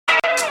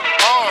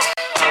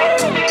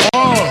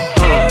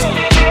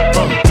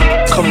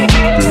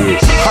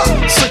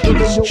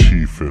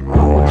Chief and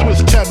Raw.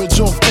 Twist cabbage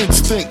off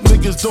instinct.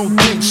 Niggas don't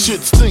think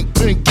shit stink.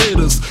 Pink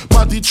Gators,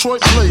 my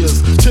Detroit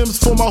players. Tim's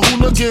for my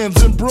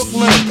hooligans in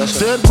Brooklyn.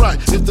 Dead right,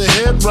 if the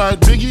head right,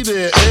 Biggie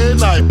there every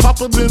night.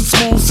 Papa been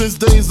smooth since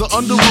days of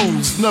under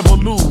rules. Never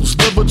lose,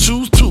 never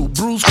choose to.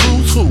 Bruise,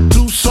 cruise, who?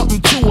 Do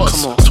something to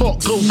us.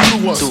 Talk, go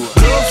through us.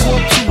 Girls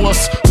want to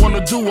us,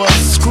 wanna do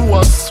us. Screw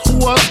us,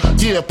 who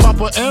us? Yeah,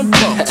 Papa and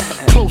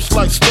Puff. Close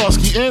like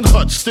Starsky and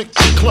Hutch. Stick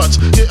to clutch.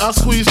 Yeah, I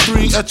squeeze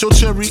 3 at your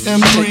cherry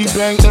M3.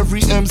 Bang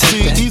every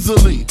MC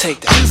easily.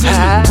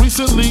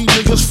 Recently,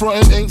 niggas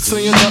frontin' ain't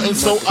saying nothing,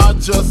 so I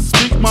just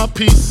speak my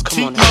peace.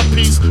 Keep my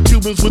peace.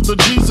 Cubans with the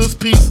Jesus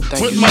peace.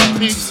 With my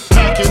peace.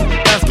 Packing,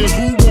 asking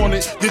who want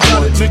it. You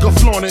got it, nigga,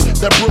 flaunt it.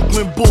 That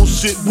Brooklyn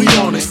bullshit, we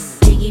on it.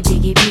 Biggie,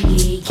 Biggie,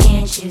 Biggie,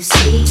 can't you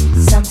see?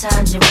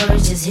 Sometimes your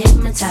words just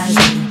hypnotize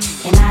me.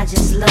 And I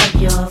just love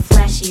your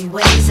flashy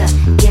ways.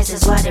 Guess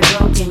that's why they're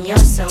broken, you're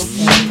so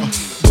fake.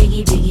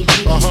 Biggie, Biggie,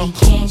 Biggie,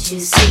 can't you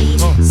see?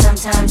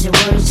 Sometimes your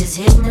words just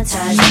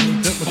hypnotize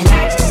me. And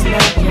I just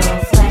love your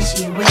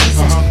flashy ways.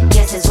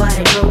 Guess that's why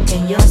they're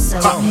broken, you're so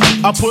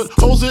fake. I put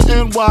O's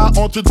in NY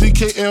onto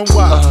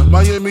DKNY.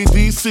 Miami,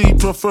 DC,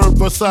 prefer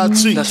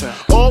Versace. That's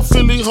right. All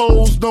Philly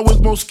hoes know it's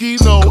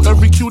Moschino.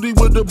 Every cutie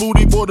with the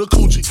booty, boy, the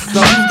coochie.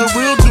 Now who's the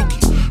real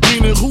dookie?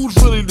 Meaning who's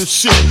really the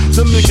shit?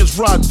 Them niggas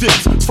ride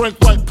dicks. Frank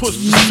White push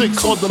the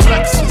 6 or the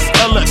Lexus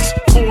LX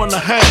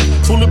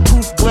 4.5.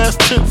 Bulletproof glass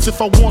tints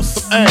if I want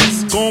some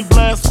ass. Gon'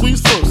 blast,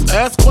 squeeze first,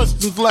 ask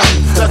questions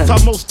last. That's how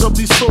most of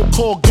these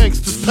so-called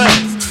gangsters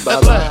pass.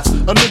 At last,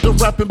 a nigga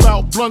rapping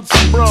about blunts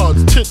and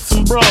broads, tits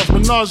and bras,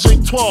 menage a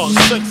trois,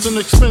 sex and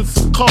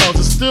expensive cars,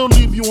 and still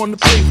leave you on the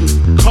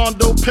pavement.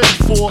 Condo paid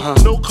for,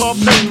 no car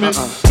payment.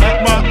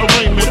 At my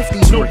arraignment,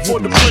 no for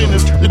the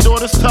plaintiff. Your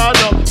daughter's tied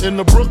up in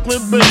the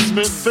Brooklyn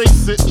basement.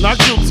 Face it, not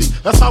guilty.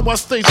 That's how I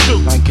stay true.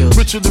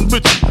 Richer than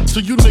richer, so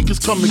you niggas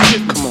come and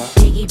get me.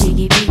 Biggie,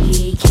 Biggie,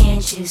 Biggie,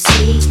 can't you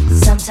see?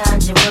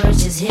 Sometimes your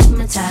words just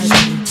hypnotize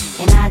me.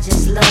 And I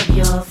just love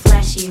your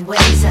flashy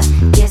ways.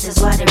 Guess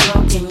that's why they're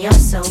broken, you're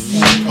so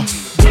fake.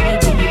 Biggie,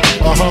 Biggie,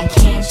 Biggie,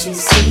 can't you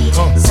see?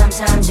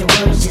 Sometimes your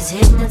words just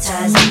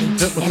hypnotize me.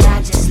 And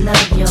I just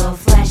love your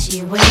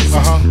flashy ways.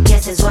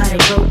 Guess that's why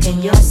they're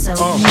broken, you're so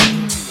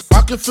fake.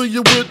 I can fill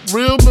you with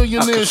real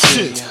millionaire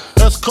shit.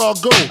 That's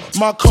cargo,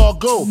 my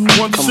cargo.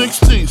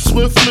 160,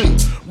 swiftly.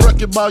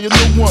 Wreck it by your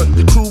new one.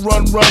 Your crew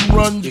run,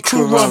 your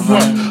crew run.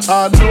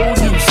 I know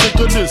you sick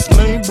of this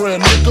name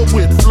brand nigga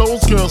with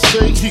flows. Girls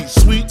say he's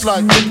sweet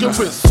like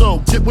licorice.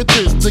 So get with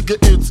this, nigga,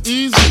 it's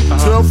easy.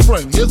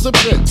 Girlfriend, here's a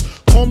pen.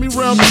 Call me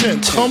round 10,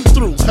 come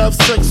through, have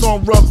sex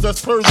on rugs, that's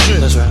Persian.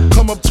 That's right.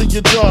 Come up to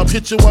your job,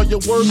 hit you while you're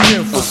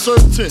working, for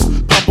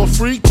certain. Papa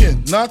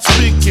freaking, not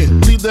speaking,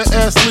 leave that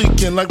ass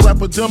leaking like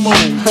rapper demo.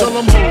 Tell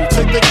them who,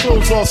 take their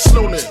clothes off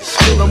slowly.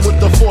 Kill them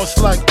with the force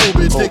like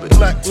Obi, dick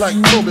black like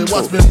Kobe,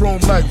 watch me roam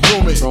like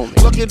Romy.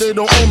 Lucky they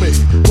don't owe me,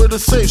 where to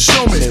say,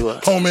 show me,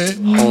 homie.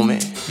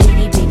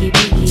 Biggie, Biggie,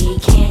 Biggie,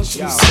 can't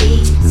you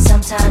see?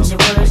 Sometimes your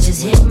words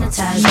just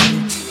hypnotize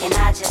me. And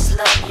I just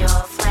love your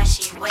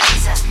flashy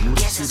ways.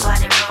 Guess that's why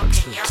they're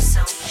broken, you're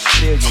so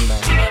fake. Biggie,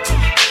 Biggie,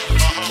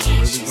 Biggie, can't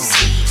you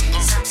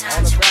see?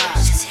 Sometimes your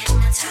words just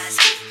hypnotize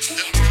me.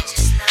 And I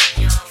just love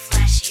your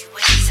flashy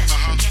ways.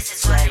 Guess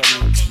that's why they're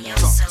broken, you're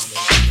so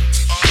fake.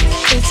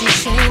 It's a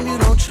shame you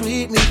don't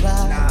treat me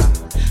right.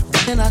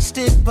 When I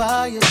stick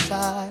by your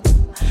side.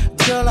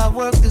 Girl, I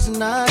work this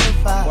 9 to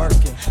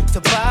 5 to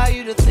buy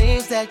you the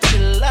things that you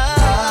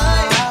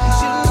like.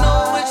 'Cause you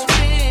know it's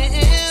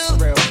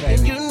real,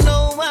 and you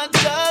know I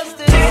does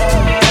this.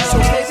 So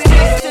baby,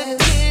 what's the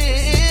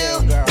deal?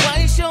 Why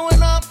you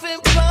showing off in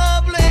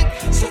public?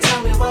 So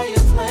tell me why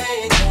you're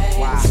playing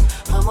games.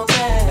 I'm a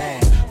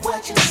man,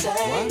 what you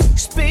say?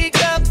 Speak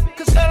up,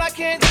 'cause girl, I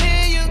can't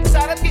hear you.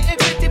 Tired of getting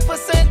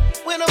 50%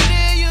 when I'm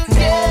near you.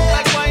 Yeah,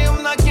 like why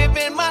I'm not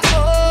giving my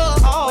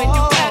all when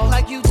you act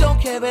like you don't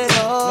care at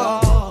all.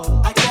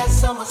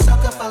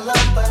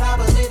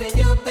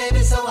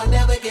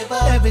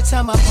 Every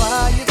time I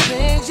buy you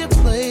things, you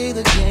play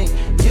the game.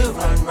 You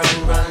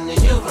run,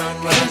 and you run.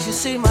 Can't you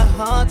see my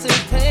heart's in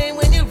pain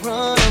when you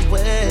run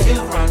away?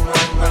 You run,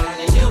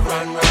 and you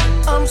run.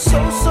 I'm so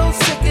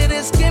sick of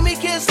this. Give me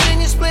kiss,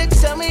 then you split.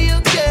 Tell me you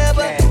care,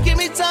 but give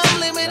me time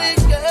limited,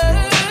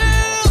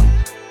 girl.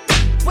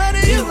 Where do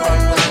you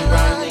run,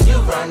 and you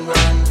run.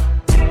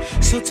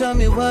 So tell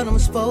me what I'm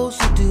supposed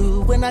to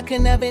do when I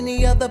can have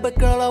any other, but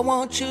girl, I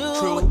want you.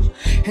 True.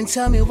 And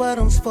tell me what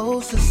I'm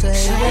supposed to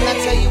say when I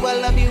tell you I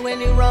love you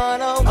when you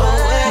run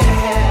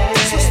away.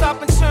 So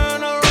stop and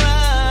turn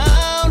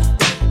around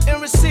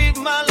and receive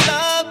my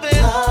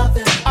loving.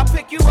 I'll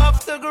pick you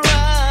off the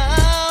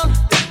ground.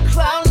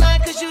 Cloud 9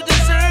 'cause you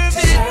deserve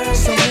it.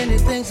 So many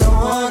things I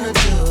wanna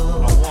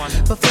do,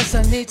 but first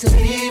I need to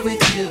be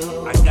with you,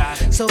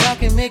 so I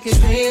can make your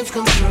dreams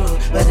come true.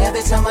 But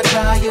every time I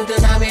try, you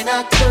deny me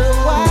not true.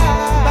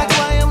 Like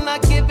why I'm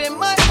not giving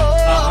my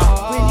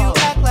all when you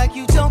act like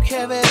you don't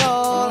care at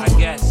all.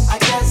 I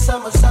guess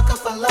I'm a sucker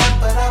for love,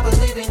 but I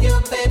believe in you,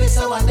 baby,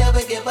 so I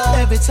never give up.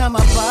 Every time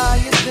I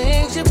buy you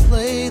things, you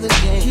play the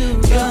game. You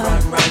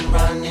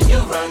run, and you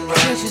run.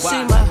 Can't you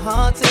see my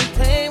heart's in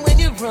pain when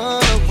you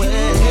run away?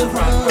 You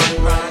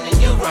run,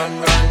 and you run.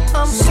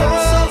 I'm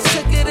so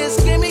sick of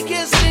this. Give me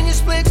kiss and you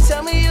split.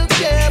 Tell me you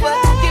care,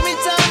 but give me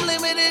time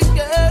limited,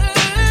 girl.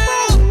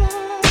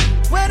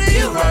 Where do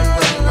you run?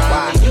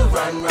 You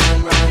run.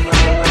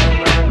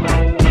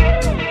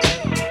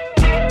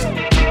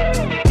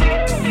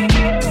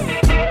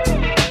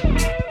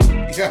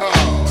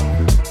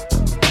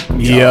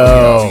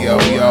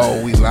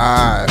 Yo, we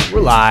live.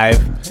 We're live.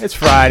 It's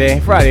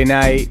Friday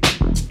night.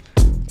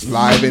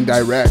 Live and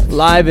direct.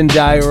 Live,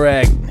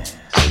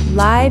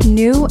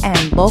 new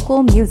and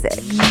local music.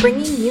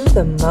 Bringing you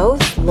the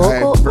most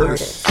local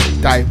artists.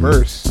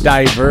 Diverse.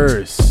 And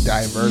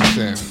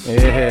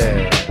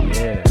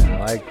Yeah, I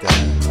like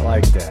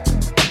that.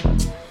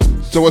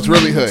 so what's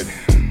really hood?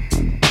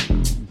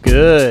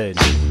 Good.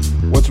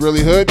 What's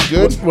really hood?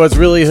 Good? What's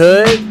really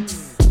hood?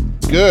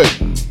 Good.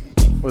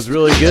 Was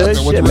really good.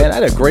 What's Shit, man, I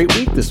had a great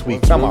week this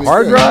week. Found my really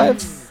hard good?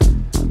 drive.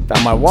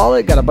 Found my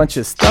wallet. Got a bunch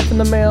of stuff in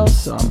the mail.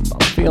 So I'm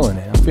feeling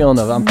it. I'm feeling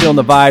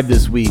the vibe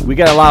this week. We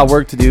got a lot of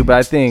work to do, but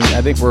I think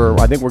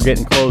we're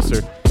getting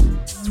closer.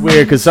 It's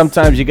weird because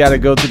sometimes you got to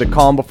go through the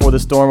calm before the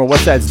storm, or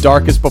what's that? It's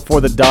darkest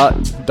before the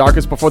dawn,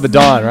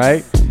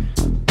 right?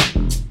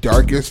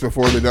 Darkest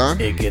before the dawn?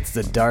 It gets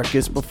the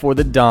darkest before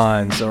the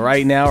dawn. So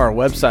right now our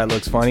website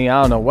looks funny.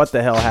 I don't know what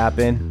the hell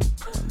happened.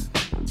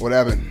 What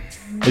happened?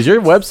 Does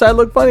your website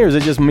look funny, or is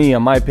it just me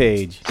on my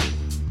page?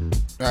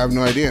 I have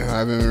no idea. I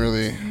haven't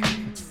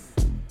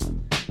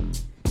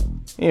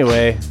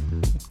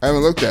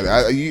looked at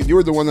it. You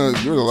were the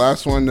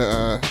last one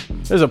to,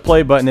 There's a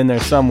play button in there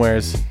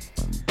somewheres.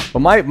 But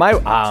my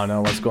I don't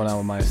know what's going on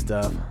with my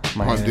stuff.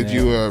 did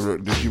you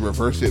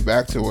reverse it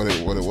back to what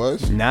it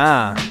was?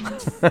 Nah.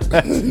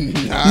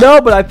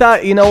 No, but I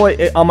thought, you know what,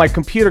 on my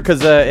computer,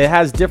 because it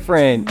has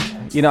different,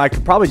 I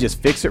could probably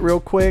just fix it real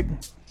quick,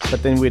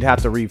 but then we'd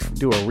have to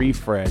do a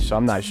refresh. So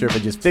I'm not sure if I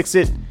just fix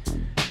it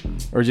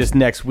or just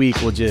next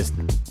week we'll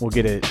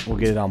get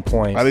it on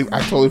point. I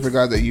totally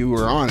forgot that you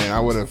were on it. I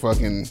would have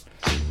fucking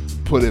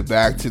put it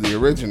back to the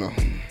original.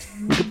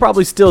 We could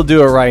probably still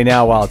do it right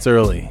now while it's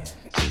early,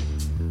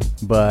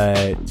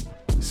 but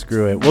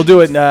screw it. We'll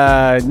do it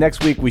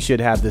next week. We should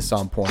have this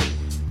on point.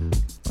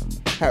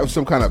 Have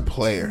some kind of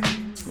player.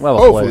 Well,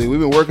 hopefully,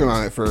 we've been working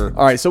on it for.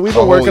 All right, so we've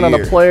been working on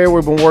a player.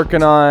 We've been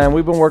working on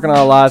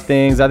a lot of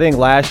things. I think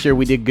last year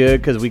we did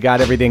good because we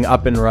got everything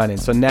up and running.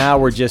 So now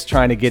we're just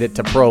trying to get it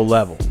to pro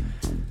level.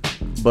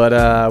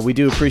 But we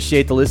do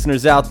appreciate the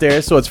listeners out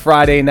there. So it's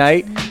Friday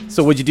night.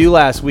 So what'd you do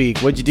last week?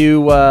 What'd you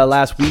do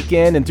last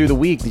weekend and through the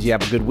week? Did you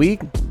have a good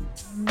week?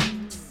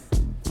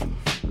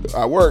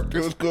 I worked.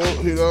 It was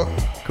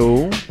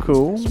cool,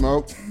 Cool.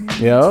 Smoked.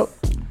 Yep.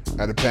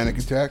 Had a panic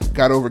attack.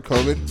 Got over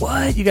COVID.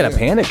 What? You got a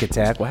panic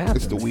attack? What happened?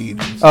 It's the weed.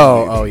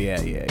 Yeah.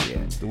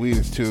 The weed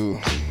is too.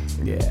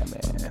 Yeah,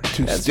 man.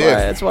 Too stiff.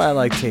 That's why I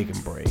like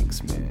taking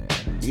breaks, man.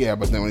 Yeah,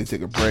 but then when you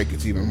take a break,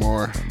 it's even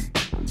more.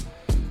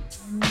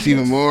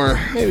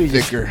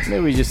 Thicker.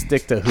 Maybe we just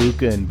stick to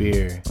hookah and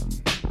beer.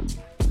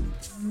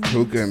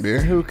 Hookah and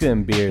beer? Hookah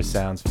and beer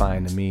sounds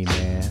fine to me,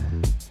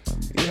 man.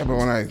 Yeah, but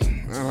when I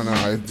don't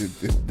know,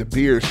 the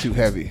beer is too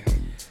heavy.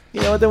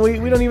 You know what, then we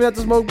don't even have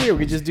to smoke beer. We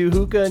could just do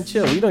hookah and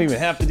chill. We don't even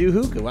have to do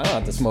hookah. I don't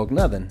have to smoke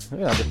nothing. We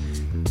don't have to,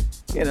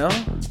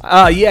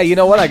 yeah, you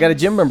know what? I got a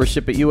gym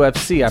membership at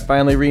UFC. I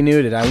finally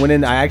renewed it.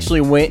 I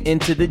actually went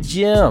into the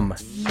gym.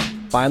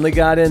 Finally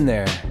got in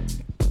there.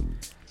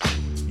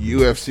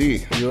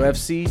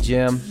 UFC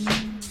gym.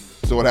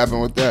 So what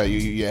happened with that?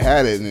 You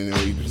had it and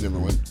then you just never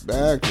went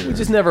back? Or? We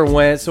just never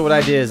went. So what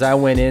I did is I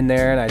went in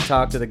there and I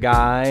talked to the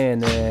guy,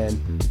 and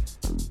then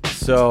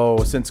so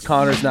since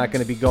Connor's not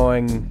going to be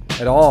going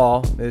at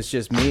all, it's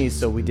just me.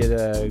 So we did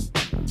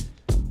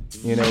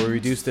we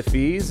reduced the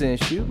fees, and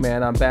shoot,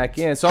 man, I'm back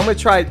in. So I'm going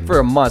to try it for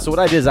a month. So what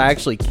I did is I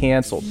actually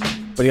canceled,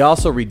 but he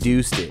also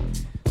reduced it.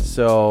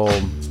 So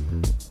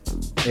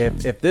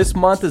if this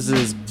month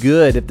is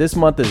good,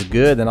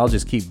 then I'll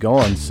just keep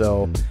going.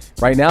 So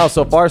right now,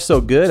 so far, so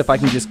good. If I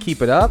can just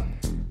keep it up,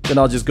 then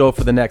I'll just go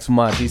for the next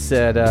month. He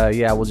said,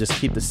 yeah, we'll just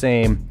keep the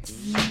same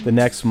the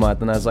next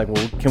month. And I was like,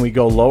 well, can we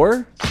go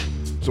lower?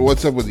 So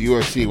what's up with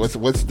UFC?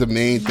 What's the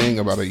main thing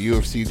about a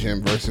UFC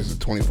gym versus a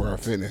 24-hour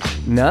fitness?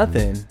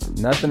 Nothing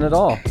at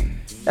all.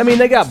 I mean,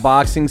 they got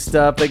boxing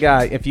stuff. They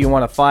got if you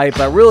want to fight.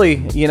 But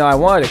really, I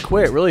wanted to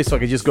quit really so I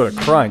could just go to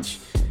Crunch.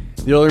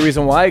 The only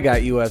reason why I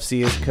got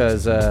UFC is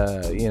because,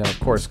 of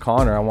course,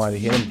 Connor. I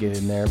wanted to get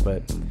in there,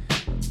 but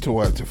to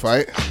what? To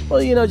fight?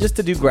 Well, just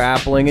to do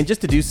grappling and just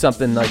to do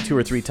something like 2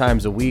 or 3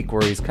 times a week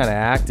where he's kind of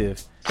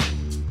active.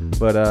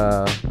 But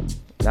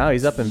now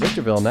he's up in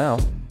Victorville now.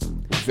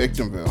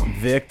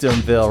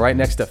 Victimville, right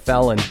next to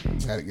Felon.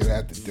 Gotta get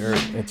at the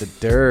dirt. At the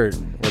dirt,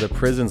 where the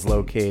prison's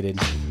located.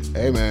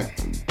 Hey, man.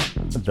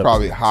 It's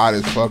probably hot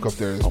as fuck up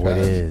there. It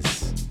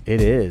is. It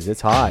is.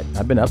 It's hot.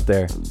 I've been up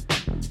there.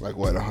 Like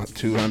what,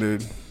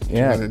 200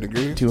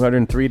 degrees?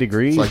 203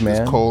 degrees, it's like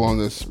man. This coal on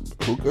this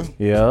hookah?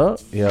 Yeah.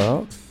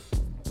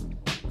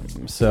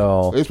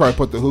 So they just probably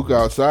put the hookah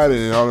outside and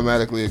it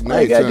automatically ignites.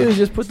 All you gotta do is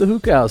just put the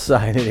hookah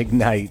outside and it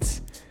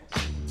ignites.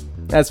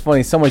 That's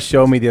funny. Someone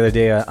showed me the other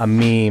day a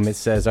meme. It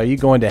says, "Are you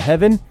going to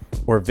heaven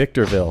or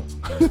Victorville?"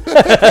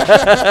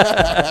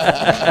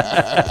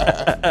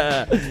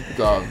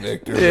 Oh,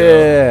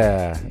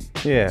 Victorville.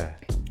 Yeah.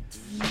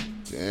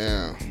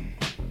 Damn.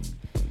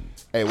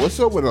 Hey, what's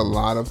up with a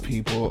lot of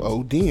people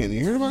ODing?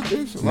 You heard about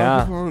this? A lot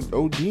Nah. of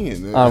people are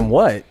ODing. On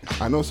what?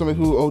 I know somebody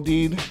who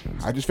OD'd.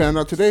 I just found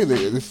out today that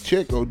this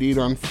chick OD'd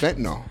on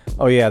fentanyl.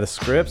 Oh yeah, the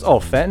scripts. Oh,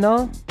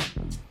 fentanyl.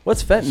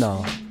 What's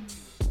fentanyl?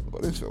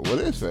 What is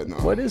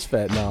fentanyl? What is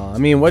fentanyl? I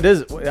mean, what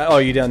is? Oh,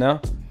 you don't know?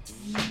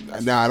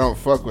 Nah, I don't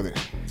fuck with it.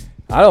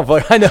 I don't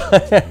fuck. I know.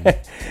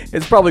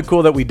 It's probably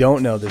cool that we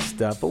don't know this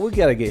stuff, but we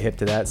gotta get hip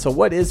to that. So,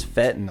 what is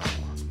fentanyl? I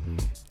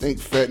think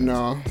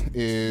fentanyl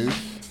is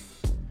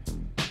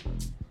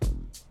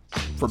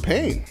for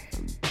pain.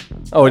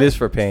 Oh, it is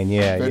for pain.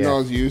 Yeah,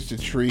 Fentanyl is used to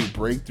treat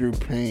breakthrough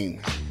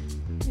pain.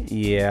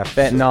 Yeah,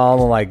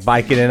 fentanyl, like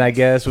Vicodin, I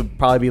guess, would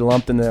probably be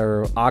lumped in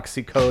there, or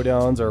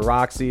oxycodones, or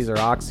Roxys, or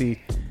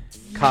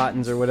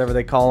oxycontins, or whatever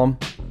they call them.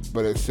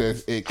 But it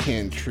says it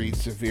can treat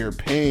severe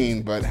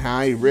pain, but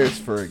high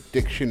risk for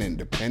addiction and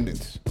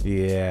dependence.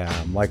 Yeah,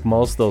 like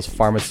most of those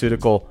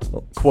pharmaceutical,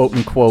 quote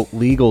unquote,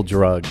 legal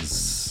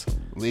drugs.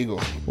 Legal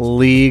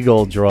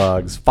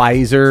drugs.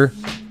 Pfizer,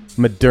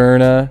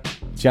 Moderna,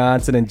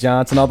 Johnson &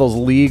 Johnson, all those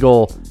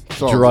legal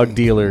drug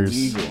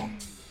dealers. Legal.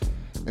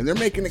 And they're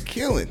making a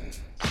killing.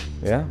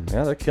 Yeah,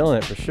 they're killing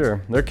it for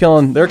sure. They're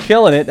killing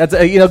it. That's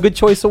a good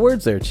choice of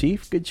words there,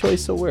 Chief. Good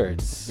choice of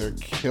words. They're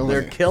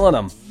killing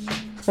them.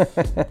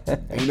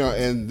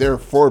 And they're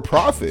for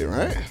profit,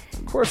 right?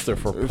 Of course they're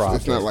for profit.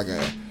 It's not like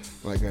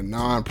a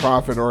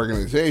non-profit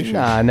organization.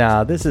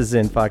 Nah. This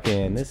isn't.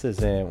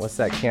 What's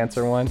that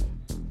cancer one?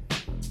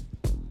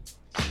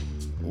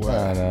 What?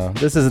 I don't know.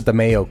 This isn't the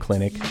Mayo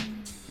Clinic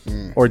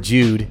or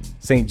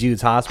St.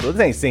 Jude's Hospital.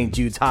 This ain't St.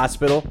 Jude's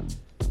Hospital.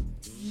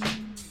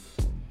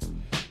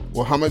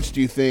 Well, how much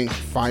do you think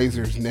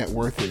Pfizer's net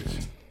worth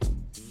is?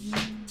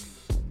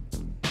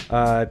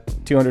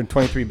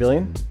 $223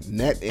 billion.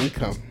 Net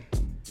income.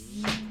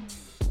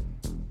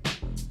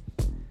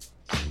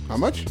 How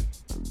much?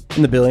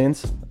 In the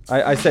billions.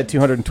 I said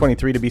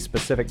 223 to be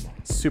specific,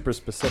 super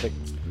specific.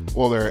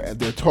 Well, their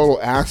total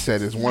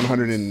asset is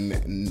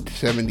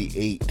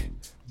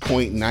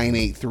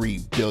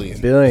 178.983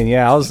 billion. Billion,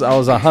 yeah. I was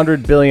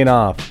 100 billion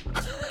off.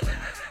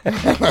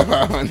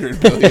 100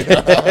 billion.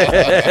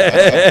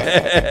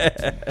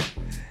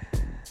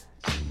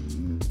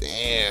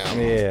 Damn.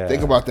 Yeah.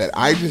 Think about that.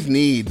 I just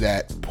need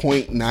that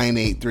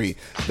 0.983.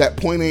 That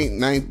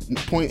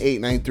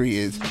 0.893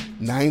 is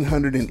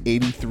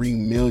 983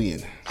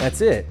 million.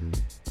 That's it.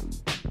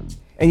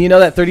 And you know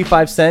that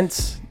 35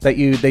 cents that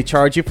they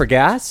charge you for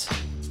gas?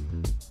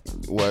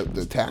 What,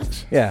 the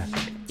tax? Yeah.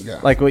 Yeah.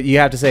 Like what you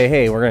have to say,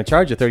 hey, we're going to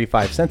charge you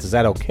 35 cents. Is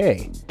that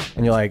okay?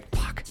 And you're like,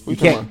 fuck. You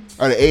can't.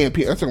 The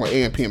A&P. That's talking about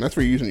A&PM. That's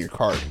for using your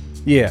card.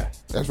 Yeah.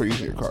 That's for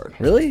using your card.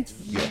 Really?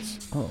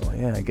 Yes. Oh,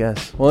 yeah, I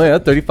guess. Well, yeah,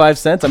 35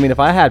 cents. I mean, if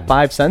I had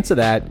 5 cents of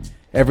that,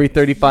 every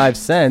 35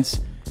 cents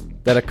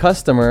that a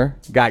customer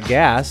got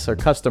gas or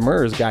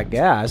customers got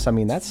gas, I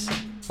mean, that's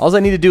all I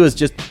need to do is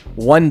just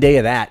 1 day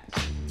of that.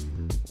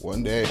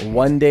 1 day.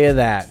 1 day of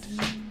that.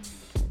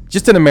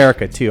 Just in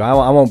America, too. I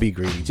won't be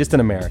greedy. Just in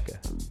America.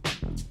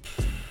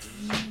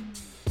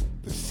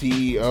 The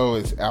CEO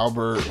is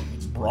Albert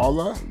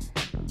Bourla.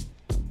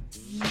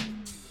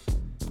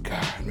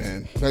 God,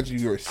 man. Imagine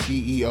you're a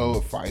CEO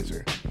of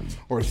Pfizer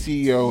or a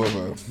CEO of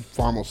a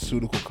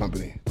pharmaceutical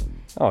company.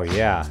 Oh,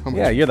 yeah. How much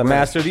Yeah, you're the bread?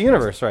 master of the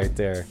universe right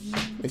there.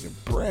 Making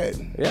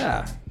bread.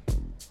 Yeah.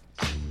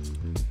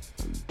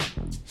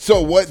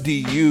 So what do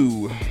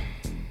you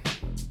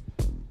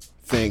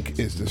think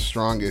is the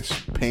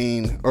strongest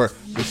pain or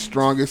the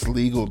strongest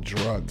legal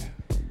drug?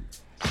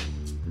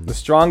 The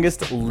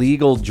strongest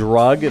legal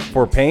drug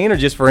for pain or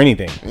just for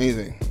anything?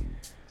 Anything.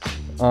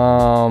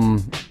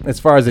 As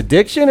far as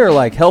addiction or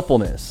like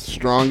helpfulness?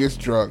 Strongest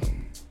drug.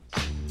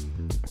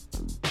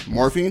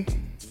 Morphine?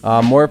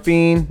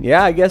 Morphine.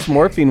 Yeah, I guess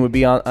morphine would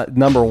be on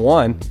number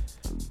one.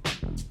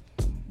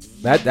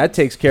 That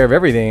takes care of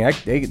everything.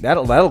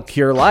 That'll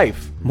cure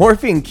life.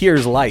 Morphine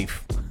cures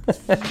life.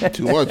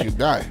 Too much, you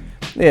die.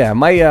 Yeah,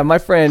 my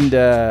friend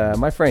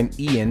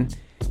Ian,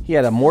 he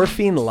had a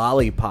morphine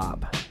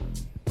lollipop,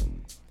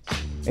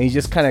 and he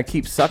just kind of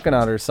keeps sucking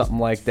on it or something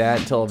like that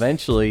until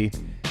eventually,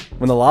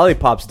 when the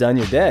lollipop's done,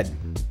 you're dead.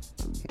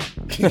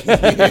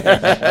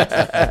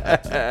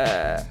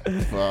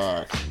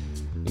 Fuck.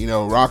 You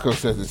know, Rocco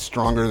says it's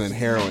stronger than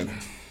heroin.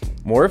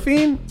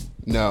 Morphine?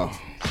 No.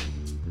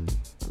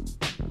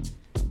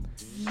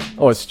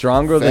 Oh, it's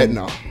stronger than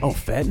Fentanyl. Oh,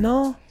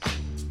 fentanyl?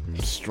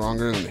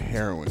 Stronger than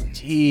heroin.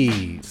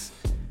 Jeez.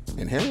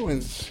 And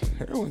heroin's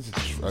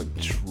a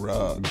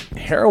drug.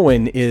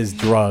 Heroin is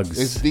drugs.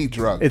 It's the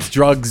drug. It's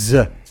drugs.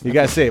 You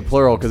gotta say it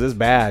plural because it's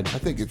bad. I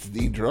think it's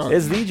the drug.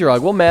 It's the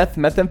drug. Well,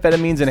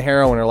 methamphetamines and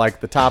heroin are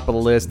like the top of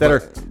the list that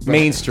are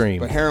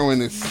mainstream. But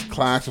heroin is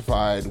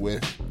classified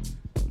with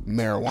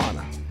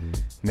marijuana,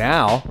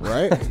 Now.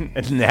 right?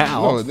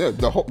 Now. No,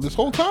 this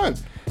whole time.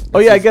 Oh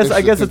yeah, I guess a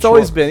it's control-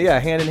 always been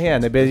hand in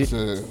hand. It's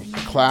a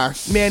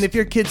class. Man, if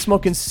your kid's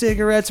smoking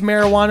cigarettes,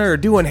 marijuana, or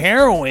doing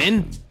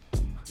heroin,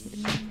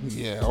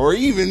 yeah, or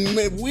even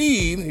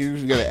weed, you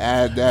just gotta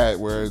add that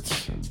where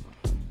it's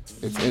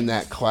in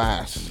that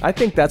class. I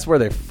think that's where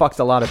they fucked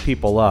a lot of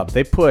people up.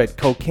 They put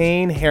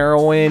cocaine,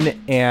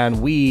 heroin,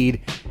 and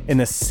weed in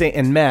the same,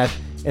 and meth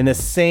in the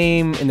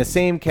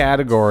same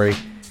category.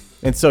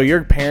 And so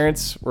your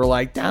parents were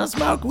like, "Don't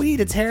smoke weed.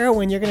 It's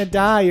heroin. You're gonna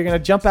die. You're gonna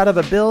jump out of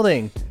a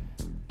building."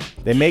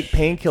 They make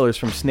painkillers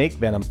from snake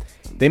venom.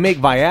 They make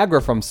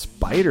Viagra from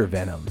spider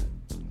venom.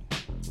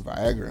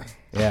 Viagra.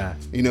 Yeah.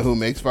 You know who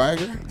makes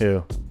Viagra?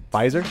 Who?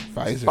 Pfizer?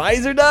 Pfizer.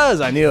 Pfizer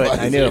does. I knew it.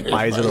 I knew it.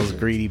 Pfizer. Pfizer, those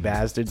greedy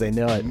bastards. They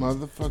know it.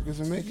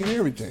 Motherfuckers are making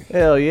everything.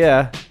 Hell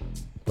yeah.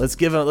 Let's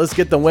get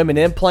the women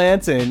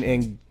implants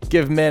and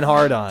give men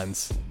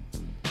hard-ons.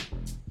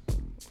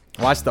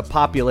 Watch the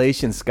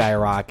population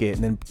skyrocket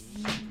and then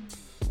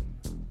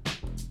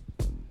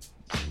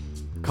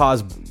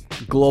cause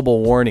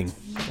global warming.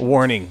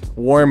 Global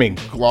warning?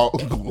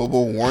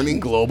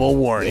 Global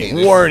warning.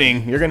 Yeah.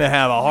 Warning. You're going to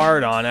have a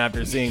hard-on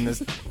after seeing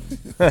this.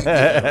 Hey,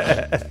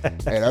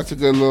 that's a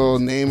good little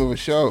name of a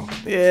show.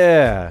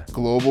 Yeah.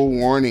 Global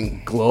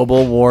warning.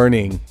 Global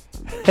warning.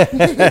 Hey,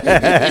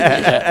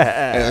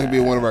 that could be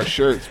one of our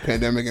shirts.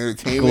 Pandemic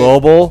Entertainment.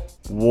 Global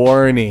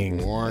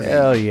warning. Warning.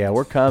 Hell yeah,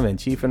 we're coming.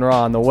 Chief and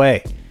Raw on the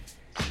way.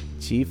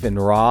 Chief and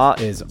Raw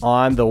is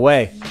on the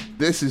way.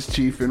 This is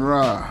Chief and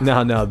Raw.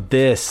 No,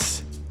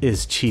 this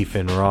is Chief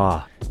and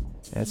Raw.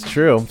 That's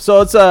true.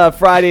 So it's a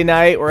Friday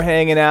night. We're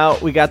hanging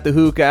out. We got the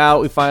hookah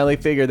out. We finally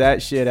figured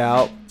that shit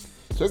out.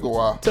 Took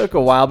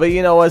a while, but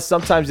you know what?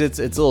 Sometimes it's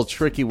a little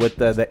tricky with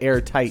the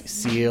airtight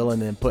seal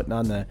and then putting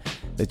on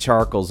the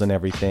charcoals and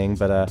everything.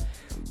 But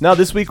no,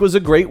 this week was a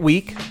great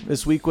week.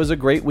 This week was a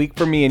great week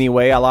for me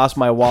anyway. I lost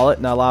my wallet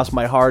and I lost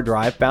my hard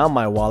drive. Found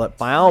my wallet,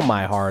 found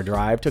my hard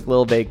drive. Took a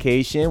little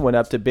vacation. Went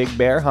up to Big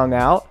Bear, hung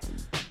out.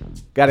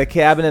 Got a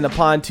cabin in a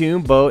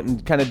pontoon boat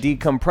and kind of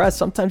decompress.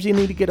 Sometimes you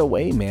need to get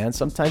away, man.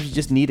 Sometimes you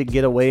just need to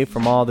get away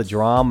from all the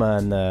drama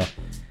and the...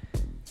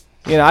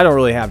 You know, I don't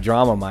really have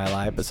drama in my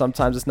life, but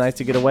sometimes it's nice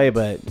to get away.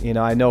 But, you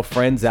know, I know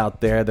friends out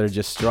there that are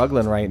just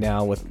struggling right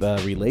now with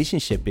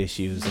relationship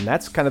issues, and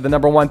that's kind of the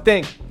number one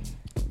thing.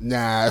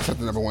 Nah, that's not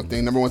the number one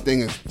thing. Number one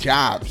thing is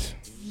jobs.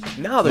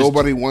 No,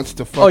 nobody wants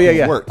to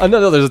fucking work. Oh,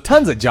 no, there's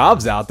tons of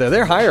jobs out there.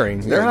 They're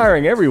hiring. They're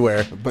hiring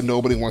everywhere. But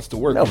nobody wants to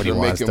work. Nobody they're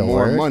wants making to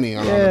more work. money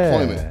on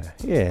unemployment.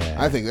 Yeah.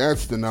 I think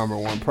that's the number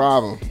one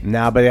problem.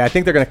 Nah, but I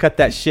think they're going to cut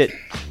that shit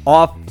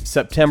off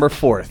September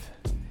 4th.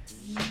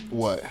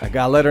 What? I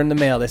got a letter in the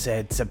mail that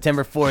said,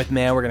 September 4th,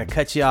 man, we're going to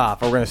cut you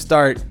off. Or we're going to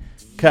start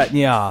cutting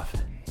you off.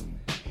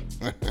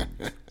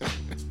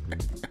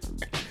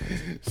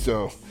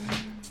 So,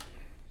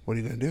 what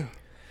are you going to do?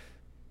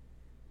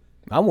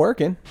 I'm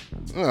working.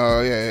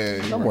 Oh,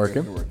 yeah. I'm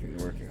working. You're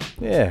working.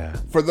 Yeah.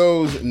 For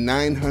those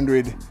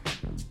 900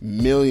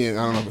 million,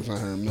 I don't know if it's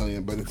 900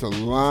 million, but it's a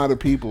lot of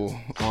people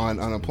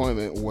on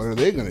unemployment. What are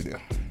they going to do?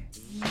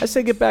 I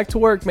say get back to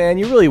work, man.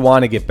 You really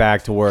want to get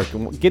back to work.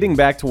 Getting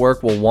back to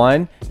work will,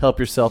 one, help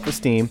your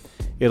self-esteem.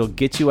 It'll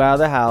get you out of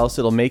the house.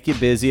 It'll make you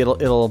busy.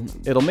 It'll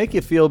make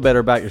you feel better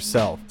about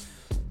yourself.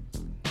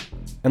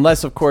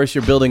 Unless, of course,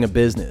 you're building a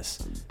business.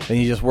 Then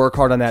you just work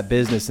hard on that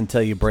business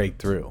until you break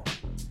through.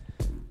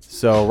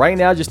 So right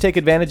now, just take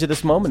advantage of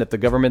this moment. If the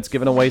government's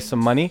giving away some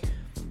money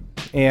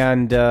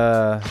and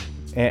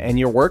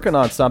you're working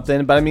on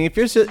something. But I mean, if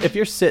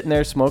you're sitting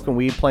there smoking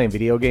weed, playing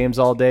video games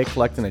all day,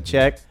 collecting a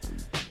check.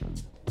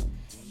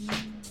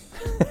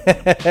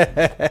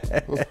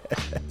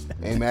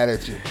 Ain't mad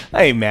at you.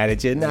 I ain't mad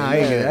at you. No, I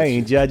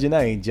ain't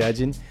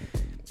judging.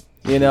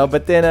 You know,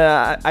 but then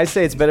I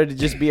say it's better to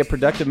just be a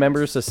productive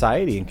member of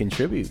society and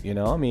contribute, you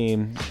know. I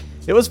mean,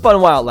 it was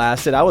fun while it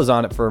lasted. I was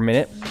on it for a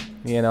minute,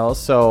 you know.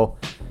 So,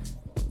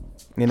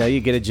 you know, you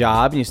get a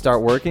job and you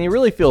start working. You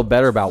really feel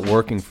better about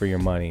working for your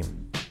money.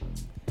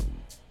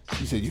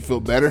 You said you feel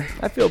better?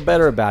 I feel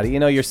better about it. You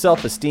know, your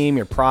self-esteem,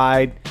 your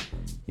pride,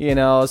 you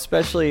know,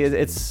 especially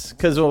it's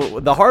because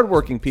the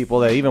hardworking people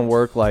that even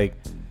work like,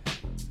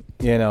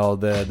 you know,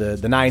 the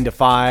 9 to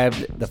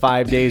 5, the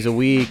 5 days a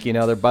week, you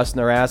know, they're busting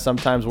their ass,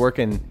 sometimes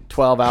working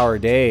 12-hour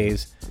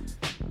days.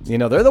 You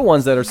know, they're the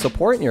ones that are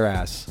supporting your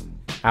ass.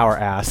 Our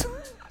ass.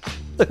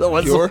 They're the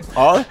ones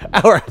our.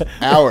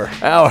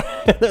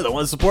 They're the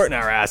ones supporting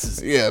our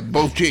asses. Yeah,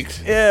 both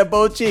cheeks. Yeah,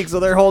 both cheeks.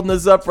 So they're holding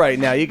us up right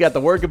now. You got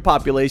the working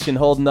population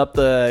holding up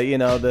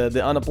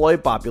the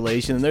unemployed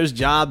population, and there's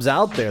jobs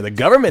out there. The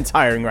government's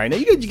hiring right now.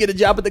 You get a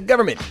job with the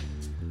government.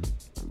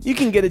 You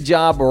can get a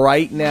job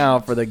right now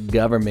for the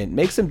government.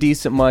 Make some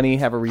decent money,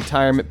 have a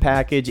retirement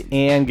package,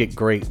 and get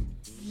great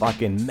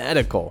fucking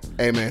medical.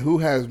 Hey, man, who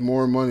has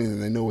more money than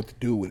they know what to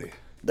do with it?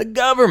 The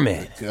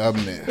government.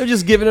 Government. They're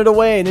just giving it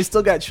away, and they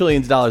still got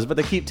trillions of dollars, but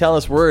they keep telling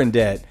us we're in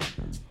debt.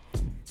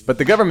 But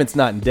the government's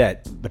not in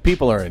debt. The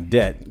people are in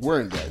debt.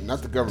 We're in debt,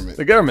 not the government.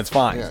 The government's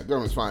fine. Yeah, the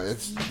government's fine.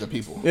 It's the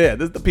people. Yeah,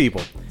 this is the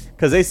people.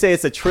 Because they say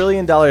it's $1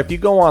 trillion. If you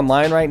go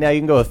online right now, you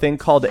can go to a thing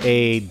called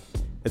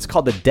it's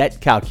called the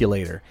debt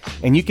calculator.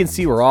 And you can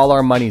see where all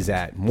our money's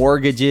at.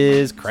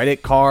 Mortgages,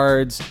 credit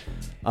cards,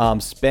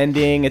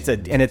 spending.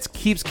 It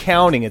keeps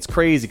counting. It's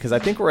crazy because I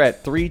think we're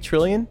at 3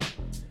 trillion.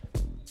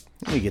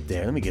 Let me get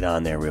there. Let me get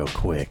on there real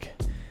quick.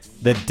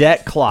 The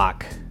debt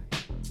clock.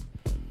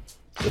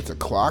 It's a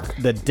clock?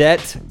 The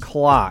debt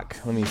clock.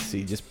 Let me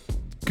see. Just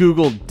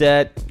Google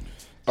debt.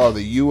 Oh,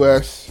 the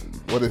U.S.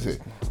 What is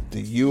it? The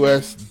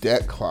U.S.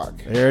 debt clock.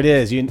 There it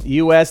is.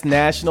 U.S.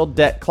 national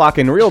debt clock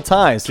in real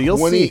time. So you'll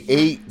see.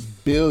 28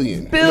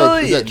 billion. Billion. No,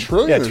 is that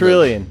trillion? Yeah,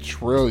 trillion.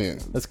 Trillion.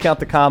 Let's count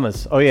the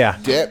commas. Oh, yeah.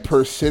 Debt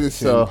per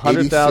citizen. So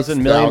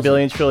 100,000, million, 86,000.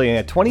 billion, trillion.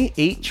 Yeah,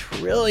 28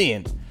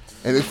 trillion.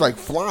 And it's like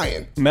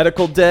flying.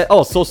 Medical debt.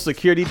 Oh, Social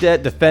Security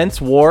debt.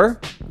 Defense,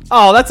 war.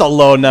 Oh, that's a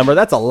low number.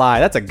 That's a lie.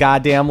 That's a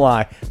goddamn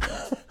lie.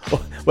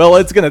 Well,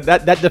 it's gonna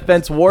that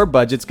defense war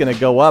budget's gonna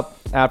go up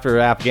after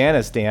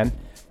Afghanistan.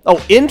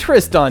 Oh,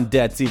 interest on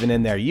debt's even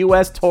in there.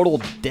 U.S.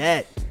 total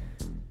debt,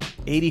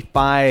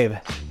 85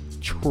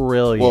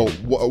 trillion. Well,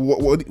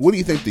 what do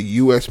you think the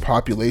U.S.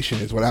 population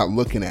is without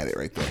looking at it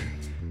right there?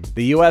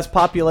 The U.S.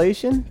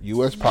 population?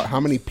 How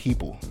many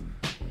people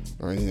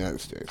are in the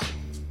United States?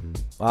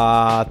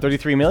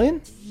 33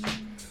 million?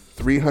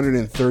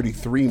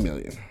 333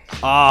 million.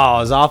 Oh, I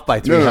was off by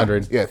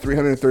 300. No. Yeah,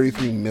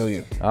 333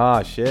 million.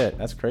 Oh, shit.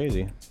 That's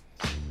crazy.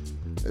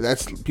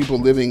 That's people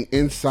living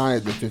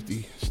inside the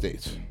 50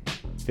 states.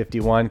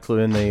 51,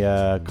 including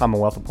the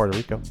Commonwealth of Puerto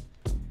Rico.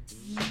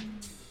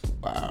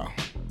 Wow.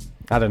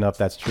 I don't know if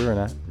that's true or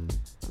not.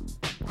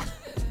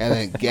 And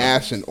then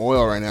gas and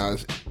oil right now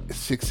is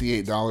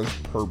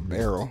 $68 per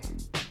barrel.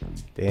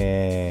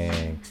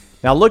 Dang.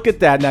 Now look at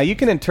that. Now you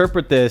can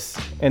interpret this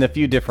in a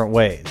few different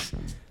ways.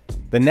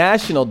 The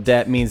national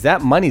debt means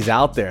that money's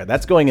out there.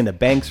 That's going into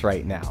banks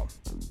right now.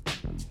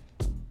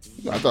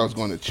 I thought it was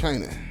going to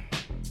China.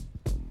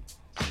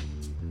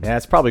 Yeah,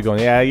 it's probably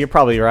going. Yeah, you're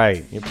probably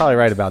right. You're probably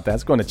right about that.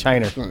 It's going to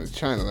China. It's going to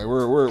China. Like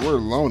we're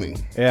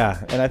loaning.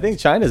 Yeah, and I think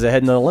China's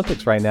ahead in the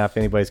Olympics right now. If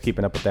anybody's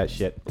keeping up with that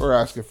shit. We're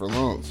asking for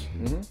loans.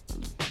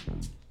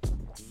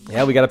 Mm-hmm.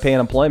 Yeah, we got to pay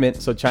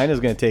unemployment, so China's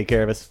going to take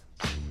care of us.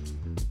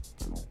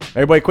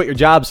 Everybody, quit your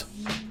jobs.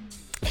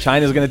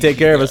 China's going to take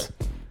care of us.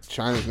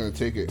 China's going to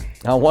take it.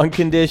 On one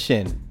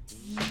condition.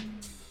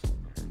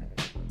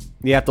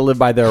 You have to live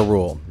by their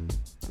rule.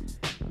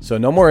 So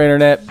no more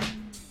internet,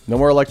 no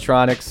more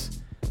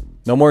electronics,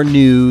 no more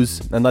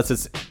news, unless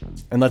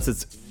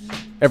it's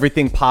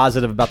everything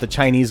positive about the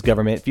Chinese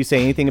government. If you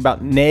say anything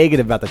about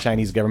negative about the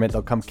Chinese government,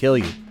 they'll come kill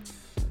you.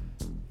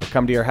 They'll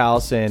come to your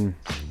house and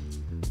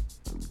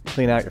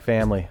clean out your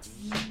family.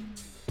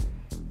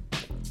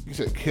 You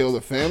said kill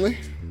the family?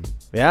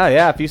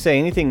 Yeah. If you say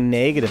anything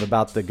negative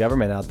about the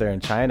government out there in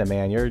China,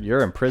 man,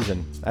 you're in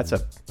prison. That's a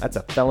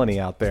felony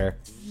out there.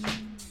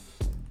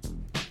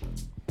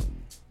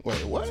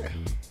 Wait, what?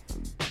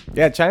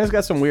 Yeah, China's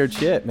got some weird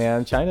shit,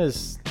 man.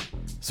 China's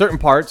certain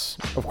parts,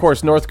 of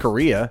course, North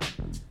Korea.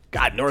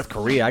 God, North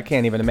Korea, I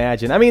can't even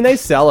imagine. I mean, they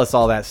sell us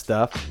all that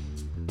stuff,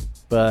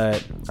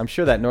 but I'm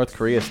sure that North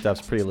Korea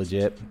stuff's pretty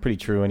legit, pretty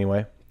true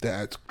anyway.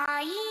 That's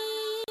crazy.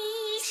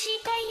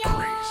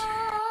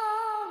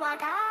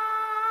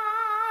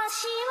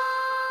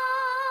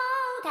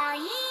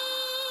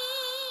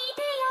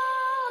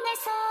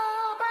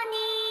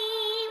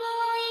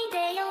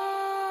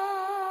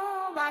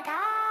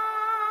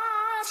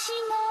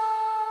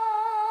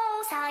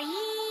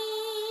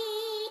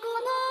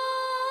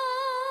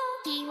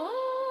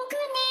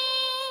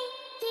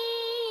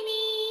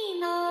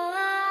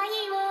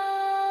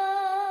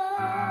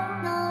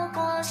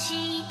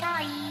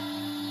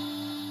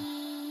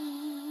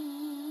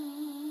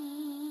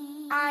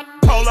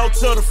 Polo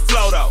to the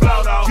flow though.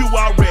 You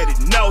already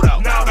know though.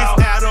 It's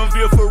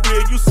Adamville for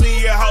real. You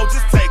see your hoe,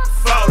 just take a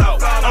photo.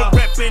 I'm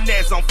reppin'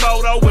 that's on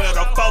photo with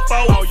a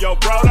fofo on your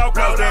brodo.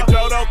 Cause that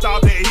Jodo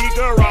thought that he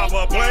could rob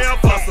a player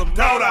for some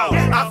dodo.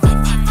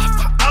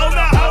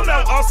 Oh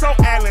no, also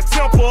Allen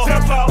Temple.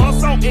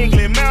 Also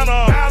England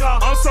Mountain.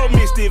 Also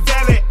Misty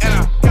Valley. And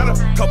I got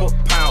a couple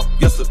pounds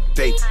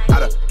yesterday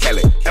out of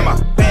Cali. And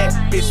my bad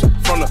bitch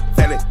from the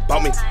valley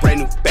bought me brand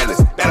new balance.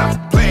 And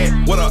I'm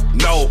playing with a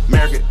no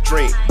American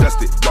dream,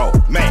 dusty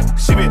road. Man,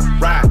 she been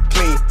ride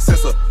clean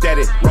since her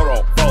daddy rode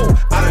on fold.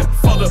 I done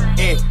fucked her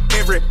in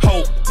every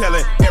hoe,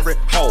 telling every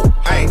hoe.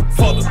 I ain't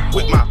fucked her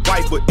with my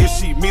wife, but if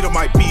she meet her,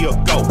 might be a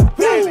go.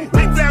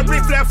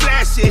 Rick flat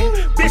flashy.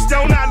 Bitch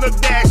don't not look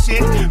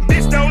dashing.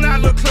 Bitch don't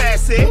not look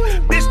classy.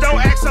 Bitch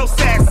don't act so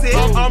sassy.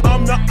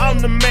 I'm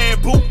the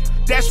man, boo.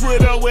 That's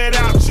with or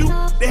without you.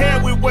 The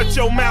hell with what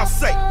your mouth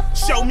say.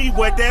 Show me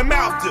what that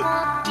mouth do.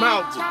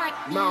 Mouth do.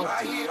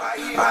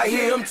 I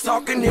hear him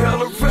talking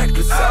hella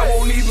reckless. I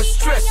won't even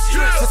stress.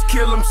 Just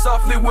kill him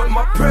softly with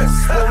my press.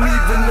 Won't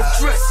even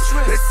address.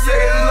 They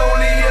say it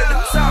lonely at the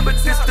top, but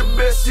this the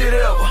best shit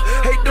ever.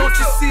 Hey, don't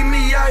you see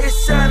me out here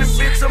shining,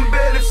 bitch? I'm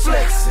barely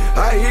flexing.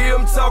 I hear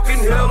him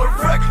talking hella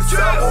reckless.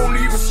 I won't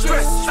even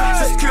stress.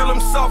 Just kill him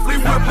softly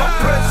with my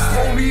press.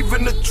 Won't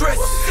even address.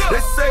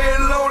 They say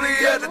it lonely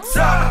at the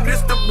top.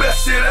 This the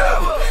best shit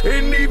ever.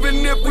 And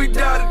even if we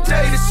die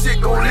today, this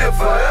shit gon' live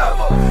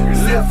forever.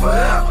 Live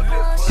forever.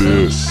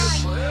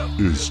 This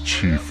is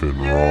Chief and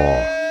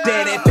Raw.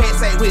 Daddy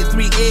Pets ain't with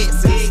 3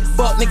 X's.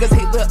 Fuck niggas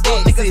hit the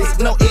X's.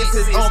 No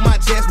X's on my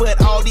chest,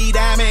 but all these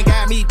diamonds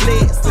got me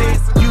blessed.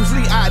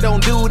 Usually I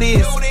don't do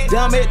this.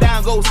 Dumb it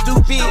down, go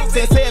stupid.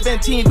 Since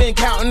 17, been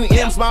counting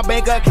M's, my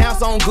bank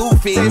accounts on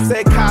Goofy. They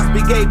said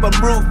Cosby gave them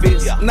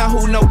Rufus. Now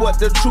who know what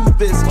the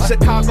truth is?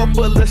 Chicago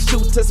full of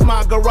shooters,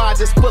 my garage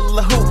is full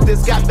of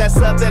hoopers. Got that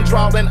southern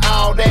drawl and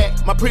all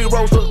that. My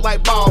pre-rolls look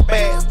like ball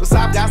bags. The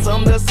South got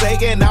something to say,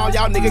 and all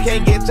y'all niggas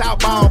can't get y'all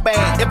ball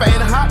back. If I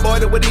ain't a hot boy,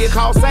 then what do you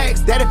call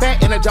sex? Daddy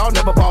fat and a jaw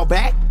never fall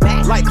back.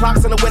 Like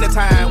clocks in the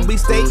wintertime, we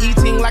stay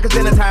eating like it's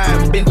dinner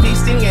time. Been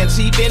feasting and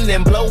cheaping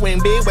and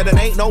blowing big, but it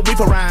ain't no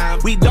reefer rhyme.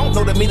 We don't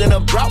know the meaning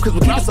of drought, cause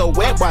we keep it so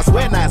wet, boy, I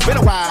swear now it's been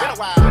a while.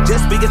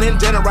 Just speaking in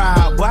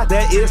general, boy,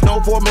 there is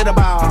no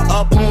formidable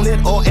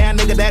opponent or air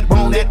nigga that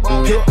want it.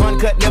 Pure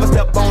uncut, never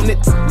step on it.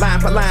 Line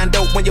for line,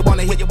 dope when you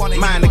wanna hit.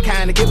 Mind the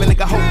kind of give a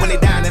nigga hope when they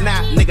down and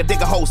out. Nigga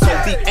dig a hole so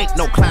deep, ain't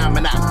no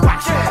climbing out.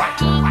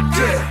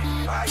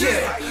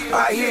 Yeah,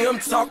 I hear him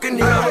talking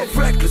hella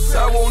reckless,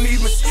 I won't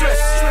even stress.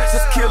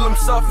 Just kill him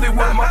softly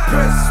with my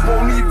press,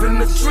 won't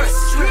even address.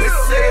 They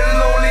say it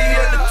lonely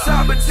at the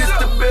top, but this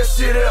the best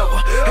shit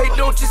ever. Hey,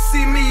 don't you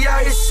see me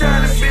out here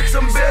shining, bitch,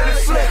 I'm barely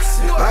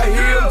flexing. I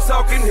hear him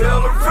talking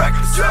hella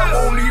reckless, I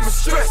won't even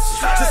stress.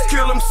 Just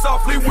kill him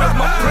softly with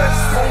my press,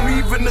 won't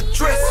even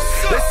address.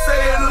 They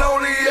say it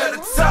lonely at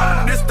the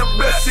top, but this the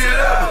best shit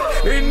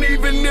ever. And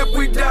even if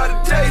we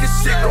die today, this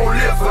shit gon'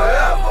 live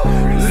forever.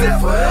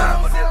 Live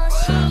forever.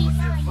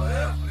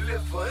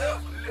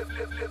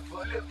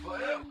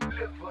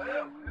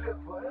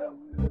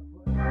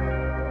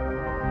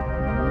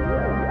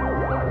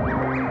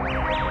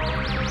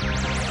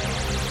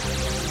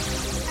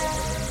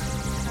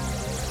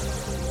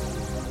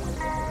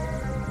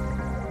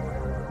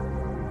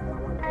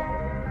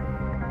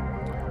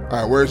 All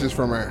right, where is this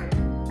from here?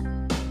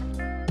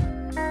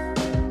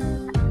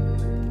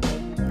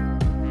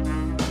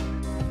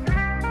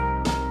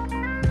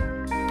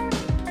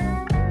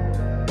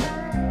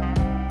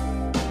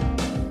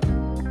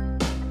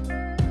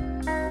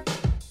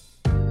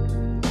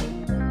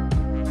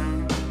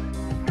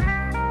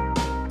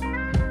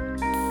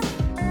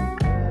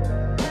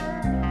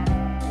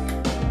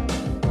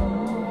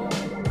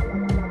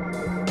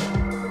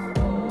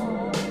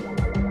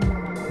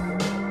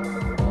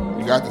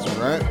 You got this one,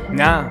 right?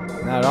 Nah,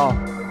 not at all.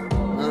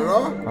 Not at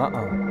all?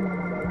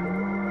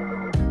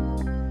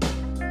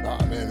 Oh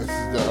man, this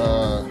is the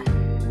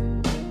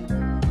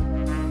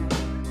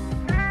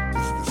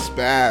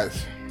Spaz.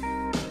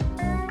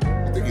 I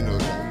think you know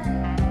this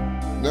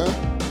one. No?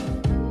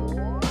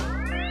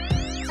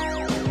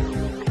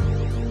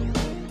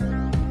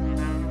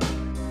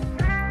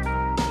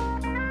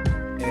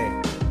 Hey.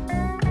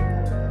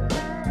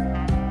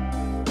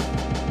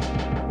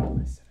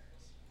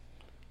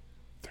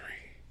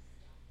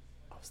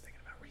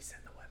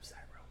 Reset the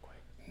website real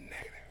quick.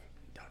 Negative.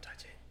 Don't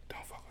touch it.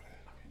 Don't fuck with it.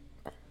 Okay.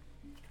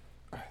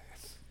 Alright,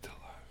 it's still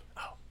live.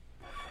 Oh.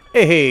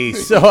 Hey,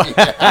 so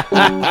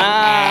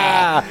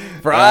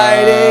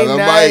Friday the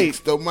night.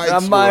 Mics, the mics. The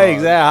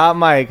mics. Yeah, hot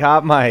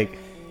mic.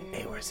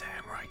 Hey, where's the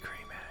hemorrhoid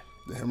cream at?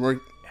 The hemorrhoid?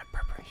 Yeah,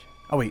 preparation.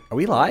 Oh, wait, are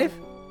we live?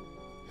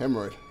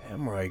 Hemorrhoid.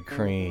 Hemorrhoid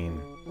cream.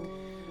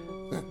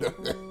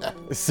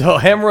 So,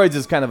 hemorrhoids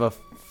is kind of a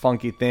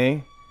funky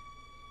thing.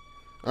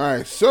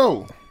 Alright,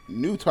 so,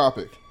 new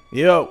topic.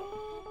 Yo.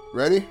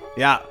 Ready?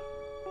 Yeah.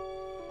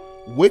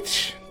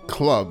 Which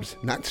clubs,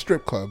 not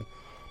strip club,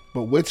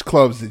 but which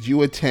clubs did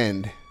you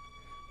attend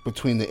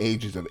between the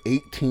ages of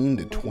 18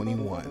 to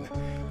 21?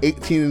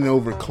 18 and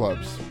over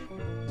clubs.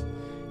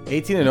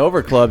 18 and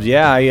over clubs,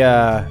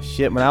 yeah.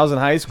 When I was in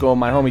high school,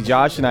 my homie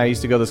Josh and I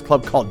used to go to this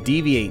club called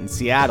Deviate in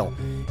Seattle.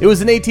 It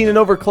was an 18 and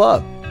over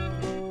club.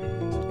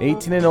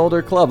 18 and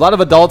older club. A lot of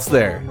adults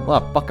there. A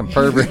lot of fucking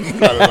perverts.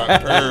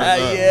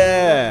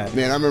 Yeah.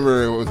 Man, I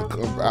remember it was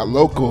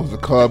local. It was a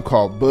club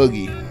called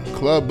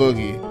Club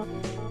Boogie.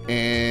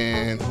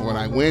 And when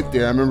I went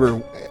there, I remember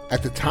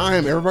at the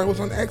time, everybody was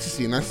on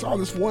ecstasy. And I saw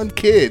this one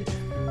kid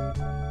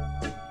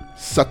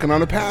sucking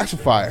on a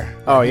pacifier.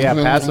 Oh, yeah,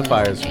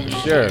 pacifiers, for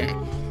sure.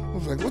 I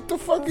was like, what the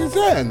fuck is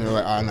that? And they're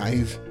like, oh, no,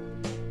 he's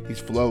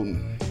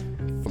floating.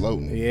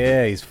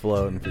 Yeah, he's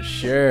floating for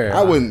sure.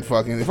 I wouldn't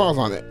fucking, if I was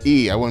on the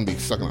E, I wouldn't be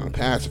sucking on a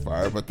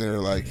pacifier, but they're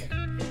like,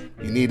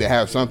 you need to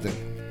have something.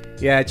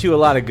 Yeah, I chew a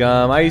lot of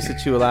gum. I used to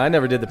chew a lot. I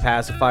never did the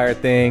pacifier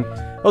thing.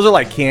 Those are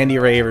like candy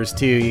ravers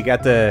too. They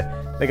got the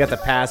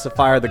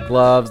pacifier, the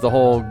gloves, the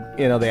whole,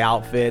 the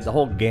outfit, the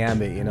whole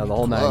gambit, the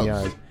whole Gloves. 9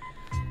 yards.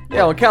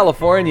 Yeah, well, in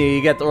California,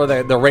 you get the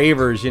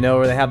ravers,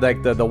 where they have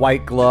like the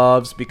white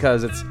gloves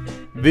because it's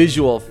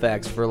visual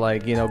effects for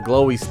like,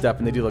 glowy stuff,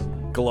 and they do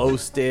like glow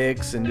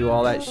sticks and do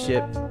all that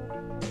shit.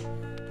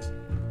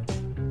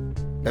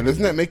 And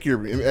doesn't that make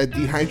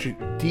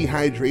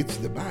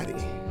dehydrates the body?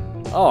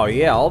 Oh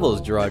yeah, all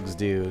those drugs,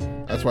 dude.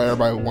 That's why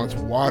everybody wants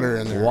water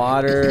in there.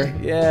 Water,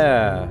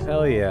 yeah,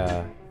 hell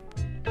yeah.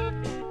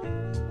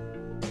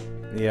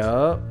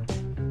 Yup.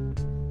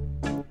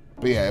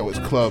 But yeah, it was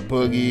Club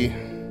Boogie.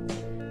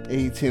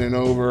 18 and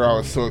over. I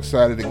was so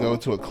excited to go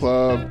to a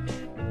club.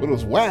 But it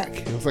was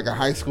whack. It was like a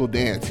high school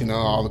dance, you know,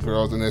 all the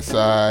girls on this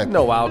side.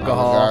 No alcohol.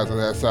 All the guys on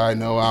that side,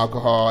 no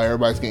alcohol.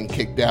 Everybody's getting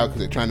kicked out because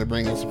they're trying to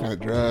bring in some kind of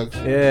drugs.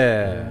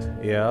 Yeah.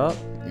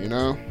 You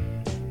know?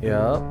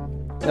 Yeah.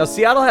 Now,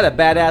 Seattle had a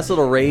badass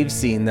little rave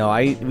scene, though.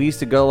 We used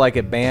to go, like,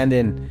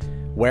 abandoned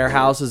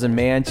warehouses and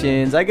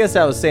mansions. I guess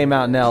that was same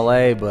out in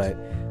L.A., but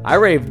I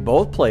raved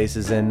both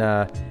places, and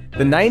the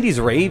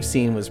 90s rave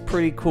scene was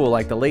pretty cool.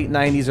 Like, the late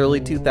 90s, early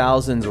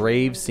 2000s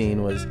rave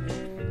scene was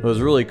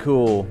really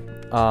cool.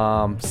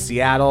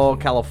 Seattle,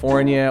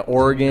 California,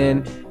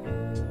 Oregon.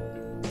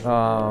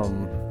 God,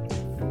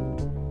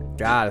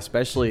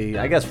 especially,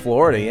 I guess,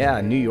 Florida,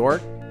 yeah, New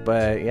York.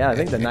 But, yeah, I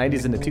think the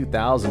 90s and the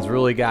 2000s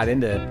really got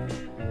into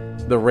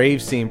the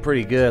rave scene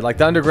pretty good. Like,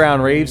 the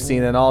underground rave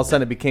scene, and all of a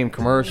sudden it became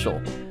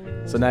commercial.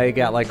 So now you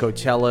got, like,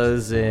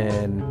 Coachellas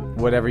and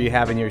whatever you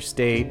have in your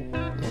state.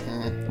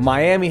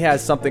 Miami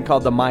has something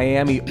called the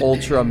Miami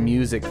Ultra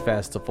Music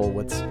Festival,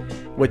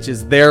 which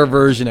is their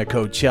version of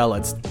Coachella.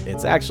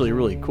 It's actually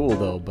really cool,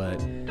 though. But,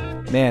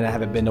 man, I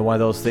haven't been to one of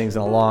those things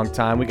in a long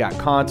time. We got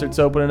concerts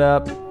opening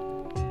up.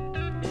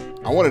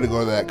 I wanted to go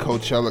to that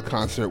Coachella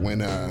concert when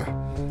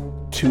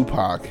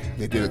Tupac,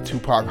 they did a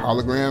Tupac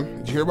hologram.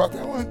 Did you hear about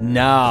that one?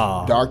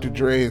 No. Dr.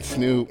 Dre and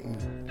Snoop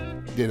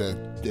did a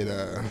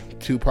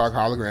Tupac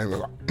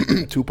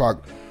hologram.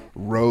 Tupac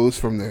rose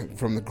from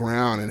the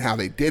ground, and how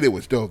they did it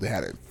was dope. They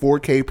had a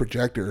 4K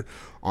projector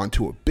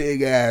onto a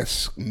big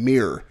ass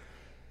mirror,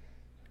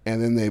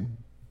 and then they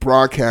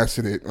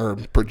broadcasted it or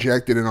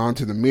projected it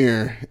onto the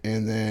mirror,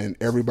 and then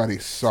everybody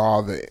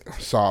saw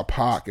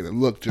Pac, and it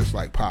looked just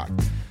like Pac.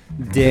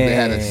 Damn. They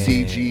had a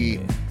CG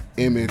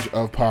image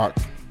of Pac.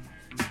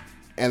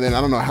 And then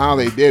I don't know how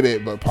they did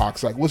it, but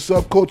Pac's like, "What's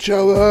up,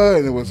 Coachella?"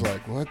 And it was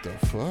like, what the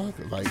fuck?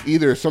 Like,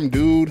 either some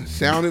dude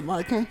sounded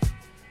like him,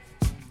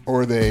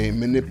 or they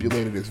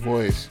manipulated his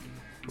voice,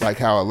 like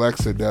how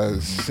Alexa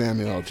does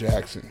Samuel L.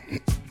 Jackson.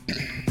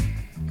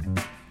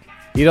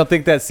 You don't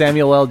think that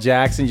Samuel L.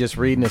 Jackson just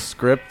reading a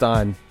script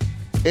on?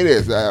 It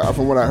is.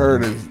 From what I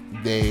heard, is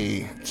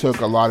they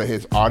took a lot of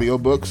his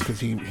audiobooks because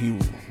he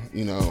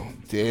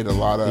did a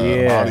lot of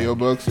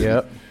audiobooks.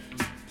 Yep.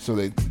 So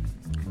they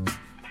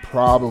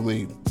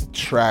probably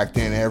tracked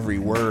in every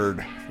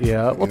word.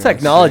 Yeah. Well,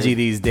 technology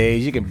these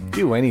days, you can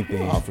do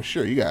anything. Oh, for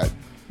sure. You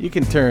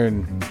can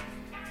turn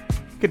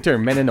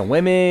men into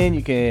women.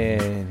 You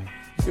can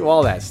do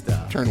all that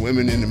stuff. Turn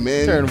women into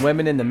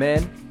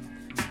men.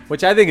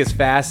 Which I think is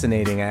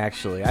fascinating,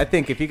 actually. I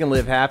think if you can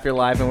live half your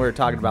life, and we were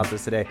talking about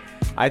this today,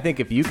 I think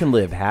if you can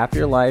live half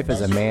your life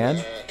as a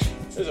man,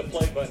 there's a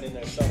play button in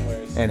there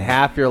somewhere, and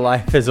half your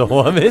life as a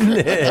woman,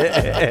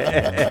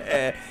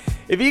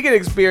 if you can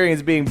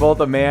experience being both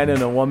a man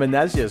and a woman,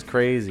 that's just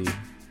crazy.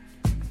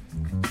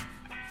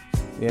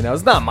 You know,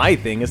 it's not my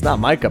thing. It's not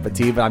my cup of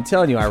tea, but I'm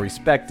telling you, I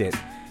respect it.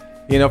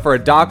 You know, for a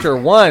doctor,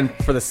 one,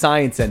 for the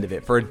science end of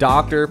it. For a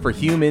doctor, for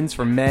humans,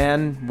 for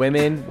men,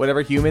 women,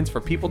 whatever humans,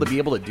 for people to be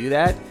able to do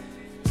that.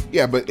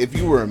 Yeah, but if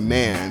you were a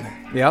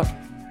man. Yep.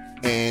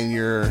 And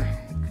you're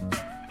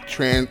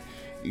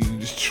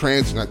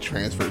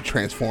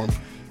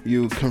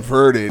you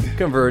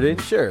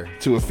converted. Sure.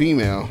 To a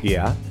female.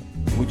 Yeah.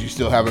 Would you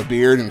still have a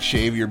beard and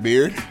shave your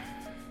beard?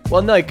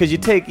 Well, no, because you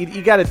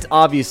got to,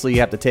 obviously you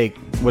have to take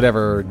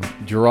whatever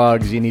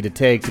drugs you need to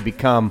take to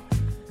become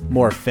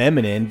more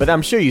feminine, but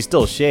I'm sure you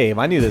still shave.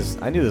 I knew this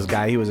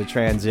guy. He was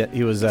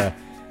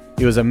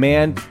a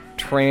man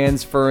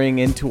transferring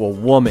into a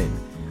woman,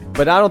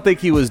 but I don't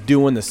think he was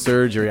doing the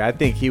surgery. I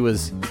think he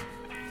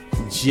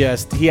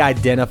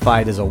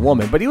identified as a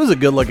woman, but he was a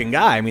good looking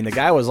guy. I mean, the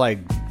guy was like,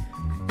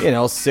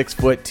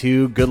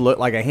 6'2", good look,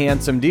 like a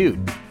handsome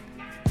dude,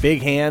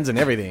 big hands and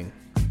everything.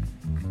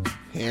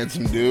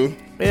 Handsome dude.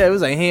 Yeah, it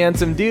was a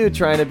handsome dude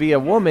trying to be a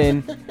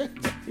woman.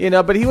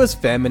 But he was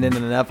feminine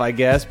enough, I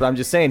guess. But I'm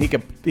just saying he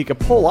could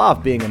pull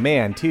off being a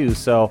man too.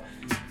 So,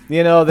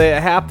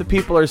 half the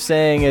people are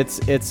saying it's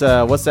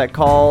what's that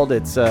called?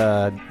 It's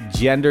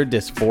gender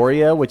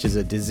dysphoria, which is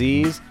a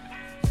disease.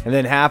 And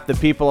then half the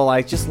people are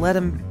like, just let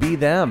them be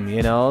them,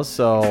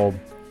 So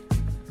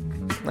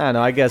I don't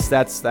know. I guess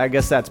that's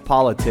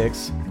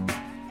politics.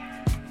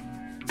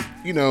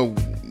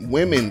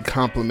 Women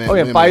compliment. Oh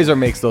yeah, women. Pfizer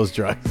makes those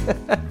drugs.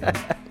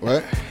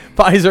 What?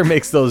 Pfizer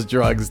makes those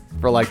drugs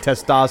for like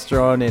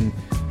testosterone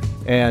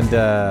and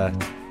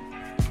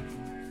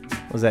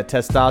was that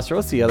testosterone?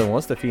 What's the other one?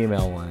 What's the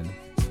female one?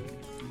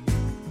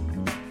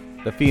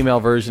 The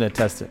female version of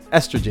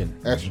estrogen.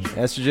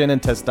 Estrogen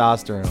and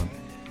testosterone.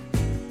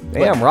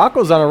 Damn,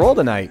 Rocco's on a roll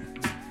tonight.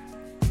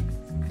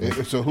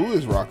 So who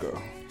is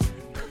Rocco?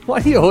 Why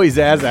do you always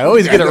ask that? I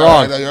always get it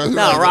wrong.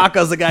 No,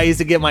 Rocco's the guy I used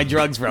to get my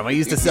drugs from. I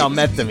used to sell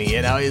meth to me,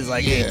 He's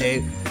like, hey,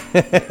 Dave.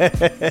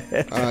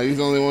 He's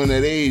the only one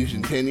that aged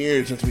in 10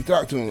 years since we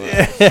talked to him.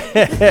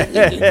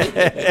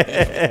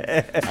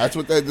 That's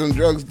what them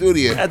drugs do to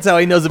you. That's how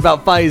he knows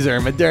about Pfizer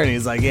and Moderna.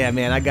 He's like, yeah,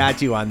 man, I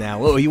got you on that.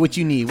 What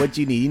you need?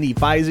 You need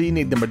Pfizer? You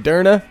need the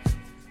Moderna?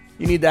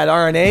 You need that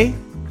RNA?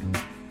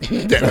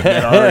 that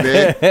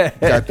RNA?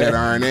 Got that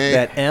RNA?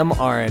 That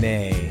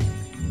mRNA.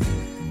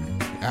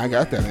 I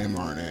got that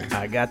mRNA.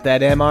 I got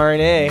that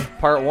mRNA.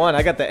 Part 1.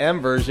 I got the M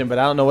version, but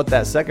I don't know what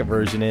that second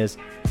version is.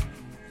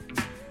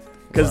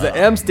 Because the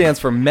M stands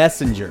for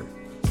messenger.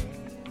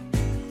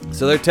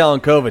 So they're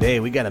telling COVID, hey,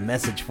 we got a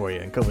message for you.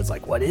 And COVID's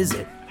like, what is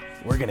it?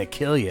 We're going to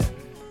kill you.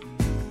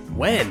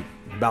 When?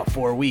 About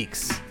 4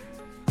 weeks.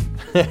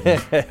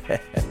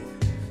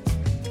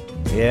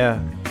 Yeah.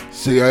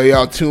 So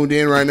y'all tuned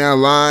in right now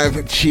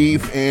live.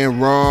 Chief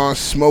and Raw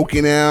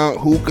smoking out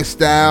hookah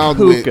style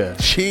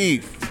with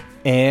Chief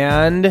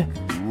and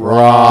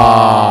Raw.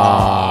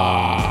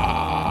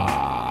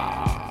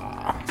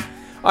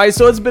 All right,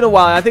 so it's been a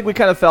while. I think we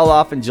kind of fell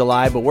off in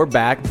July, but we're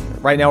back.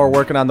 Right now we're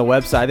working on the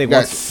website. I think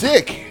got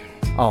sick.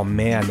 Oh,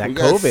 man, that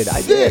COVID.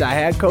 I did. I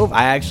had COVID.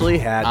 I actually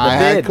had the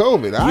had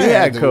COVID. You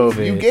had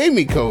COVID. You gave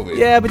me COVID.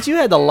 Yeah, but you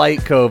had the light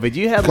COVID.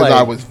 You had because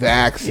I was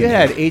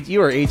vaccinated. You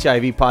were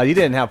HIV positive. You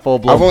didn't have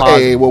full-blown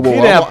positive.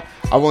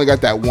 I've only got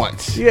that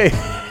once. Yeah.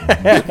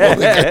 I've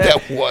only got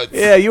that once.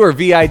 Yeah, you were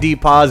VID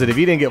positive.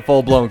 You didn't get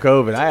full-blown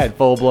COVID. I had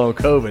full-blown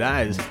COVID.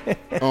 I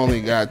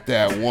only got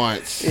that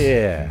once.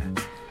 Yeah.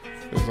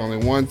 It was only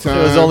one time.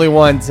 It was only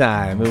one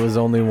time.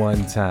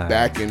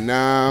 Back in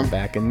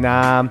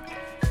Nam.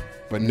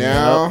 But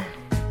now,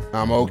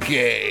 I'm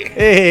okay.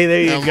 Hey,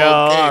 there you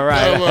go. Okay. All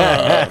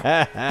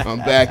right. I'm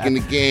back in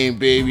the game,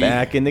 baby.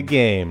 Back in the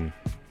game.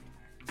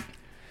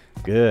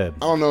 Good. I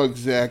don't know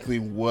exactly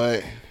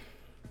what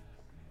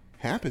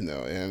happened,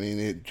 though. I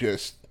mean,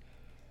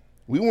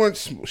 we weren't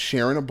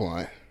sharing a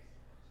blunt.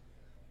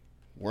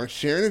 Weren't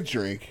sharing a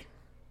drink.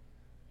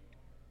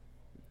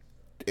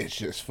 It's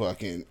just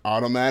fucking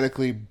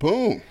automatically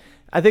boom.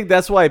 I think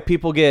that's why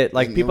people get,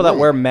 like, people that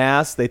wear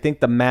masks, they think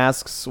the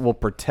masks will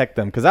protect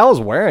them. Because I was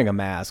wearing a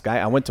mask.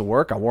 I went to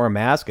work, I wore a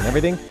mask and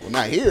everything. Well,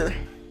 not here.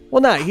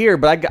 Well, not here,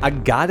 but I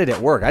got it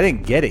at work. I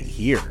didn't get it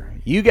here.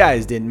 You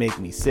guys didn't make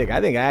me sick.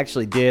 I think I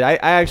actually did. I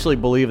actually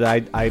believe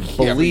that I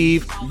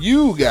believe.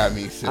 You got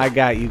me sick. I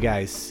got you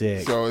guys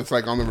sick. So it's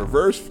like on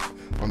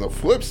the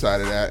flip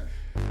side of that,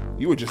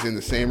 you were just in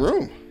the same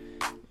room.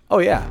 Oh,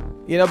 yeah.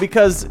 You know,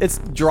 because it's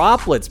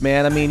droplets,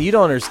 man. I mean, you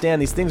don't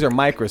understand. These things are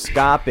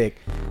microscopic.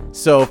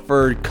 So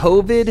for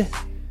COVID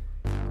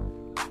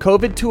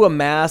to a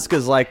mask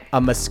is like a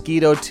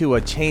mosquito to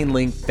a chain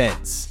link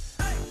fence.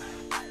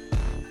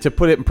 To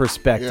put it in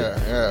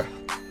perspective. Yeah.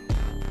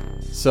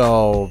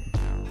 So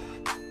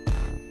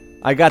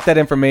I got that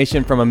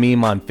information from a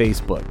meme on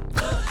Facebook.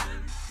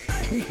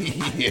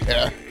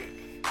 Yeah.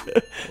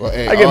 Well,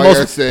 hey, I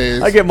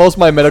get most of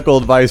my medical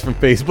advice from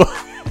Facebook.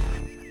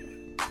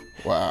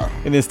 Wow.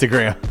 And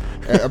Instagram.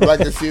 I'd like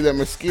to see that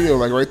mosquito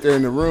like right there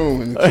in the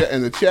room in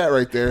the chat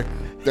right there.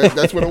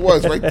 That's what it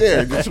was right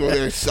there. Just over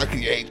there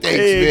sucking. Hey, thanks,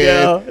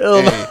 man.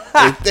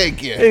 Hey,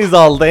 thank you. He's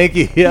all thank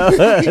you. Filling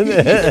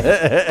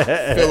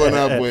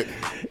up with.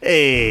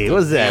 Hey,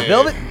 what's that?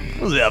 Velvet?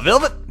 What's that?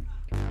 Velvet?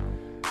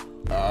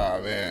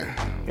 Oh, man.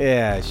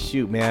 Yeah,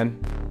 shoot, man.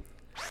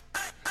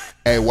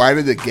 Hey, why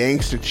did the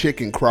gangster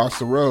chicken cross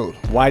the road?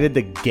 Why did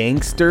the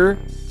gangster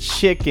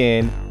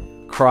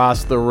chicken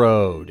cross the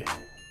road?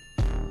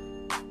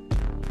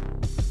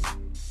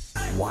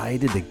 Why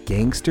did the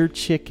gangster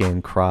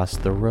chicken cross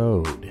the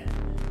road?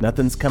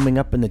 Nothing's coming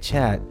up in the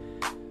chat.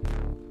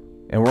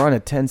 And we're on a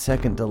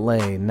 10-second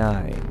delay.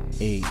 9,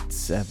 8,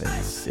 7,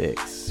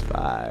 6,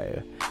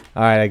 5.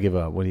 All right, I give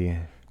up. What do you...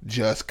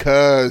 Just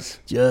cuz.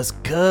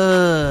 Just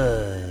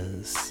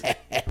cuz.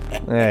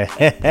 Hey,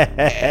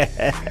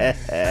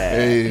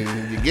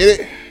 you get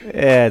it?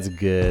 Yeah, it's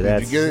good.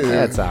 Did you get it?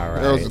 That's all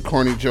right. That was a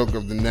corny joke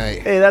of the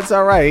night. Hey, that's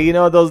all right. You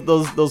know,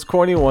 those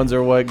corny ones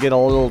are what get a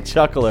little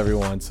chuckle every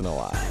once in a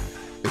while.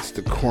 It's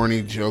the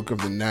corny joke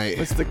of the night.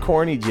 What's the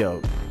corny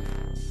joke?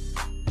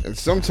 And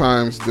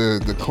sometimes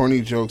the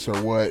corny jokes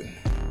are what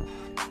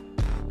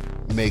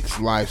makes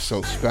life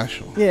so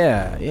special.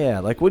 Yeah.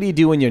 Like, what do you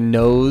do when your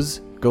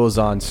nose goes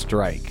on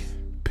strike?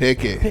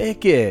 Pick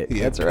it.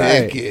 Yeah, that's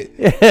right. Pick it.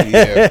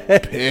 Yeah,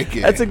 pick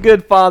it. That's a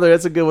good father.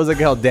 That's a good, what's it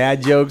called?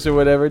 Dad jokes or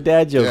whatever.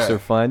 Dad jokes are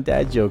fun.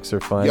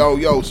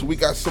 Yo, so we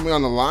got somebody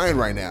on the line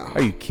right now.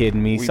 Are you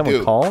kidding me?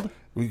 Someone called?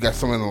 We got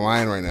someone on the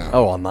line right now.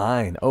 Oh,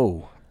 online.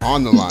 Oh.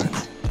 On the line.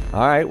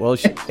 All right. Well,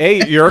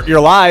 hey,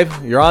 you're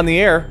live. You're on the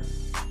air.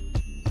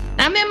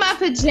 I'm in my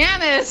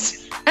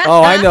pajamas.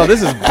 Oh, I know.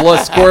 This is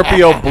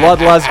Scorpio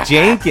Bloodlust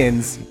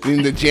Jenkins.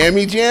 In the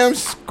Jammy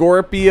Jams?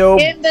 Scorpio.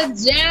 In the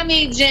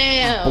Jammy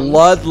Jams.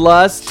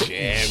 Bloodlust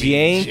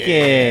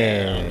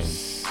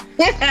Jenkins.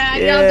 How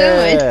y'all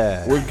doing?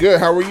 We're good.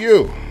 How are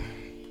you?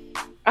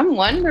 I'm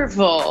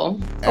wonderful.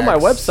 Oh, my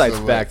website's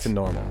back to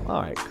normal.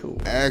 All right,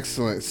 cool.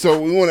 Excellent.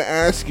 So we want to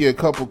ask you a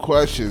couple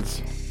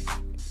questions.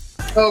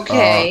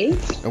 Okay.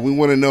 And we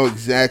want to know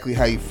exactly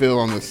how you feel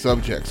on the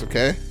subjects,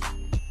 okay?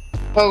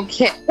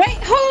 Okay. Wait,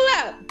 hold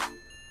up.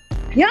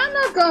 Y'all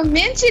not gonna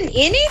mention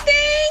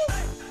anything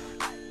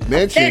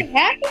that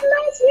happened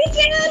last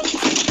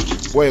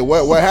weekend? Wait,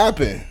 what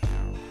happened?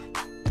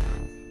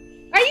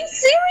 Are you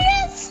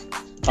serious?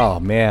 Oh,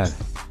 man.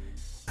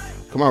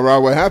 Come on,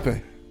 Rob, what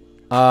happened?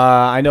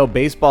 I know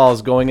baseball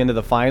is going into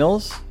the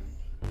finals.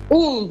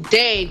 Ooh,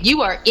 Dave,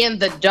 you are in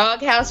the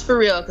doghouse for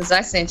real because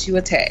I sent you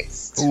a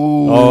text.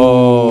 Ooh.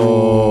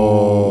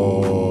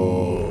 Oh.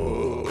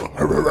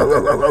 I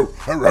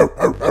know.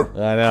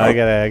 I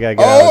gotta get out of the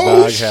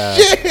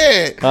doghouse.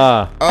 Shit!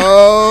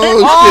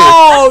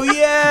 Oh shit!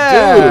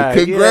 Yeah!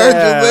 Dude,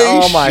 congratulations!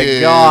 Yeah. Oh my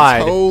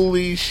god!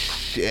 Holy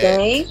shit!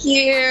 Thank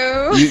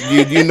you.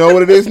 You know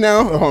what it is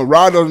now? Oh,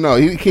 Rod doesn't know.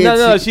 He can't.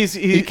 No, see.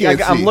 he can't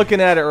see. I'm looking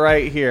at it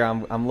right here.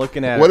 I'm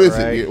looking at what it. What is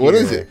right it? What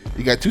here. is it?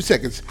 You got 2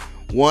 seconds.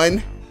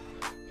 1,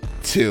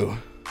 2. All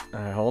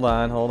right, hold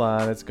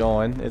on. It's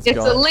going. It's a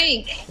going.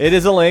 link. It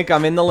is a link.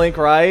 I'm in the link,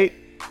 right?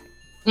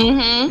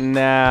 Mm-hmm.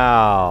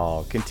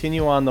 Now,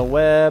 continue on the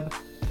web.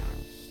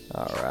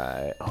 All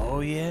right. Oh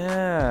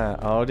yeah.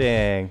 Oh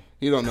dang.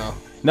 You don't know.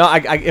 No,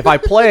 if I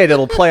play it,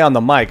 it'll play on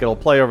the mic. It'll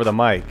play over the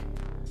mic.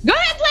 Go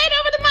ahead, play it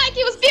over the mic.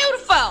 It was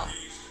beautiful.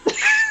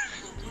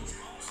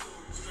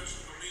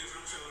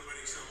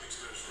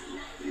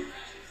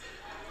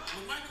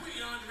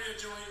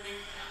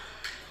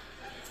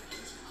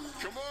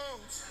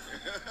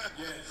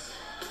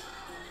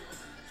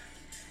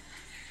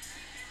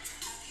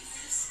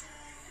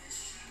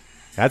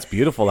 That's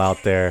beautiful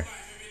out there.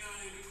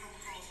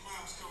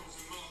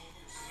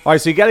 All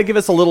right, so you got to give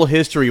us a little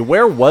history.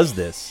 Where was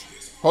this?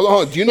 Hold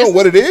on. Do you know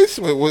what it is?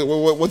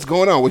 What's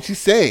going on? What's she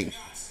saying?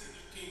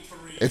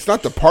 It's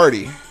not the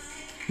party.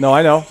 No,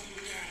 I know.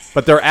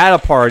 But they're at a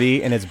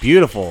party, and it's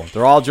beautiful.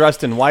 They're all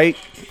dressed in white.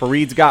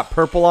 Fareed's got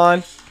purple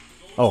on.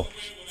 Oh.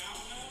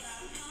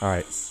 All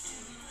right.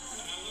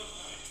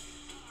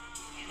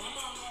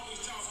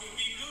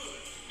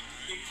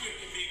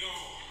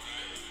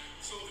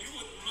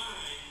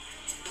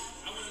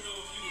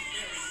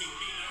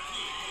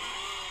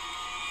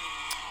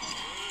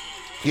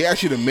 He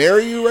asked you to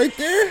marry you right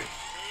there?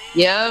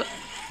 Yep.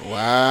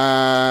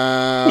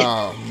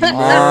 Wow.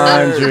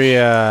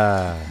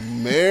 Andrea.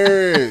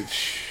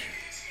 Marriage.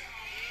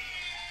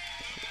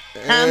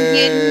 I'm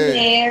getting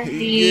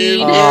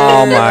married.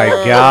 Oh, my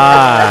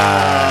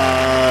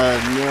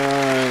God.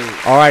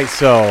 Nice. All right,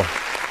 so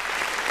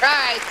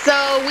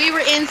we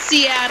were in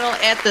Seattle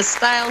at the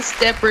Style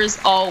Steppers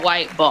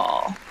all-white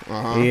ball.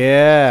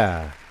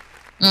 Yeah.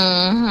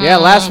 Mm-hmm. Yeah,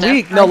 last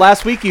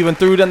week you even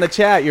threw it in the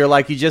chat. You're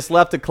like, you just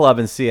left a club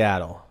in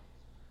Seattle.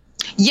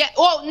 Yeah.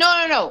 Oh,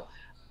 no.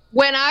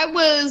 When I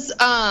was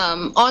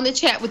on the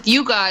chat with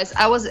you guys,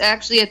 I was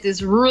actually at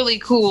this really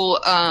cool.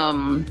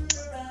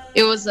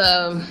 It was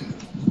a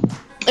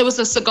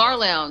cigar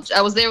lounge.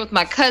 I was there with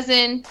my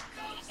cousin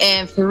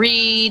and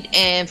Fareed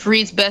and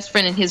Fareed's best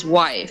friend and his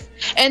wife.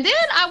 And then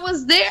I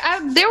was there.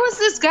 There was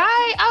this guy.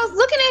 I was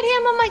looking at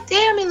him. I'm like,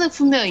 damn, he looked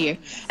familiar.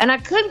 And I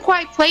couldn't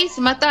quite place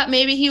him. I thought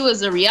maybe he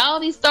was a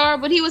reality star,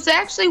 but he was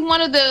actually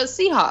one of the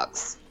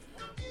Seahawks.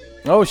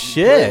 Oh,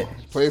 shit.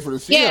 Play for the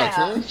Seahawks, Yeah.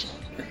 huh?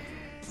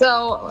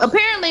 So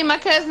apparently my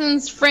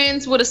cousin's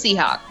friends with a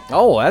Seahawk.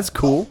 Oh, that's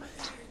cool.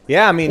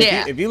 Yeah, I mean,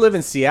 if you live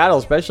in Seattle,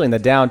 especially in the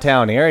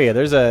downtown area,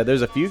 there's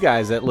a few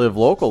guys that live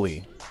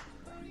locally.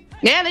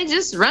 Yeah, they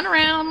just run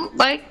around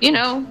like,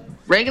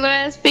 regular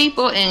ass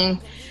people. And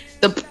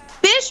the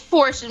fish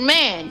portion,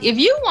 man, if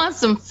you want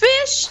some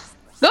fish,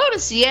 go to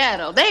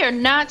Seattle. They are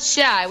not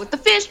shy with the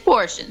fish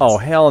portions. Oh,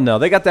 hell no.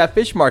 They got that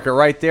fish market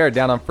right there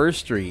down on 1st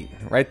Street.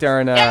 Right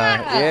there in,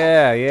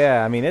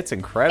 yeah. I mean, it's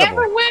incredible.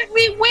 Everywhere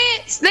we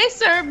went, they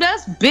served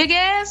us big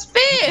ass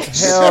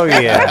fish. Hell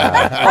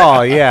yeah.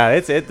 Oh, yeah.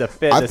 The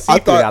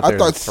seafood out there. I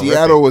thought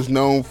Seattle was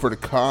known for the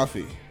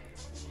coffee.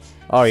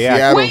 Oh, yeah.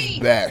 Seattle's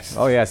best.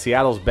 Oh, yeah.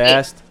 Seattle's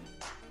best.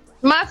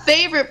 My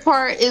favorite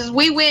part is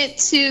we went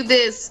to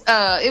this,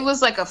 it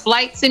was like a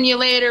flight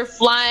simulator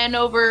flying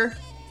over.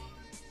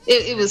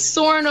 It was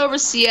soaring over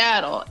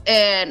Seattle.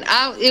 And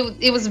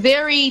it was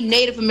very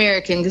Native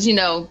American because,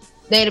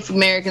 Native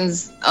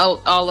Americans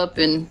all up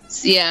in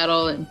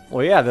Seattle. And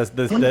well, yeah,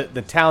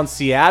 the town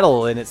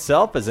Seattle in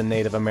itself is a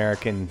Native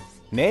American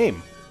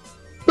name.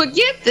 But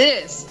get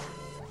this.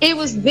 It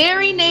was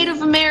very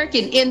Native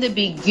American in the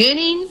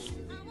beginning.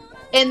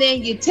 And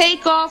then you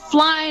take off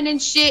flying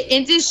and shit,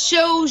 and this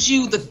shows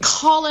you the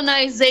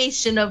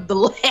colonization of the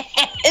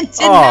land.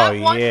 Not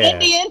one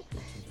Indian.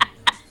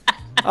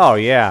 Oh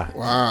yeah!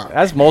 Wow,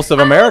 that's most of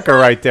America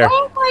right there.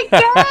 Oh my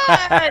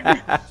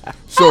god!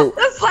 So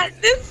it's like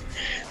this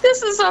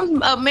is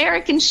some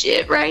American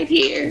shit right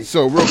here.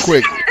 So real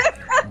quick,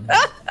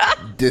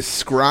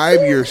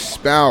 describe your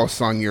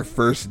spouse on your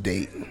first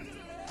date.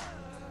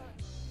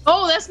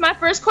 Oh, that's my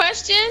first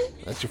question?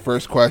 That's your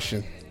first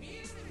question.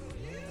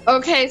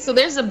 Okay, so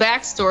there's a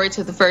backstory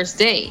to the first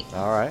date.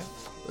 All right.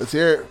 Let's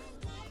hear it.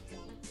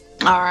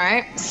 All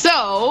right.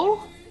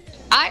 So,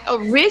 I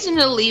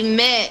originally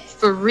met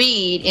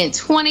Fareed in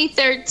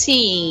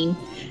 2013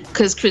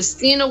 because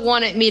Christina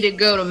wanted me to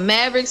go to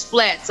Mavericks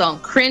Flats on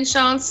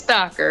Crenshaw and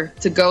Stocker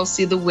to go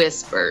see the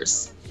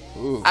Whispers.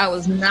 Ooh. I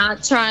was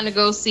not trying to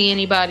go see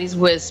anybody's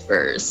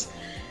Whispers.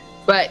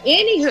 But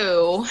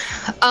anywho,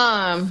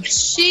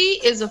 she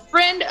is a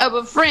friend of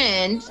a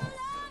friend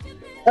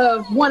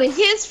of one of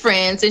his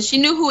friends, and she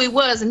knew who he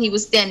was, and he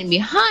was standing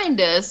behind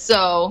us.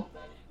 So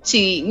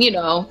she,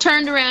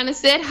 turned around and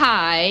said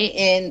hi,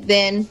 and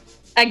then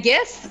I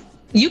guess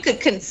you could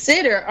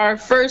consider our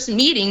first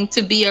meeting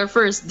to be our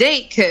first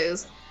date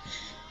because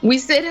we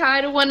said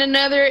hi to one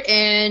another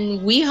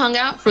and we hung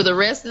out for the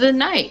rest of the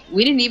night.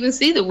 We didn't even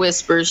see the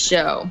Whispers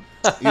show.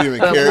 You didn't even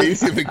care. You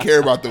didn't even care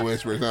about the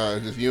Whispers, huh?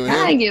 Just you and him.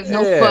 I didn't give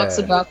no fucks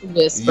about the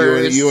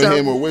Whispers. You and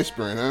him were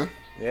whispering, huh?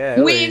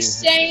 Yeah. We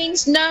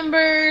exchanged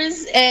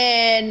numbers,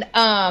 and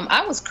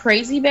I was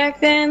crazy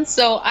back then,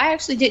 so I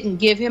actually didn't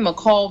give him a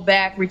call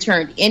back,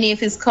 returned any of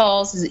his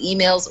calls, his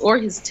emails, or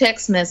his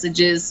text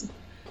messages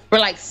for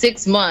like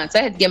 6 months.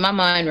 I had to get my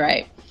mind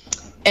right.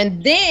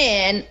 And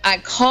then I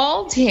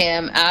called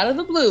him out of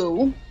the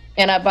blue,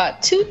 and I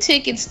bought 2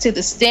 tickets to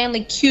the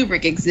Stanley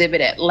Kubrick exhibit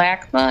at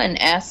LACMA and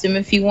asked him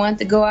if he wanted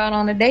to go out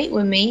on a date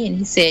with me, and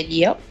he said,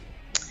 yep.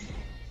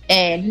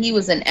 And he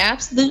was an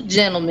absolute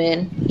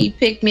gentleman. He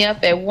picked me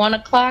up at 1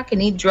 o'clock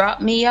and he dropped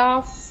me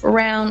off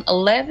around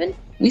 11.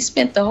 We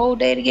spent the whole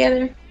day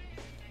together.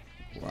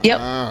 Wow, yep.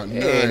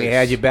 Nice. And he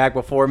had you back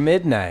before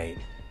midnight.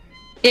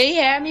 Yeah, he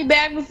had me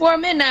back before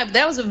midnight. But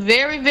that was a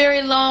very,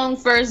 very long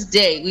first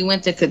date. We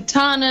went to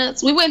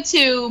Katana's. We went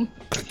to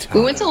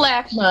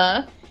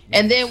LACMA,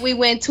 and then we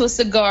went to a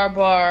cigar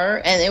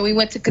bar, and then we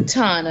went to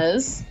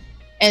Katana's,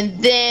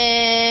 and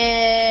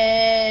then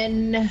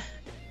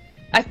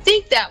I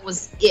think that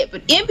was it.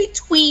 But in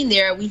between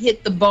there, we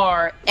hit the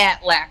bar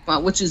at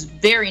LACMA, which is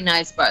very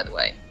nice, by the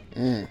way.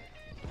 If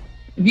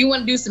you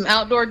want to do some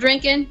outdoor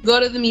drinking, go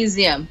to the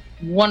museum.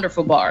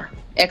 Wonderful bar,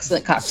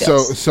 excellent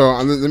cocktails. So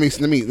let me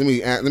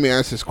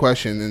ask this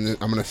question, and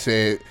I'm gonna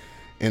say it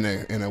in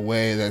a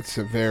way that's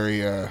a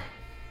very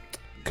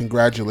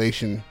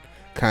congratulation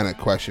kind of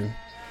question.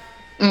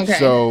 Okay.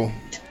 So,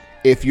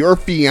 if your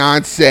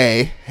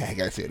fiance, I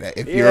gotta say that,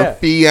 if your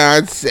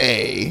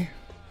fiance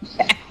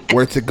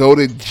were to go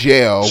to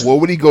jail, what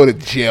would he go to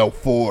jail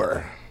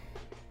for?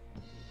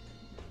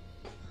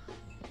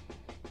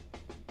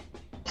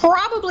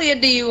 Probably a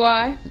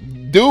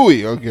DUI.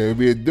 Dewey, okay, it'd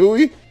be a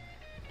Dewey.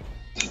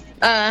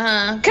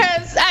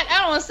 Cause I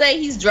don't want to say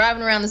he's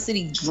driving around the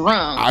city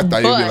drunk. I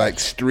thought you'd be like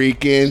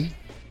streaking.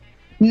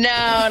 No.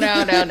 I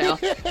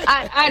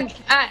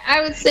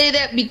would say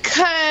that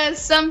because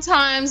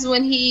sometimes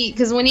when he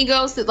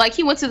goes to, like,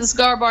 he went to the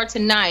cigar bar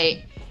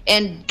tonight,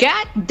 and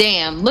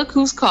goddamn, look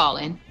who's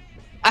calling.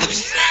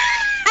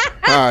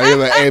 You're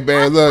like, hey,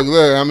 babe, look,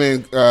 I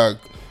mean,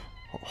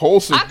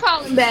 wholesome. I'll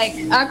call him back.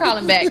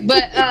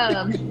 But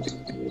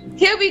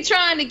he'll be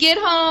trying to get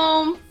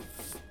home,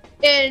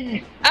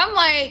 and I'm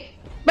like,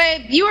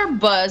 babe, you are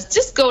buzzed.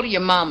 Just go to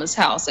your mama's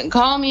house and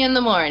call me in the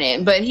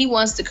morning. But he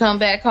wants to come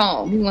back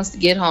home. He wants to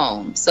get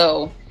home.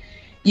 So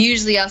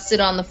usually I'll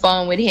sit on the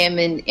phone with him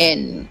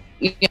and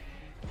you know,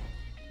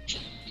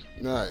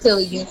 nice. Till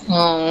he gets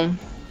home.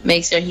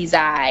 Make sure he's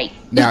all right.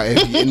 Now,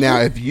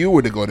 if you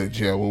were to go to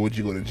jail, what would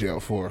you go to jail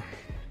for?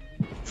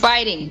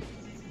 Fighting.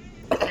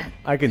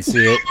 I can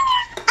see it.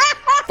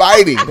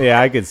 Fighting. Yeah,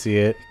 I can see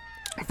it.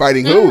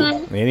 Fighting who?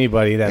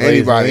 Anybody.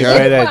 Anybody.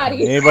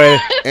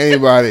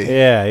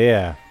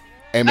 Yeah.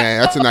 Hey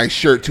man, that's a nice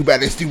shirt. Too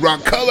bad it's the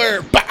wrong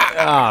color.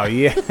 Oh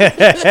yeah.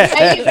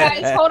 Hey you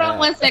guys, hold on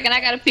 1 second.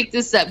 I gotta pick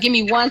this up. Give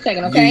me 1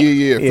 second, okay?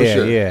 Yeah, for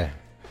sure. Yeah.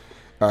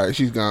 All right,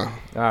 she's gone.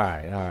 All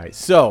right.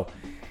 So,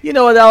 you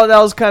know, that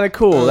was kind of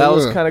cool. That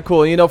was kind of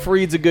cool. You know,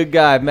 Fareed's a good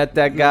guy. I've met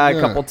that guy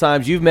a couple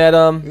times. You've met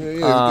him.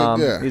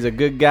 Yeah, he's a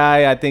good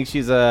guy. I think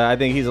he's a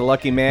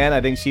lucky man.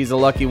 I think she's a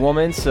lucky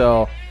woman.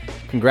 So,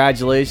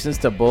 congratulations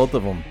to both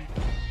of them.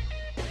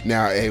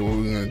 Now, hey, what are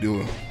we gonna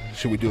do?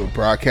 Should we do a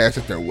broadcast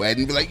at their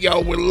wedding? Be like,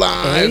 yo, we're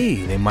live. Hey,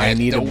 they might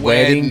need a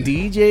wedding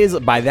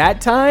DJs. By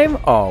that time,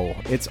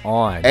 it's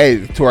on.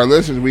 Hey, to our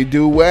listeners, we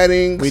do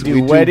weddings. We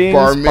do weddings,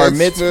 bar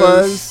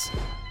mitzvahs,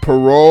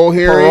 parole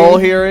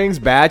hearings,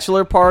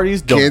 bachelor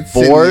parties,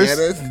 divorce,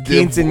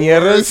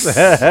 quinceañeras.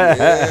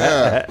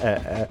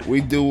 Yeah.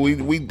 We do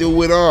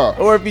it all.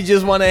 Or if you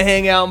just want to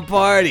hang out and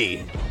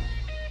party.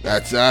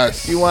 That's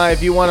us.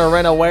 If you want to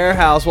rent a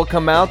warehouse, we'll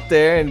come out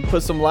there and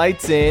put some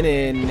lights in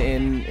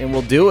and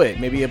we'll do it.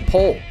 Maybe a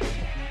pole.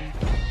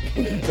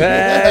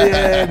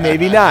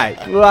 Maybe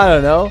not. Well, I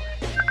don't know.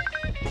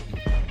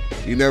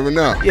 You never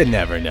know. You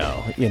never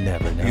know. You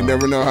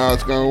never know how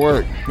it's gonna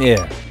work.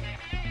 Yeah.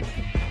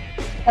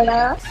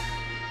 Hello?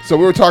 So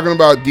we were talking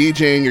about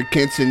DJing your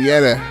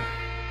quinceañera,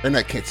 or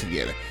not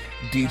quinceañera,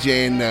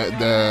 DJing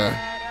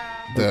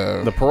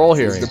the parole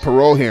hearing. The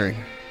parole hearing.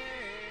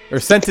 Or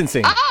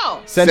sentencing.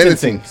 Oh!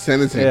 Sentencing.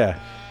 Yeah.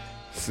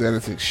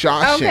 Sentencing.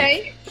 Shawshank.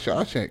 Okay.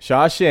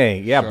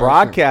 Shawshank. Yeah,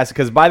 broadcast.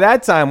 Because by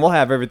that time, we'll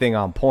have everything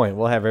on point.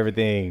 We'll have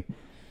everything.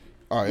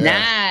 Oh,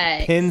 yeah.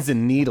 Nice. Pins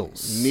and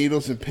needles.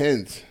 Needles and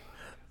pins.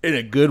 In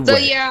a good So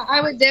way. yeah,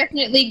 I would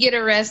definitely get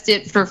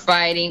arrested for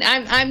fighting.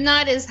 I'm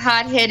not as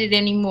hot-headed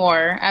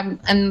anymore.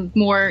 I'm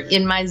more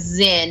in my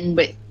zen,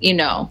 but you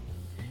know,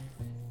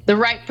 the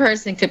right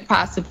person could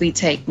possibly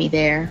take me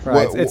there.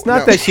 Right. It's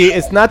not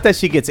that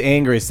she gets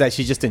angry. It's that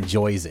she just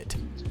enjoys it.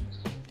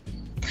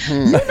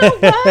 You know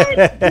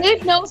what?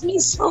 Dave knows me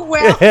so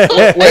well.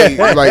 Wait,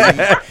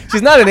 like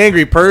she's not an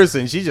angry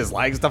person. She just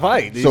likes to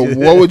fight. So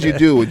what would you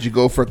do? Would you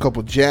go for a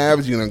couple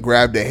jabs? You gonna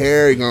grab the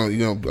hair? You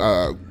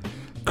gonna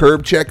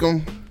curb check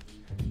them,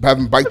 have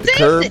them bite the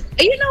curb.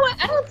 You know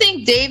what? I don't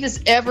think Dave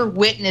has ever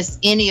witnessed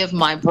any of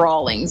my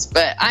brawlings,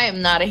 but I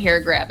am not a hair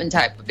grabbing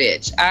type of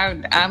bitch.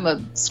 I'm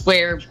a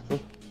square.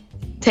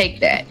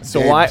 Take that. So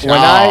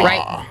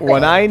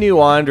when I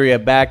knew Andrea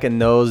back in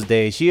those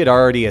days, she had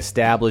already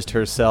established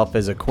herself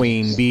as a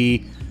queen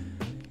bee,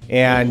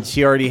 and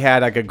she already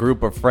had like a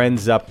group of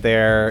friends up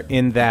there.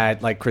 In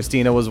that, like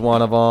Christina was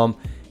one of them,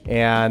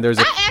 and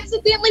I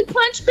accidentally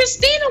punched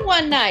Christina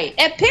one night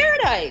at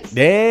Paradise.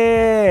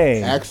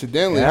 Dang!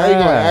 Accidentally? How you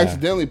gonna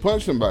accidentally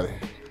punch somebody?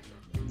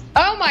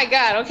 Oh my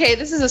God! Okay,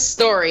 this is a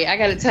story. I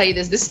got to tell you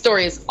this. This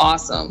story is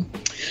awesome.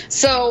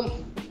 So.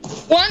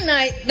 One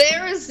night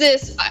there was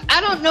this. I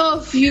don't know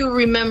if you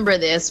remember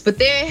this, but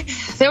there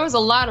was a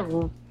lot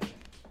of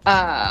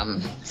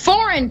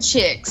foreign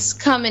chicks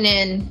coming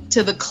in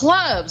to the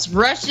clubs,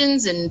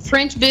 Russians and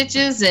French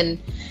bitches, and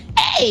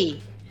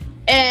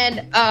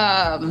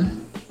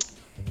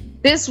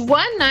this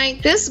one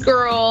night, this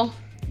girl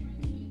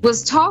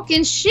was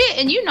talking shit,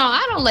 and you know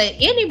I don't let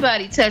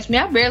anybody touch me.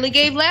 I barely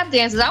gave lap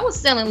dances. I was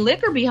selling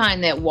liquor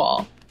behind that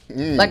wall.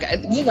 Like,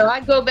 you know,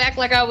 I'd go back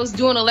like I was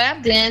doing a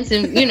lap dance,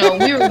 and, you know,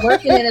 we were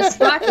working in a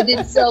spot that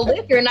didn't sell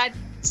liquor, and I'd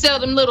sell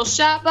them little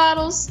shot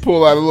bottles.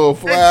 Pull out a little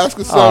flask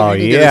or something. Oh,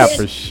 yeah,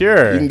 for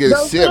sure. You can get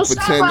a sip for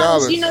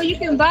 $10. You know, you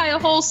can buy a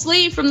whole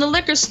sleeve from the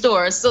liquor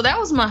store. So that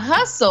was my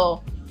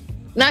hustle.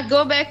 And I'd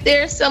go back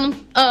there, sell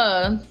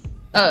them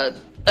a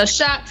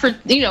shot for,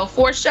 you know,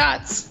 4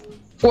 shots,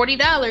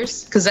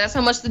 $40, because that's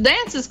how much the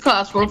dances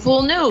cost for a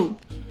full nude.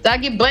 So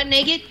I'd get butt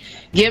naked,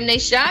 give them their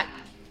shot,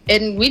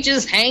 and we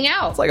just hang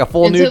out. It's like a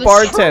full nude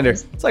bartender.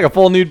 It's like a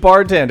full nude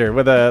bartender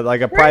with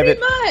a private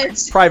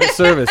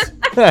service. So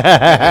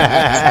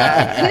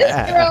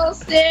this girl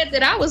said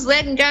that I was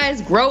letting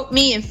guys grope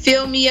me and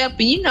fill me up,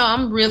 and you know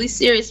I'm really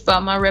serious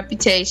about my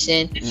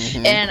reputation.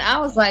 And I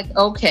was like,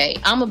 okay,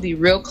 I'm gonna be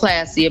real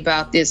classy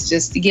about this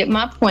just to get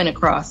my point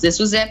across. This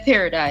was at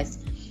Paradise,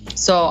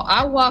 so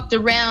I walked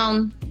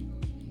around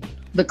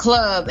the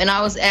club and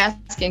I was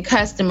asking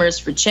customers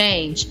for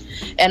change,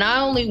 and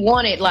I only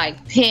wanted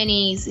like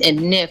pennies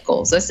and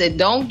nickels. I said,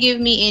 don't give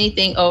me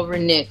anything over a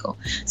nickel.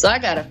 So I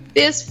got a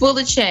fistful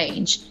of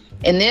change,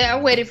 and then I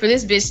waited for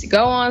this bitch to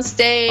go on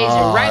stage,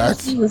 and right when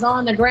she was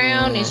on the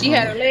ground and she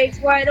had her legs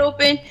wide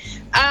open,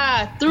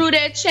 I threw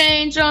that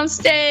change on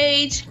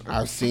stage.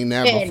 I've seen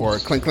that before.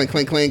 Clink, clink,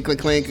 clink, clink, clink,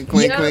 clink,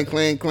 clink, clink,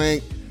 clink,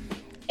 clink.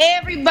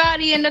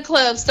 Everybody in the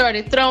club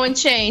started throwing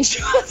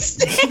change on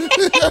stage.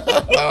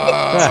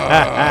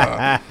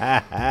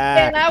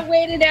 And I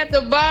waited at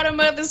the bottom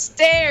of the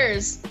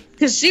stairs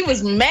because she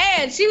was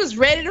mad. She was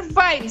ready to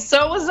fight, and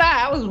so was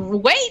I. I was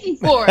waiting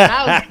for her.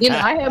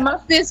 I had my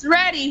fist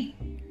ready.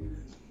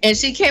 And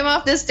she came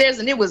off the stairs,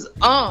 and it was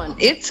on.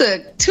 It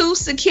took 2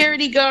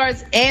 security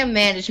guards and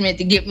management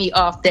to get me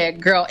off that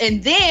girl.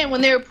 And then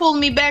when they were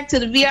pulling me back to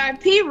the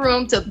VIP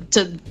room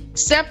to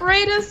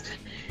separate us,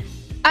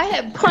 I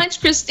had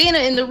punched Christina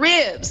in the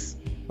ribs.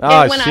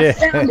 Oh, and when shit.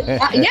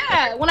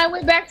 When I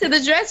went back to the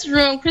dressing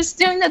room,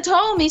 Christina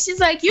told me, she's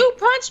like, you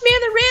punched me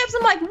in the ribs?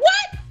 I'm like,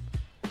 what?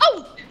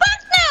 Oh,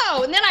 fuck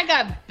no. And then I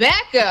got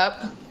back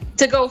up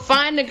to go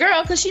find the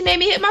girl because she made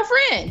me hit my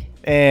friend.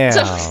 Damn.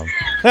 So,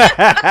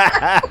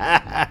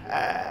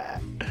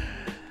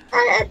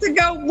 I had to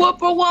go whoop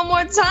her one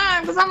more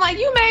time because I'm like,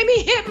 you made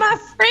me hit my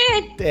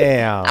friend.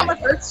 Damn. I'm going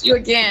to hurt you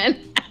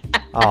again.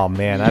 Oh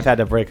man, I've had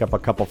to break up a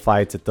couple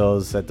fights at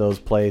those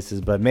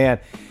places, but man,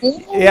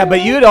 yeah,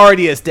 but you had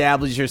already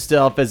established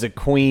yourself as a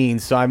queen,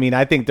 so I mean,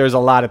 I think there's a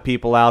lot of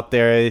people out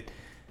there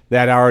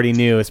that already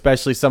knew,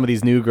 especially some of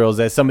these new girls,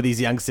 that some of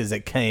these youngsters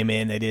that came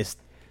in, they just,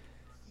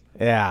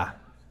 yeah.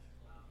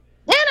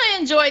 And I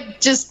enjoyed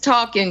just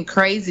talking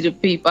crazy to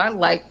people. I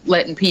like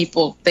letting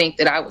people think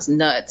that I was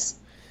nuts.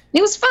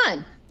 It was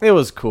fun. It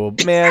was cool,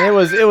 man.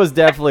 It was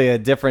definitely a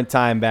different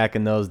time back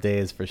in those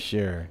days for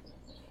sure.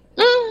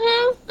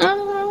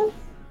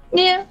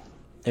 Yeah.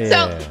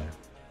 So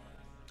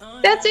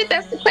that's it.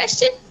 That's the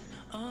question.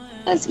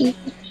 That's easy.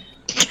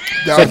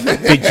 So,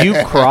 did you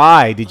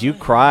cry? Did you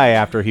cry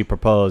after he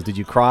proposed? Did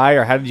you cry,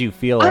 or how did you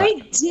feel? I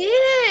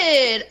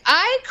did.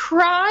 I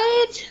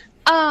cried.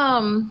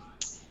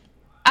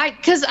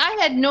 Because I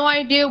had no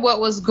idea what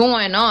was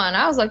going on.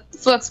 I was like, what the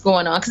fuck's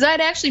going on? Because I'd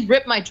actually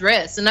ripped my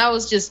dress, and I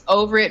was just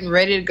over it and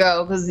ready to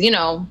go. Because, you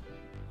know,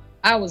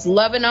 I was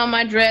loving on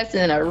my dress, and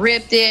then I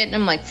ripped it, and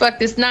I'm like, fuck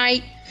this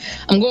night.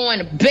 I'm going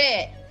to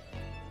bed.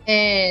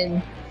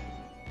 And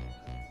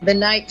the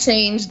night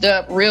changed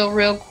up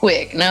real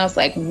quick. And I was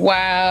like,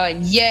 wow,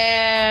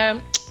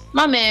 yeah.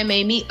 My man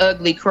made me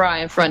ugly cry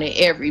in front of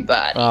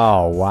everybody.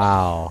 Oh,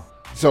 wow.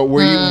 So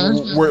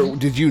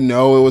did you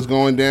know it was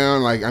going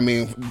down? Like, I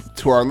mean,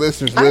 to our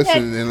listeners,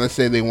 listen, and let's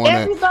say they want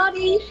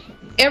to.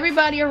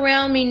 Everybody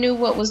around me knew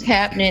what was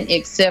happening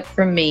except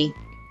for me.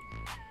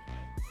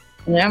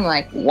 And I'm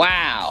like,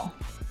 wow.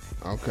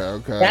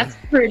 Okay. That's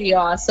pretty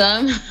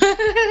awesome.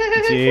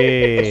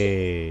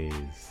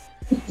 Jeez.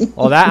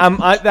 Well,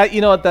 that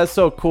you know what? That's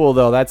so cool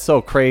though. That's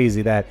so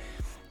crazy that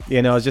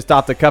You know, just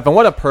off the cuff. And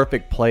what a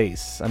perfect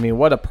place. I mean,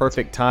 what a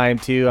perfect time,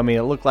 too. I mean,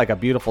 it looked like a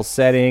beautiful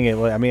setting.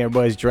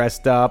 Everybody's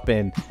dressed up.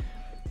 And,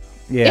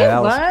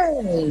 yeah. That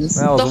was.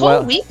 The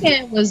whole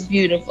weekend was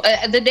beautiful.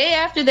 The day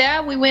after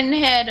that, we went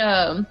and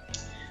had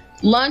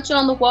lunch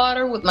on the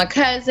water with my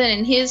cousin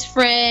and his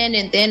friend.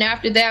 And then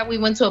after that, we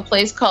went to a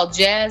place called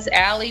Jazz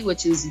Alley,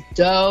 which is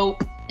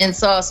dope. And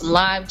saw some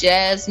live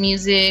jazz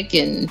music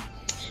and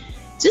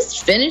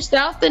just finished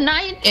out the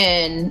night.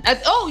 And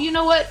you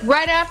know what?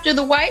 Right after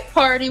the white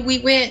party, we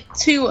went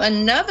to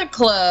another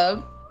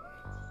club,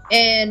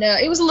 and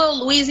it was a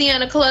little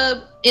Louisiana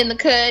club in the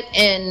cut,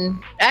 and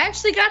I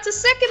actually got to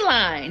second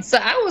line, so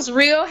I was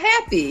real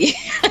happy.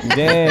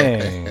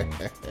 Dang.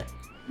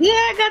 Yeah,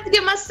 I got to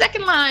get my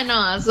second line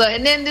on. So,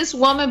 and then this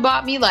woman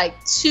bought me like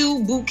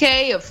 2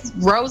 bouquets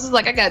of roses.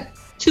 Like I got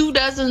 2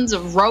 dozens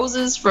of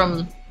roses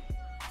from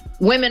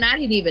women I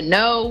didn't even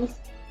know.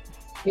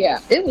 Yeah,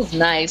 it was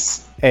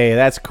nice. Hey,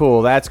 that's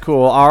cool. That's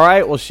cool. All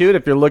right. Well, shoot,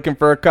 if you're looking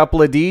for a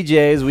couple of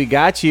DJs, we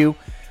got you.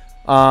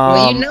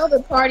 Well, you know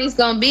the party's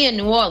going to be in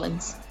New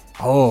Orleans.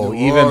 Oh,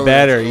 even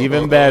better.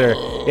 Even better.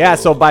 Yeah,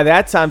 so by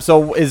that time,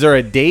 so is there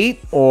a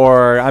date?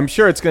 Or I'm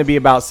sure it's going to be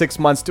about 6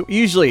 months to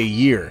usually a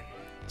year.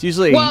 It's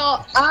usually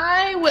Well,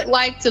 I would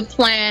like to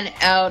plan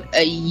out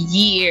a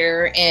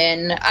year,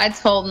 and I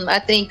told them I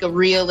think a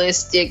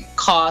realistic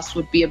cost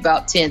would be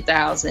about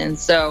 $10,000.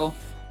 So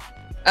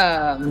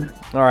all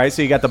right,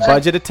 so you got the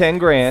budget of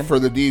 $10,000 for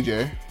the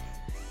DJ,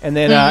 and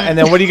then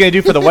what are you gonna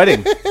do for the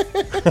wedding?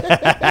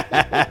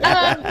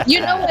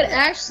 You know what?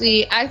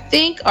 Actually, I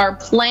think our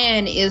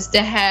plan is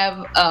to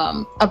have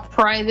a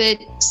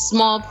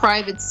small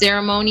private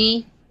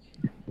ceremony.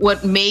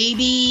 What,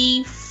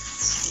 maybe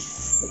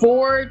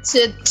 4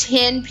 to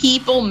 10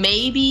 people,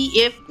 maybe,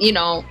 if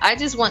I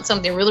just want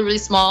something really, really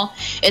small,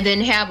 and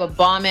then have a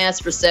bomb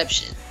ass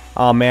reception.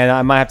 Oh man,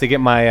 I might have to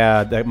get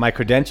my my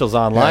credentials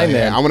online. Yeah,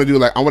 then I want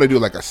to do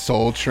like a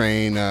Soul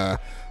Train,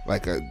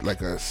 like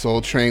a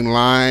Soul Train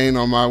line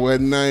on my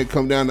wedding night.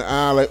 Come down the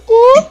aisle like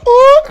ooh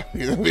ooh.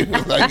 You know what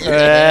I'm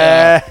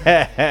saying?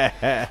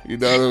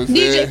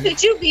 DJ,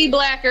 could you be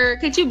blacker?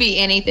 Could you be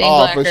anything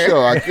blacker? Oh, for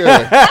sure, I could.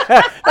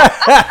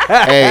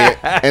 Hey,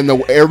 and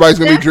everybody's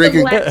gonna be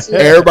drinking.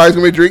 Everybody's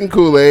gonna be drinking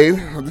Kool-Aid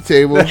at the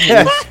table.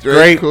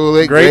 Great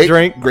Kool-Aid,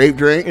 grape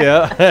drink.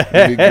 Yeah,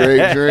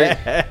 great drink.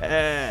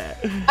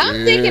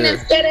 I'm thinking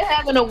instead of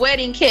having a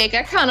wedding cake,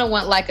 I kind of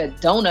want like a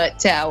donut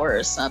tower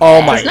or something.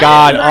 Oh my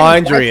God,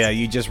 Andrea,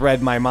 you just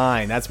read my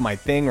mind. That's my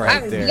thing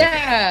right there.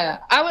 Yeah,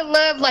 I would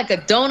love like a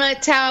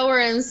donut tower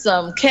and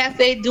some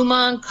Cafe Du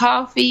Monde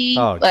coffee.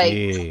 Oh,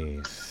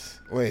 jeez.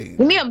 Wait.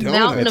 Give me a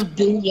mountain of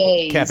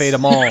beignets. Cafe Du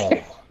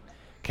Monde.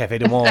 Cafe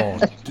Du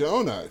Monde.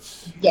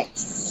 Donuts.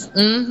 Yes.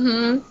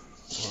 Mm-hmm.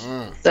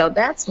 So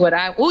that's what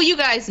you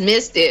guys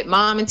missed it.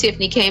 Mom and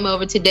Tiffany came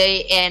over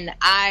today, and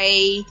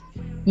I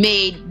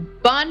made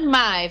banh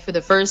mai for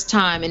the first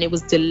time, and it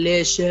was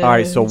delicious. All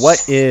right, so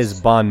what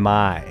is banh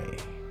mai?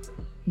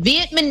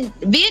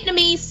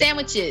 Vietnamese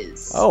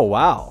sandwiches. Oh,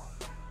 wow.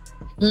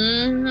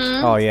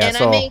 Mm-hmm. Oh, yeah. And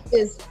I made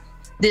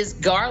this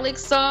garlic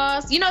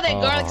sauce. You know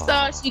that garlic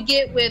sauce you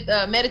get with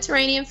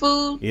Mediterranean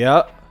food?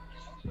 Yep.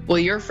 Well,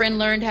 your friend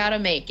learned how to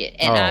make it,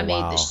 and I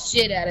made the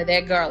shit out of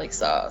that garlic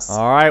sauce.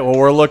 All right, well,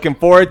 we're looking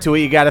forward to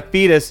it. You got to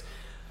feed us.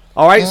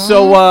 All right,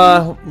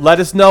 so let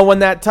us know when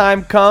that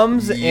time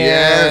comes,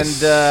 and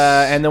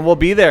then we'll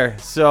be there.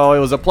 So it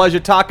was a pleasure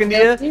talking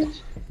to you.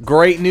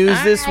 Great news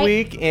this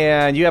week,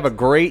 and you have a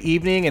great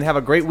evening and have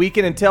a great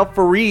weekend. And tell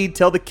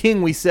the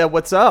king we said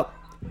what's up.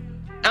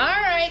 All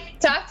right,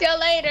 talk to you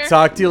later.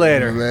 Talk to you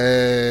later.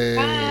 Bye.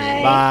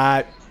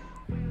 Bye.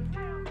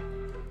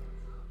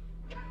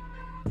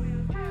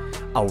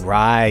 All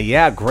right,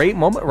 yeah, great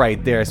moment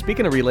right there.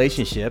 Speaking of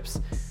relationships,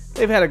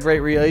 they've had a great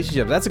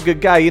relationship. That's a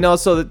good guy,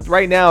 so that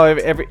right now,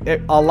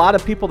 a lot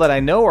of people that I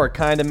know are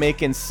kind of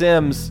making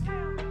Sims,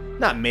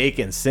 not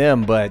making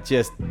Sim, but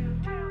just,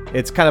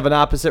 it's kind of an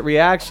opposite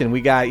reaction. We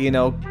got,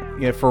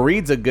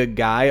 Fareed's a good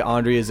guy.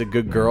 Andrea's a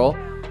good girl.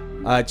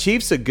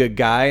 Chief's a good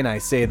guy, and I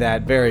say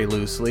that very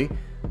loosely.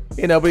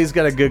 But he's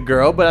got a good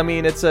girl. But I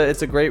mean, it's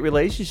a great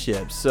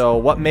relationship. So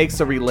what makes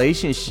a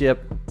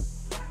relationship?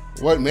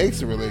 What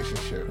makes a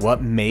relationship?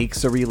 What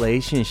makes a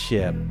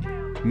relationship?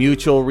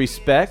 Mutual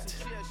respect.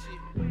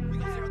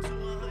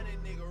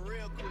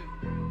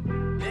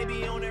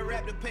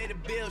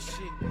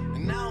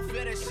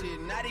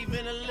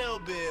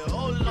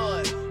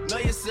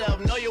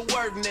 Know your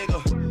worth,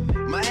 nigga.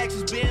 My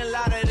actions being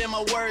louder than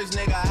my words,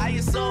 nigga. How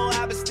you sold,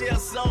 I been still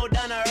sold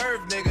down to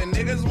earth, nigga.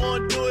 Niggas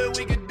won't do it,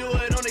 we can do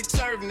it on their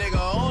turf, nigga.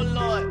 Oh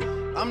Lord,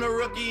 I'm the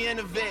rookie and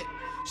the vet.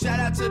 Shout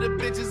out to the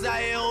bitches out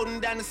here holding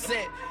down the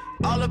set.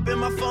 All up in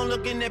my phone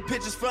looking at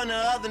pictures from the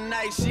other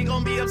night. She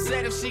gon' be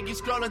upset if she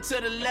keeps scrolling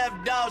to the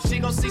left, dog. She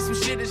gon' see some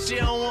shit that she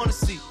don't wanna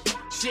see.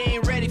 She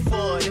ain't ready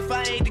for it. If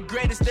I ain't the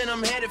greatest, then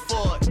I'm headed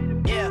for it.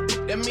 Yeah,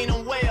 that mean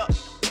I'm way up.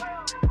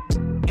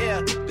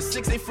 Yeah, the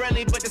 6 ain't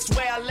friendly, but that's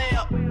where I lay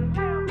up.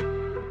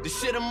 The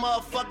shit a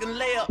motherfucking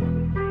layup.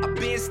 I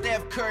been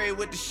Steph Curry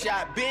with the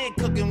shot, been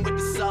cooking with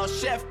the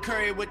sauce, Chef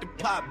Curry with the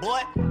pot,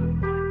 boy.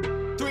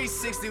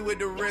 360 with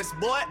the wrist,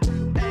 boy.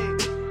 Hey,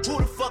 who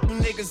the fuck them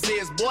niggas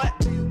is, boy?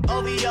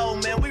 OVO,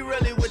 man, we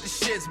really with the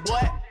shits,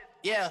 boy.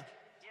 Yeah,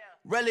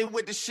 really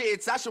with the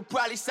shits. I should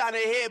probably sign a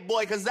hit,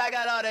 boy, cause I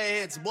got all the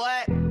hits,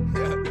 boy.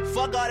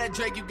 Fuck all that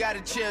Drake, you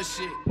gotta chill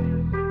shit.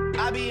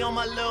 I be on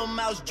my little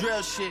mouse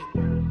drill shit.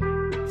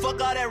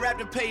 Fuck all that rap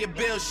to pay your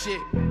bill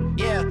shit.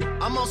 Yeah,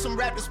 I'm on some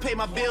rappers pay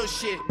my bill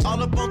shit.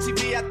 All up on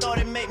TV, I thought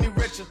it made me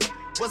richer.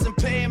 Wasn't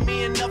paying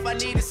me enough, I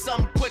needed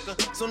something quicker.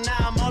 So now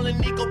I'm all in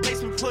Nico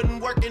basement,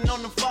 working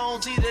on the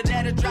phones. Either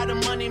that or drive the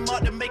money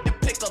mark to make the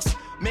pickups.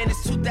 Man,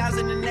 it's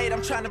 2008,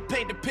 I'm trying to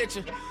paint the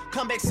picture.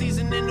 Comeback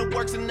season in the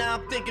works and now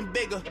I'm thinking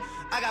bigger.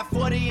 I got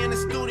 40 in the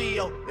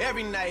studio,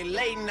 every night,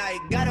 late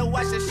night. Gotta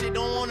watch that shit,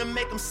 don't wanna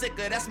make them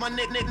sicker. That's my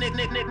nick.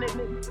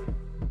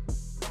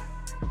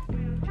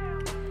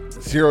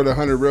 0 to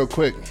 100 real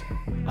quick.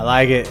 I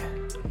like it.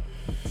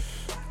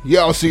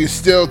 Yo, so you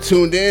still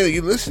tuned in? Are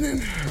you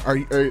listening? Are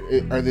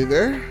they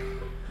there?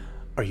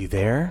 Are you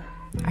there?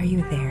 Are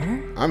you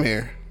there? I'm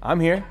here. I'm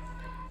here.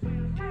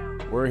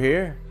 We're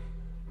here.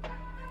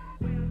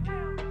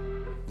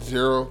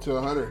 0 to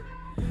 100.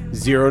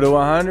 0 to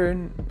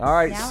 100. All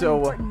right, Now so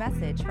an important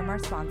message from our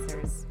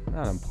sponsors.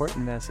 not an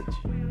important message.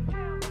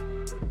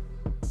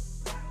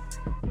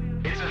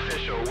 It's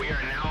official. We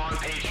are now on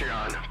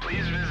Patreon.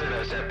 Please visit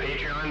us at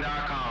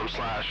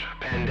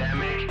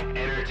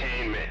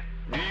patreon.com/pandemicentertainment.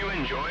 Do you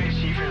enjoy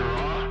Chief and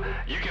Raw?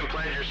 You can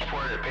pledge your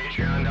support at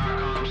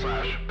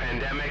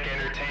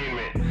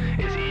patreon.com/pandemicentertainment.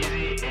 It's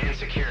easy and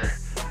secure.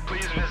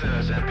 Please visit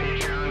us at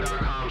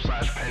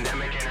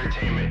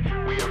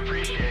patreon.com/pandemicentertainment. We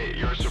appreciate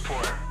your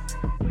support.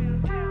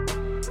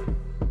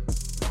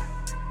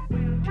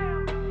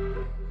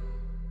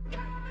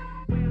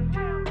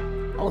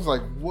 I was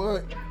like,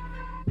 what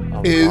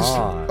is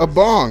a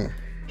bong?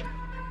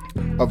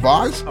 A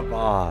vase? A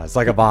vase,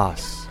 like a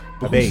vase.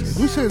 A vase.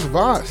 Who says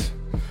vase?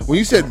 When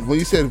you said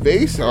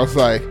vase, I was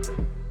like,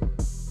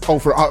 oh,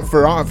 for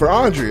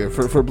Andrea,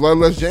 for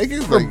Bloodlust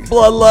Jenkins, For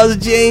Bloodlust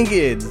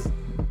Jenkins.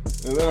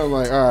 And then I'm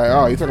like, all right,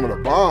 oh, you're talking about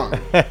a bong.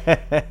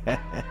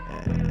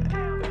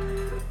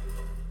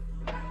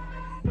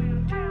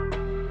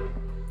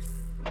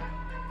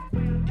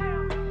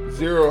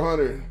 0 to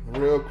 100,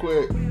 real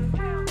quick.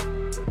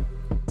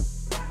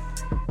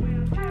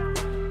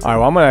 All right,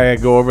 well, I'm going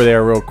to go over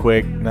there real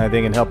quick, and I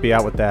think and help you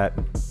out with that.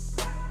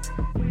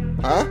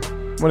 Huh?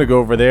 I'm going to go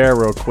over there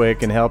real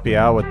quick and help you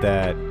out with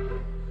that.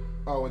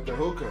 Oh, with the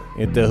hookah.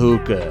 With the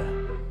hookah.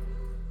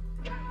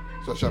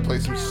 So should I play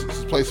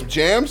some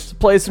jams?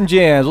 Play some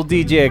jams. We'll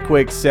DJ a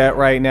quick set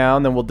right now,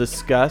 and then we'll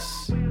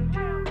discuss.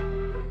 Then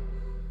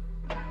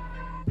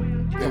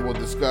we'll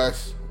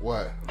discuss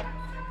what?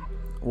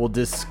 We'll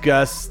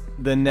discuss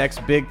the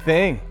next big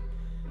thing.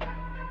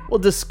 We'll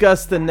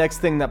discuss the next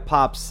thing that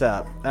pops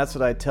up. That's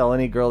what I tell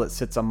any girl that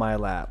sits on my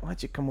lap. Why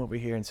don't you come over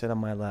here and sit on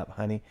my lap,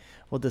 honey?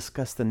 We'll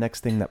discuss the next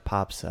thing that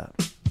pops up.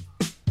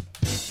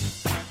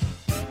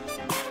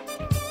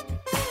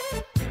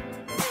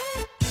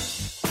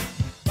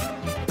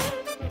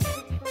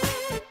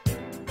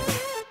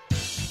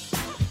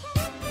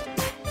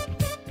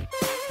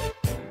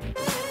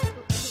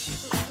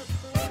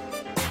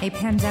 A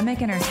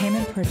Pandemic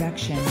Entertainment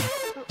production.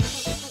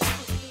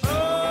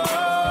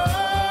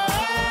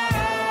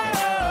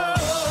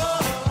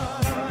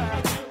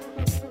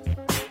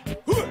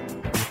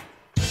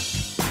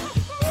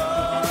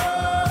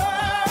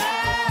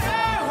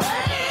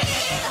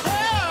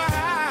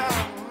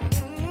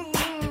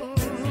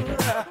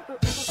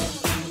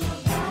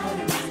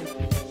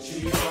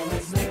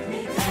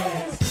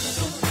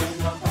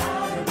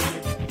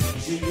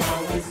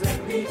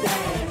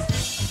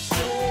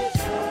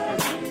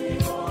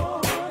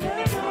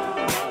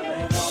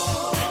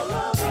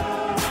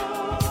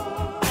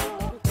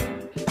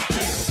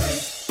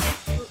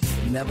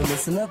 Never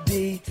missing a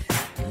beat,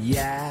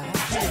 yeah.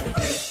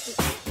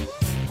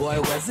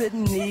 Boy, was it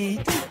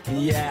neat,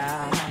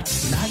 yeah.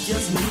 Not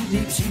just knee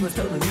deep, she was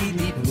totally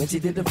deep when she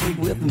did the freak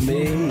with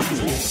me.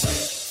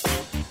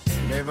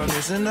 Never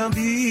missing a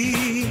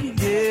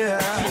beat, yeah.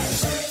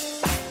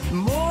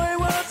 Boy,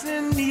 was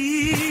it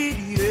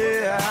neat,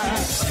 yeah.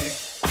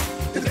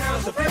 The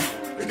girl's a freak,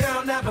 the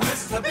girl never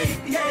misses a beat,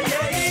 yeah,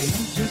 yeah, yeah.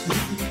 Just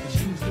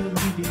she was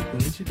totally deep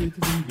when she did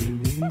the freak with me.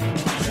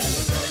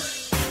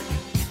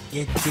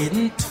 It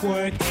didn't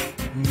work,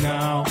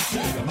 no.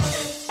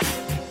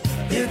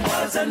 It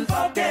wasn't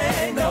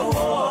fucking no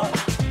more.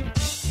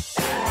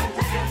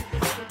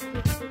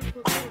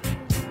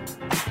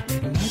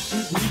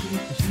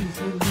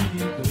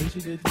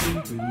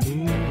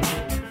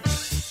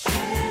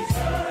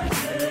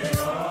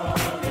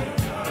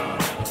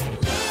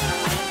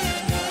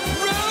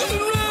 Round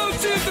and round,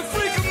 she's the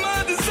freak of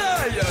my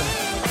desire.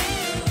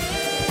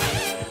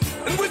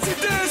 And when she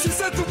dances, she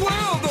set the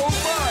world on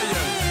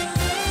fire.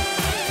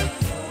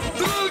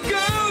 The little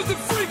girl's the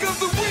freak of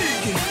the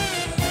week.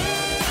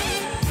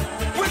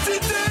 When she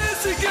dances,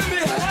 she gives me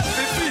a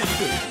happy beat.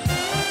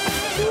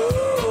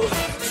 Ooh,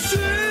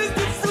 she's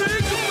the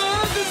freak of my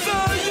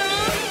desire.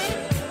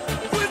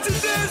 When she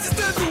dances, she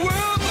set the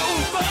world on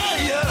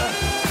fire.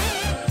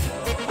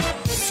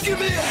 She give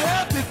me a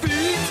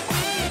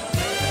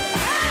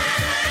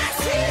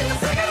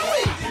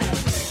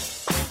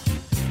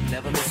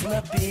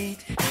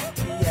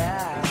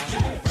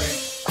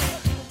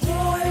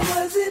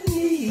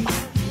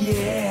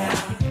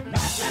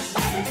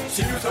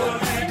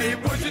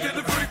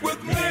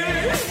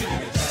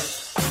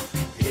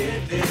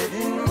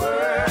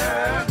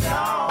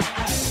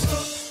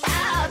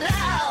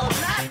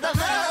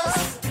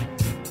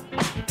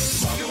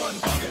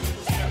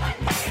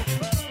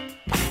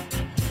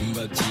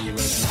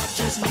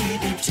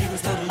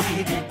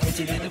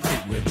you need to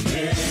fit with me.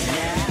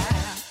 Yeah.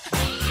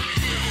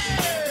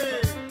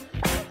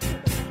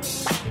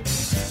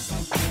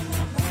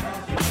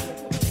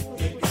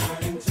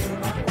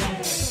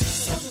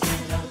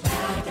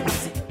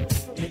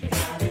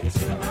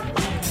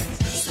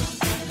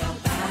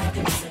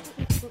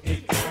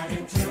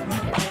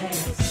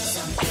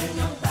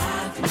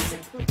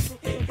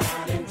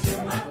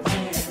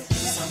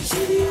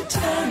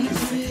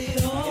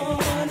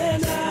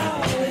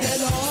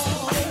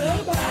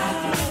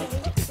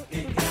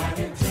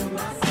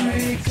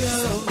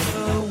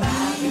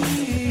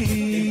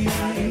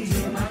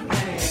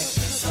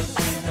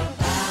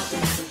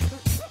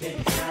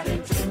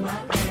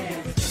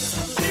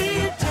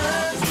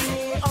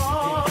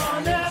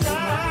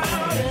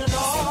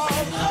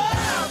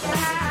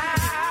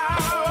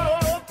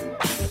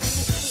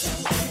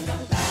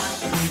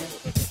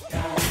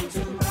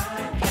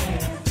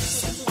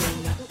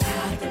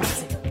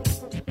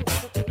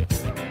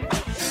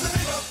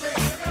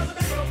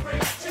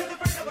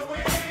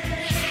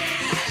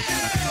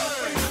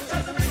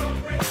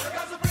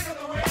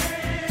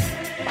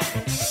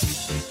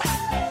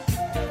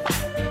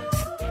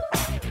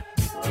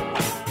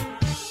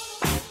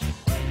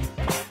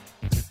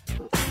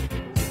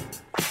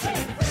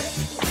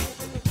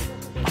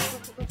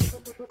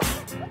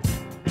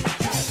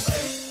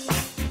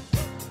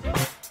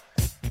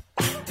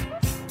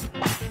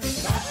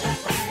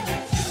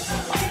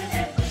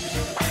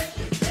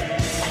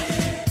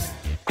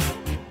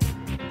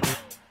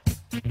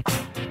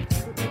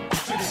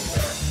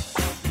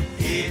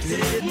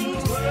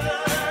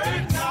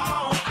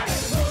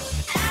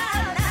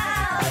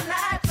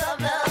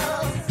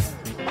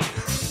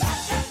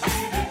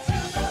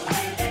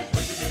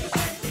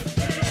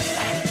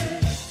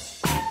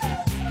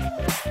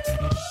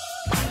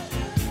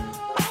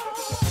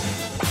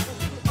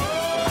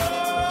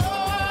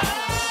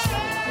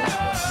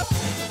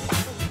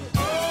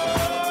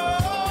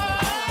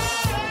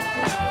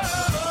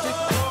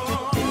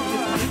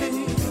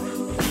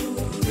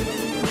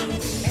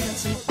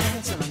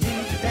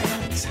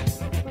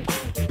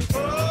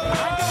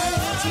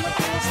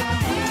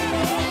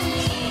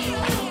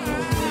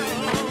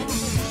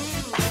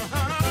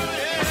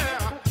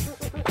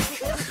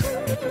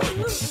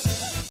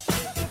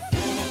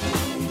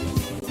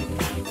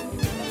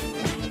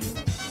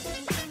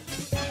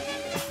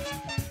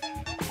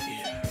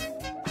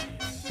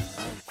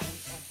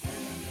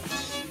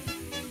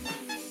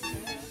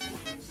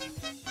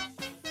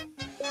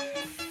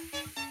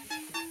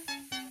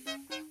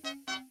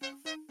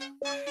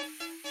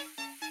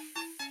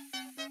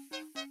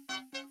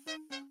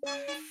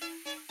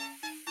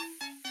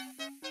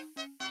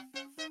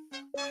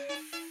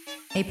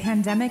 A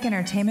Pandemic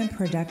Entertainment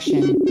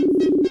production.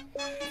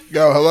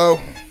 Yo, hello?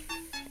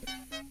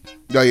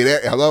 Yo, you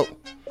there? Hello?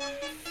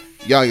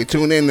 Yo, you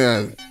tune in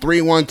to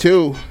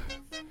 312.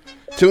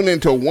 Tune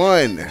into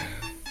 1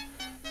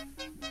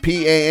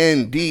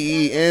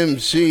 PANDEMC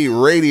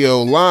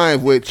Radio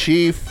Live with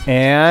Chief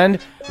and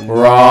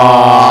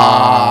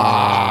Raw.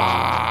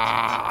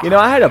 You know,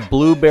 I had a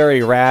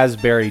blueberry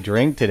raspberry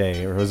drink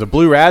today. Or was it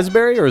blue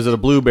raspberry or is it a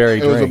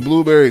blueberry drink? It was a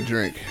blueberry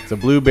drink. It's a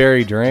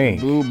blueberry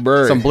drink.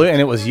 Blueberry. Some blue, and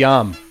it was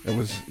yum. It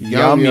was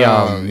yum.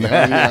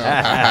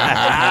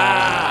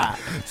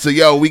 So,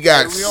 yo, we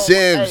got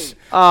Sims.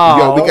 Oh,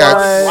 yo, we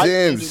got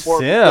Sims.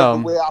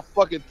 The way I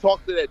fucking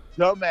talked to that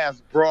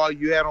dumbass broad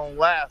you had on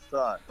last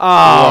time.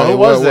 Oh, who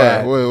was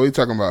that? What are you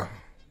talking about?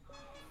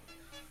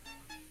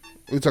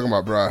 What are you talking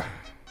about, bro?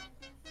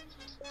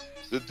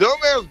 The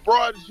dumbass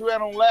broad that you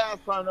had on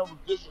last time that was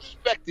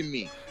disrespecting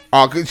me.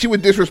 Oh, because she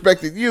was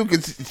disrespecting you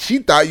because she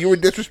thought you were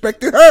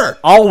disrespecting her.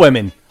 All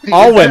women.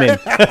 All women.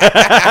 Fuck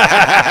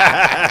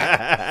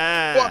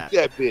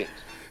that bitch.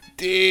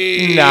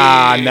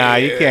 Nah,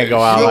 you can't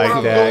go out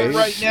like that.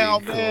 Right now,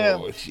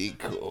 man. She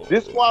cool.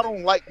 This is why I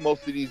don't like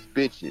most of these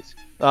bitches.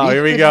 Oh,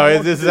 here we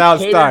go. This is how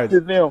it starts.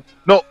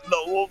 No,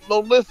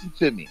 listen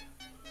to me.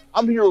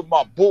 I'm here with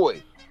my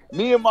boy.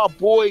 Me and my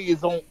boy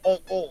is on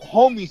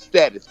homie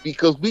status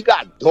because we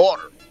got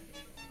daughters.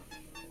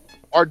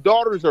 Our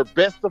daughters are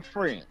best of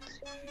friends.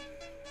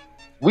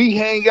 We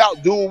hang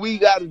out, do what we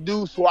got to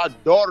do so our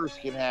daughters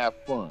can have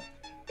fun.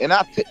 And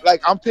I'm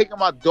taking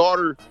my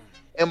daughter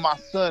and my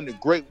son to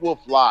Great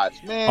Wolf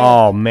Lodge, man.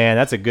 Oh man,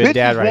 that's a good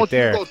dad right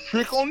there. Go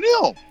trick on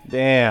them.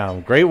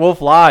 Damn, Great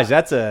Wolf Lodge.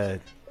 That's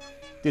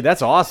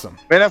awesome.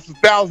 Man, that's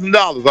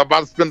 $1,000. I'm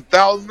about to spend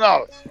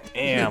 $1,000.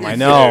 Damn, I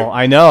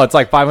know. It's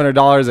like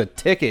 $500 a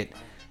ticket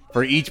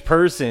for each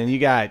person. You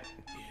got,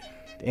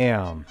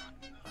 damn.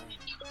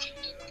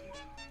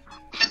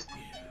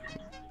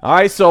 All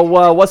right, so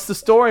what's the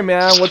story,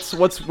 man?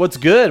 What's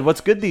good?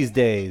 What's good these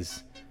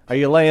days? Are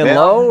you laying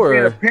low or?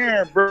 I'm a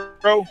parent,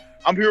 bro.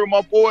 I'm here with my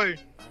boy.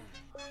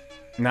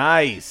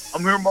 Nice.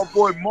 I'm here with my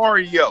boy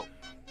Mario.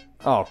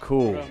 Oh,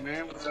 cool.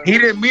 He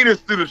didn't meet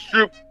us through the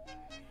strip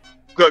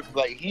club.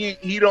 Like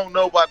he don't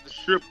know about the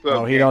strip club.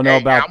 Oh, he don't know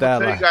about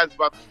that. I'm gonna tell you guys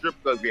about the strip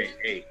club game.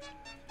 Hey,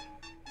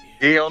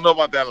 he don't know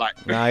about that life.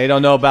 Nah, he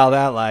don't know about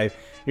that life.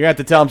 You're gonna have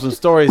to tell him some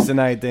stories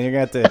tonight. Then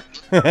you're gonna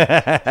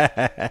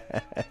have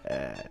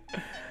to.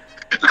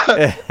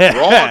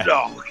 Raw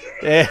dog.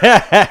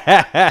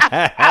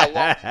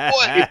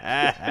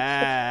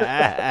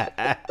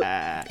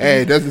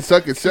 Hey, it doesn't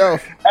suck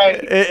itself.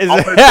 Hey, I'm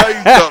gonna tell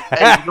you something.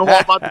 Hey, you know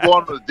what I'm about to go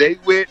on a date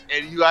with,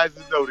 and you guys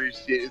know this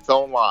shit. It's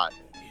online.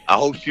 I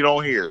hope she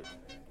don't hear it.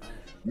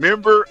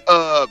 Remember,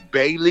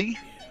 Bailey?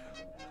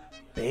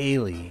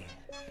 Bailey.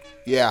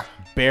 Yeah.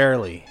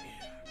 Barely.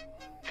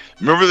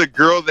 Remember the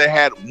girl that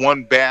had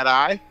one bad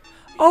eye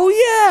Oh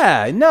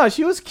yeah. No,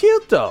 she was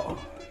cute though.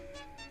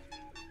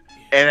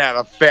 and had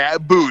a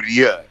fat booty?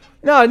 Yeah.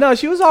 No,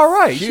 she was all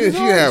right. She was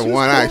all right. had She was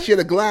one cool. eye. She had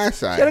a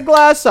glass eye. She had a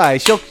glass eye.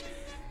 She'll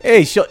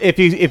if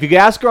you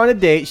ask her on a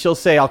date, she'll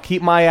say, "I'll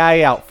keep my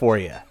eye out for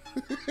you."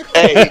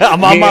 Hey,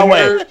 I'm on me my and way.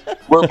 her,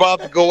 we're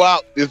about to go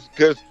out. This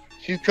because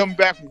she's coming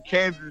back from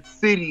Kansas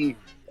City,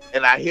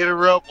 and I hit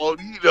her up on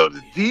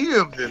the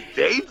DMs is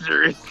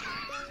dangerous.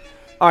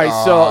 All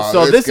right,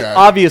 so this this guy.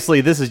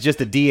 obviously this is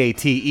just a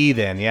DATE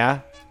then,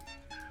 yeah.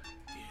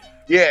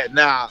 Yeah,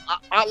 nah,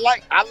 I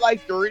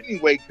liked her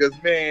anyway because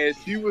man,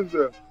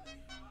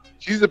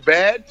 she's a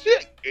bad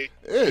chick.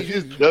 She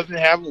just doesn't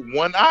have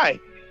one eye.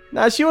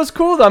 Nah, she was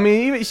cool though. I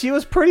mean, even, she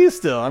was pretty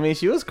still. I mean,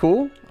 she was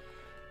cool.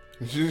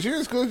 She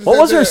was cool. What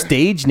was her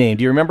stage name?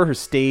 Do you remember her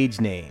stage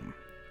name?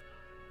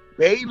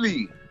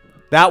 Bailey.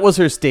 That was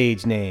her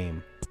stage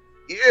name.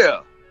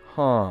 Yeah.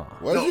 Huh.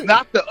 No,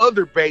 not the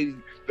other Bailey.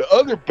 The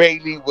other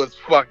Bailey was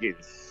fucking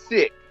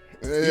sick.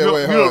 Yeah, you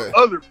know the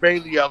other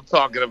Bailey I'm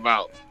talking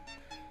about.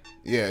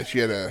 Yeah, she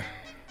had a.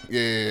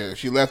 Yeah,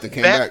 she left and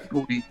came That back.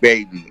 booty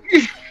baby.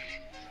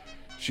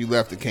 She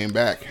left and came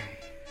back.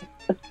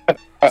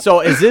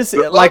 So is this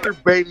the like other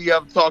Bailey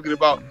I'm talking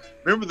about?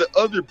 Remember the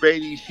other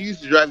Bailey? She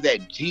used to drive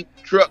that Jeep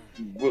truck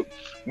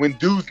when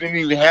dudes didn't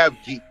even have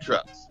Jeep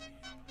trucks.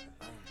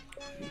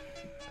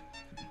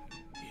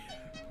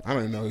 I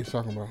don't even know what he's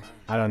talking about.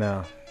 I don't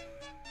know.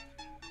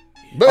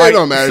 But All it right,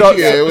 don't matter. So,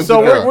 Yeah, it was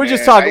so the girl. we're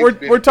just Man, talking. I used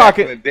to We're be back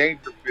in talking. the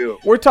Dangerfield.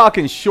 We're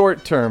talking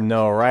short term,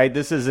 though, right?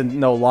 This isn't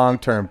no long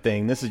term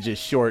thing. This is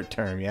just short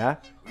term, yeah.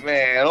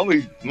 Man,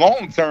 only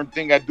long term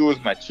thing I do is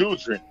my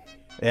children.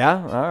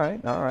 Yeah.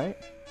 All right.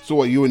 So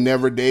what? You would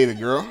never date a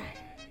girl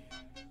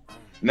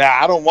Nah,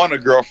 I don't want a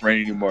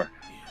girlfriend anymore.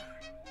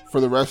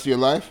 for the rest of your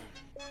life?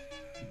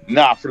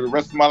 Nah, for the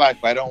rest of my life,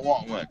 I don't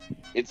want one.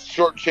 It's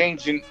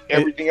shortchanging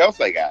everything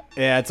else I got.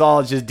 Yeah, it's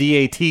all just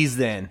DATs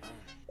then.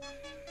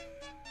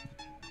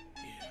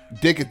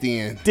 Dick at the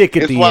end. Dick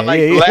at It's the why, end. like,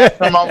 Yeah, last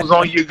time I was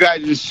on you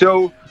guys'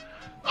 show,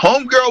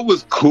 homegirl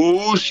was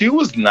cool. She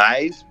was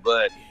nice,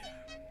 but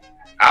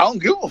I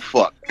don't give a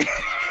fuck.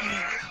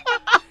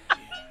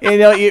 You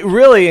know, it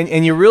really,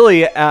 and you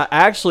really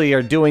actually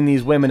are doing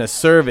these women a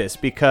service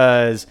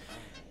because,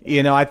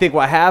 you know, I think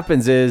what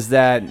happens is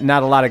that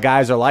not a lot of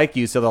guys are like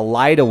you, so they'll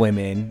lie to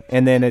women,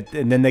 and then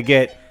they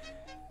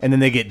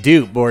get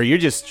duped, or you're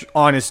just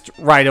honest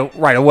right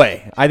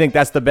away. I think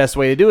that's the best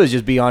way to do is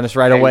just be honest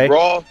right away,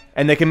 Raw,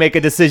 and they can make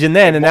a decision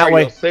then, and that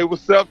Mario, way. say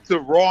what's up to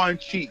Raw and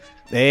Chief.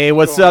 Hey,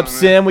 what's going up, on, man?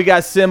 Sim? We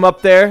got Sim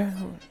up there.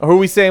 Who are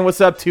we saying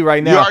what's up to right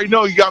You now? already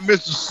know you got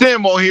Mr.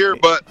 Sim on here,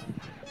 but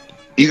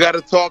you got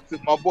to talk to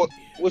my boy.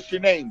 What's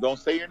your name? Don't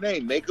say your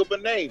name. Make up a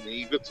name, and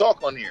you can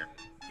talk on here.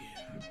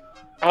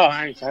 Oh,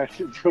 I ain't trying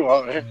to do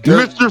all that.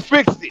 Mr.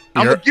 Fix It.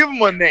 I'm gonna give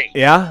him a name.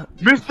 Yeah.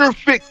 Mr.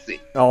 Fix It.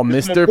 Oh,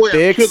 This is my Mr. boy, I'm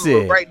Fix killing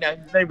him It. right now.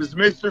 His name is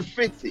Mr.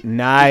 Fix It.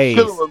 Nice.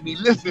 He's killing with me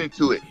listening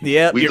to it.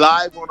 Yep, We your-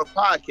 live on a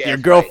podcast. Your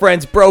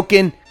girlfriend's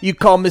broken. You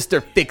call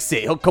Mr. Fix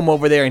It. He'll come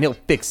over there and he'll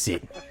fix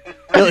it.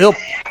 He'll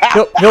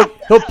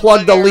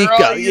plug the leak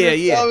up. Yeah.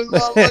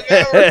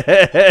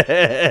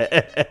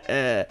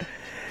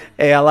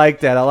 Hey, I like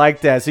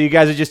that. So you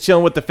guys are just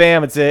chilling with the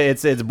fam.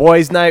 It's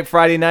boys' night,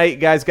 Friday night. You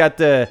guys got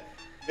the.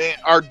 Man,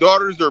 our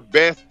daughters are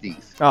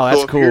besties. Oh, that's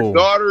so if your cool.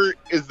 daughter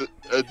is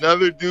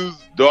another dude's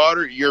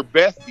daughter, you're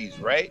besties,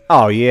 right?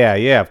 Oh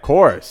yeah, of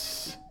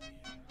course.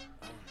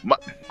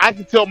 I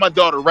can tell my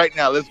daughter right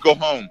now, let's go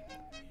home.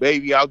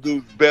 Baby, I'll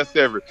do the best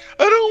ever.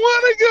 I don't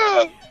want to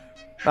go.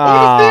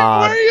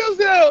 Ah,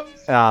 Mario's house.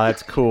 oh,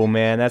 that's cool,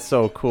 man. That's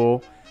so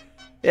cool.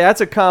 Yeah,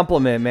 that's a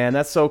compliment, man.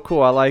 That's so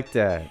cool. I like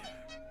that.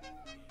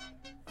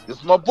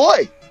 It's my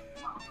boy.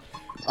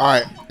 All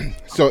right.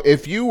 So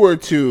if you were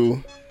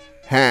to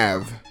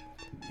have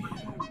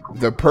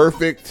the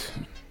perfect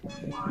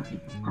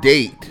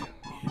date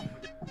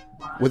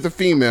with a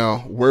female,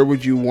 where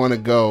would you want to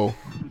go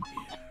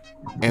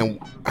and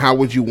how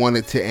would you want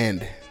it to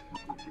end?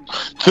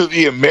 To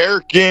the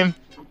American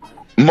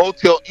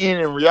Motel Inn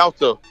in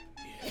Rialto.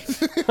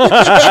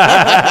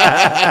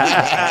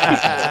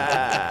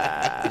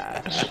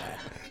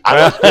 I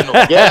don't spend no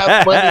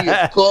gas money.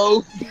 It's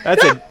close.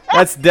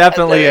 That's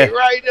definitely That's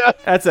right now.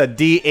 that's a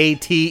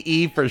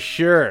DATE for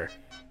sure.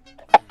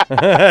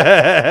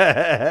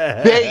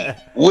 Date.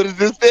 What does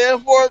this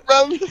stand for,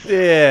 brother?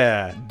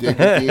 Yeah. Dick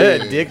at the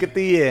end. Dick at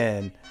the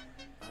end.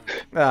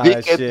 Oh,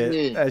 Dick that at the shit.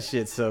 end. That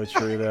shit's so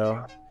true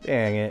though.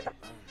 Dang it.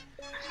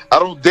 I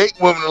don't date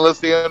women unless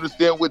they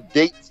understand what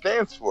date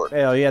stands for.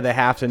 Hell yeah, they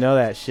have to know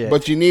that shit.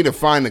 But you need to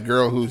find a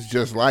girl who's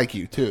just like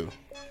you too.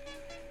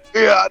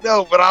 Yeah, I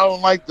know, but I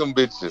don't like them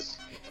bitches.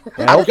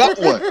 I got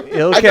one.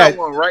 I got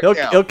one right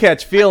now. He'll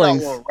catch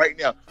feelings. I got one right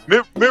now.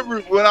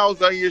 Remember when I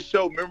was on your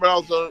show? Remember I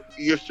was on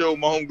your show,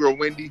 my homegirl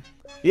Wendy?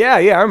 Yeah,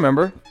 I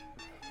remember.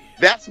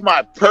 That's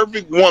my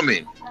perfect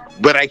woman,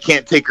 but I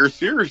can't take her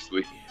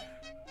seriously.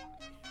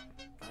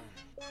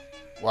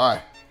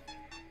 Why?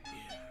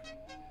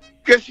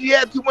 Because she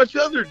had too much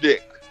other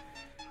dick.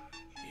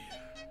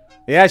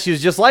 Yeah, she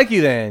was just like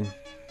you then.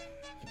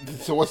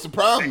 So what's the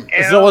problem?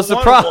 So what's the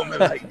problem?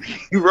 Like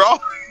you, bro.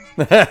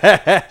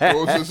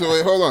 So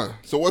wait, hold on.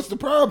 So what's the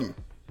problem?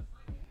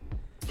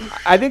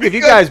 I think if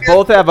you guys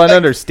both have an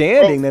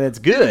understanding, then it's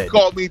good. She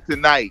called me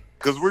tonight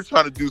because we're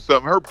trying to do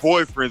something. Her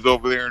boyfriend's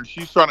over there, and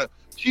she's trying to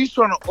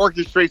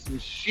orchestrate some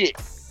shit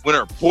when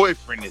her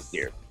boyfriend is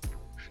there.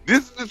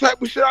 This is the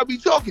type of shit I'll be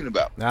talking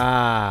about.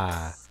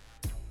 Ah.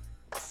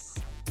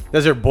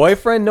 Does her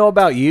boyfriend know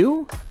about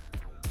you?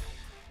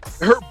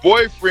 Her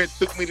boyfriend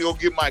took me to go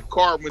get my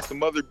car when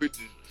some other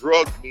bitches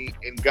drugged me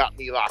and got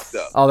me locked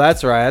up. Oh,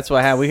 that's right. That's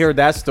what happened. We heard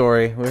that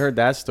story. We heard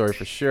that story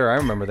for sure. I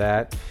remember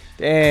that.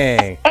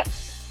 Dang.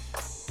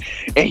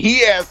 And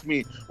he asked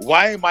me,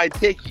 why am I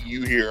taking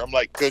you here? I'm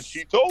like, because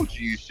she told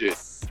you should.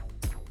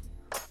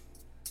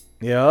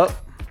 Yep.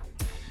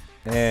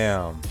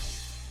 Damn.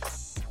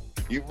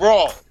 You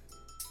wrong.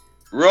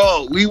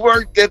 We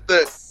worked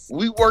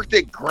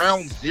at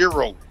Ground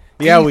Zero.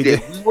 Yeah, we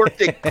did. We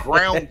worked at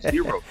Ground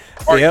Zero.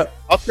 All right, Yep.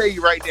 I'll tell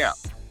you right now.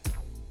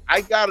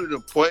 I got an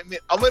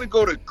appointment. I'm going to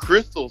go to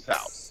Crystal's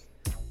house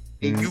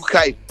in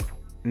Ukiah.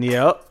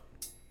 Yep.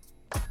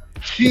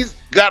 She's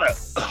got a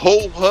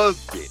whole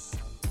husband.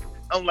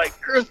 I'm like,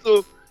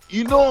 Crystal,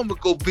 you know I'm going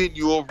to go bend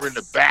you over in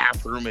the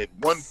bathroom at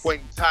one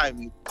point in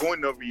time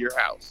going over your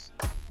house.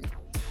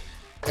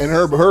 And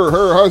her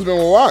husband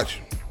will watch.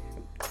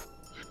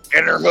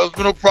 And her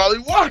husband will probably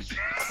watch.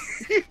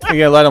 You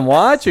gonna let him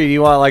watch, or do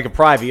you want like a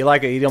private?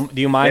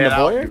 Do you mind the I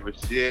don't voyeur? give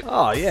a shit.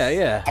 Oh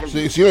yeah. So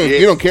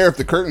you don't care if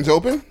the curtain's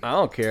open? I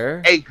don't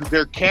care. Hey, because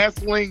they're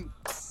canceling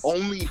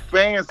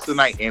OnlyFans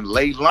tonight and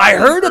Leilani. I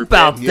heard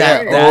about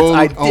that.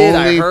 I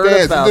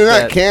heard about They're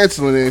that. not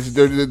canceling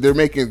it. They're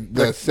making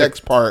the sex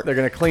part. They're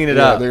gonna clean it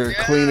up. They're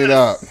gonna clean it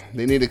up.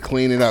 They need to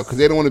clean it up because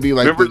they don't want to be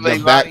like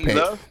the back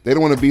page. They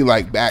don't want to be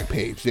like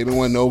Backpage. They don't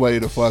want nobody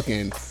to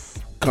fucking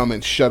come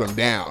and shut them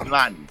down.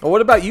 Well,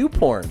 what about you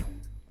porn?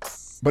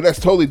 But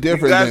that's totally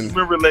different. You guys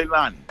remember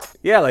Leilani?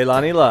 Yeah,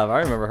 Leilani Love. I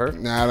remember her.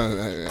 Nah, I don't.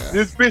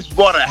 This bitch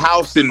bought a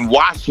house in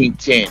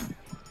Washington,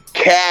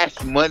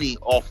 cash money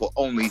off of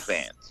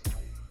OnlyFans.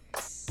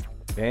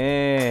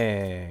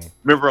 Dang.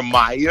 Remember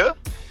Maya?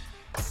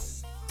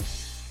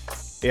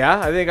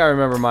 Yeah, I think I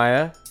remember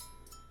Maya.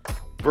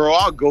 Bro,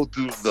 I'll go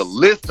through the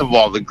list of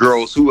all the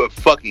girls who have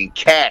fucking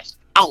cashed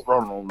out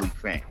on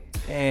OnlyFans.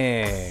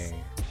 Dang.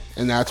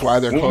 And that's why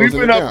they're We've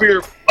closing been it up down.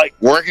 here like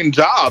working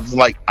jobs,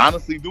 like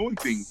honestly doing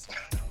things.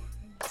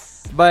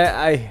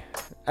 But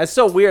that's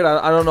so weird.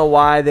 I don't know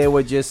why they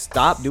would just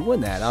stop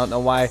doing that. I don't know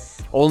why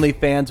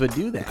OnlyFans would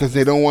do that. Because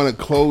they don't want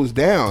to close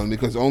down.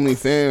 Because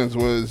OnlyFans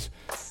was,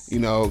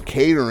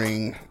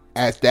 catering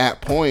at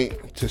that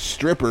point to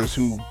strippers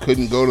who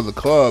couldn't go to the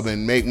club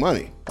and make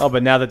money. Oh,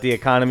 but now that the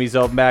economy's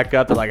opened back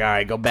up, they're like, all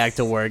right, go back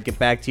to work. Get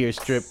back to your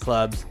strip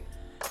clubs.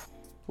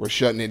 We're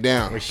shutting it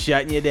down. We're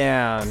shutting you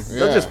down. Yeah.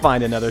 They'll just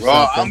find another Bro,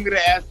 something. I'm going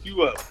to ask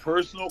you a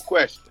personal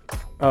question.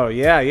 Oh,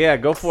 yeah.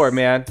 Go for it,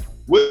 man.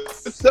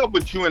 What's up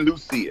with you and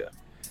Lucia?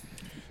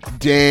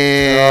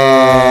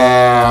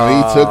 Damn,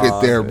 he took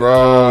it there,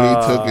 bro. He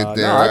took it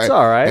there. No, that's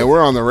all right. And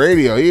we're on the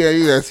radio. He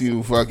asked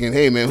you fucking,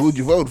 hey, man, who'd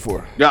you vote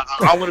for? Now,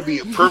 I want to be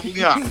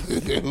perfectly honest.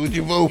 Who'd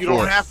you vote You for?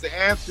 don't have to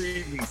answer.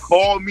 You can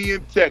call me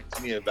and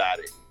text me about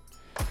it.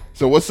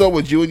 So what's up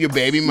with you and your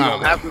baby You mama?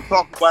 don't have to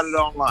talk about it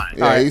online.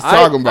 Yeah, he's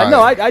talking about it.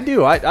 No, I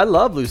do. I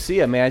love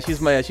Lucia, man. She's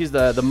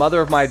the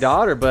mother of my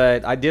daughter,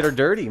 but I did her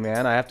dirty,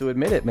 man. I have to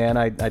admit it, man.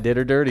 I did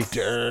her dirty.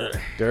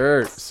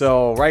 Dirt.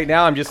 So right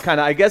now I'm just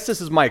kind of, I guess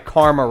this is my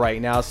karma right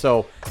now.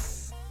 So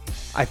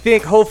I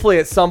think hopefully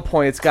at some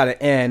point it's got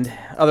to end.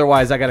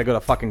 Otherwise I got to go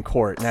to fucking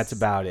court, and that's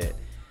about it.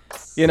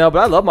 But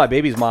I love my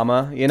baby's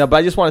mama, but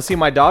I just want to see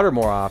my daughter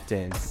more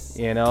often,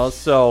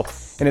 so...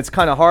 And it's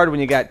kind of hard when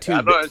you got two. I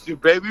know, that's your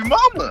baby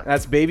mama.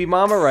 That's baby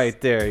mama right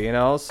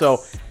there, So,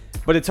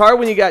 but it's hard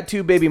when you got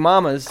two baby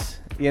mamas,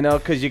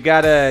 because you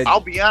gotta. I'll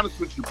be honest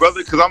with you,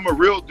 brother, because I'm a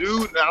real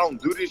dude and I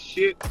don't do this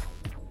shit.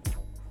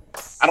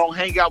 I don't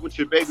hang out with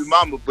your baby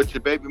mama, but your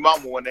baby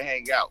mama want to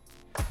hang out.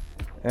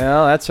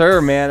 Well, that's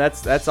her, man.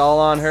 That's all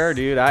on her,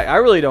 dude. I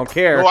really don't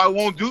care. No, I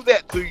won't do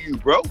that to you,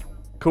 bro.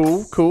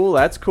 Cool.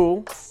 That's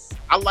cool.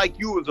 I like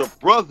you as a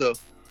brother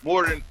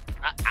more than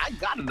I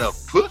got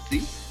enough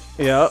pussy.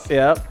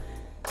 Yep.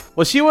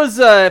 Well, she was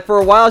for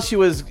a while. She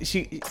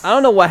I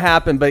don't know what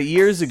happened, but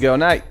years ago,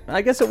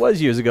 I guess it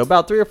was years ago,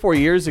 about 3 or 4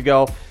 years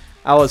ago,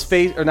 I was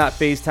not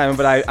FaceTiming,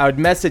 but I would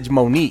message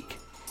Monique,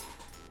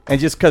 and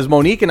just because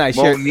Monique and I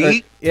shared.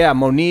 Monique?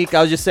 Monique.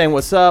 I was just saying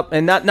what's up,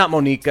 and not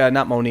Monique.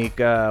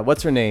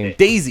 What's her name?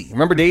 Daisy.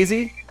 Remember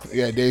Daisy?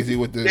 Yeah, Daisy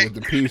with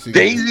the piercing.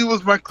 Daisy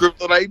was my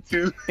kryptonite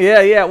too.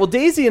 Yeah. Well,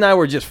 Daisy and I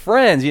were just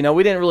friends. We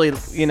didn't really,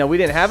 we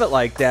didn't have it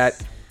like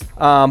that.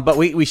 But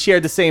we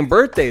shared the same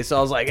birthday, so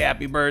I was like,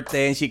 happy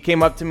birthday. And she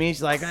came up to me.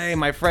 She's like, hey,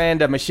 my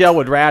friend Michelle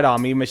would rat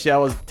on me.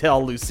 Michelle would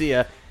tell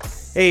Lucia,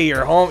 hey,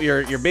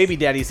 your baby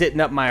daddy's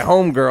hitting up my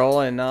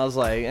homegirl. And I was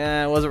like,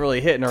 I wasn't really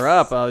hitting her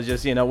up. I was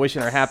just,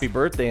 wishing her happy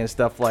birthday and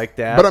stuff like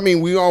that. But I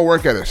mean, we all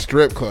work at a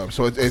strip club,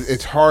 so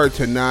it's hard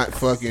to not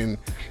fucking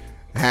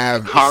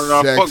have sex. Yeah,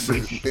 you know what I'm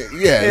saying?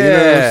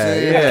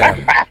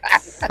 Yeah.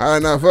 I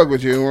did not fuck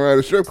with you when we're at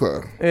a strip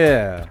club.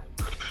 Yeah.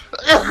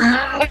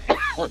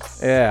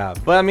 Yeah,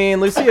 but I mean,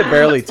 Lucia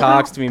barely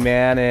talks to me,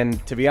 man,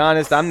 and to be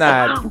honest, I'm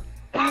not,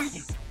 I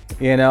just...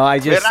 Man, I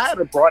had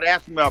a broad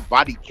ask me my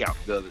body count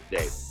the other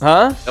day.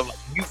 Huh?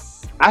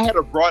 I had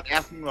a broad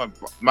ask me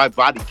my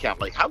body count.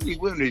 Like, how many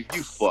women did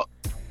you fuck?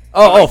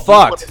 Oh,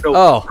 fucked.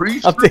 Oh.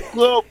 Pre-strip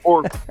club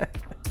or...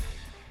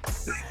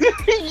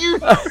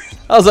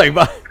 I was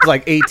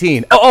like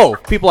 18. Oh,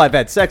 people I've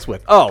had sex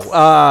with. 8.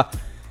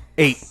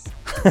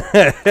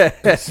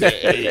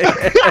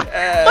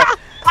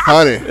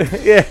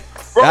 100. Yeah.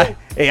 Bro,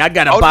 I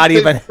got a body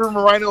of a sperm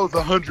rhino is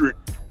 100.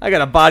 I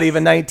got a body of a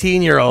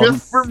 19-year-old. Your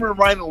sperm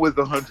rhino was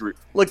 100.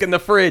 Look in the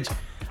fridge.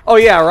 Oh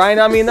yeah, Ryan.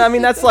 I mean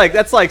that's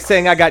like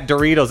saying I got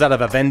Doritos out of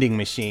a vending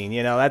machine.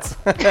 That's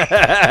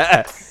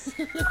I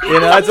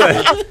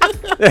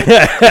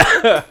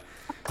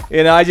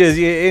just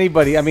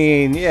anybody. I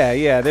mean, yeah.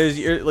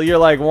 You're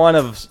like one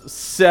of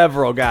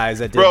several guys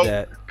that did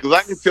that. Because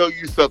I can tell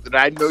you something.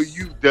 I know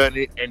you've done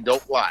it, and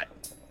don't lie.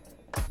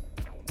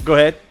 Go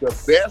ahead. The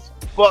best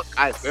fuck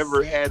I've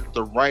ever had at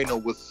the Rhino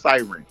was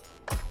Siren.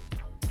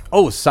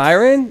 Oh,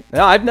 Siren?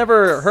 No, I've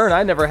never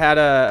had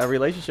a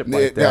relationship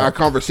like that. A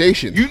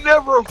conversation. You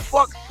never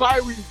fucked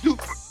Siren, dude.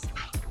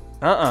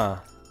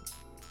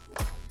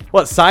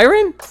 What,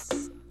 Siren?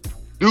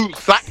 Dude,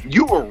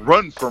 you will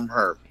run from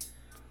her.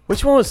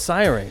 Which one was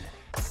Siren?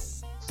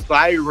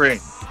 Siren.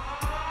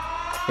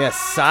 Yeah,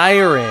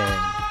 Siren.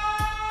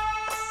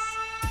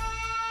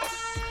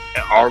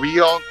 Are we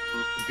on?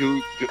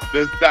 Dude,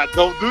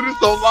 don't do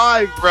this on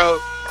live, bro.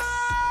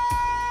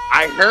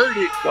 I heard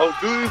it. Don't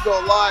do this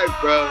on live,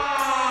 bro.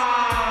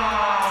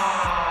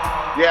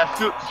 Yeah,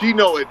 she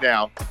know it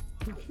now.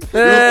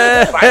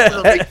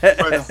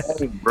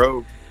 Home,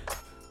 bro.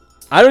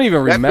 I don't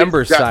even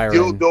remember Siren.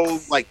 That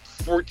dildo like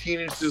 14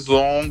 inches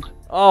long.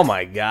 Oh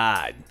my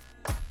god.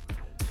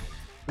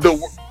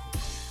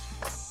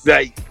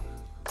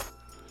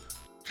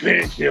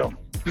 Finish him.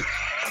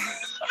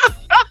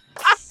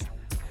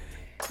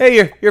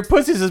 Hey, your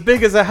pussy's as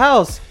big as a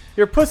house.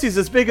 Your pussy's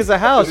as big as a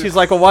house. She's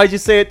like, well, why'd you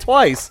say it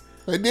twice?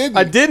 I didn't.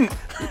 Bro,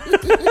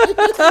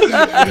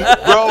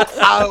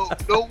 I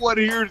hope no one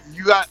hears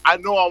you got. I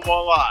know I'm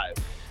on live.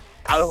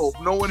 I hope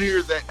no one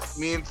hears that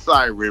me and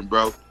Siren,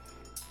 bro.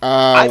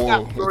 I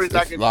got stories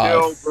I can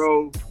tell,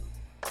 bro.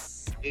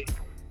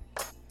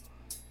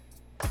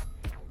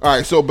 All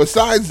right, so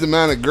besides the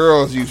amount of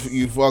girls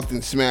you fucked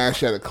and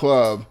smashed at a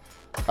club,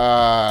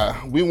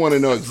 we want to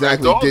know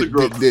exactly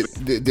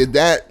did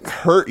that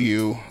hurt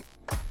you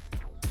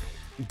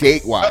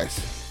date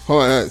wise?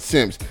 Hold on,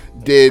 Sims.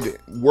 Did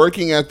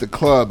working at the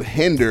club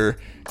hinder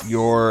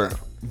your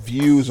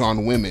views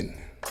on women?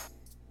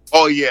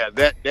 Oh yeah,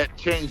 that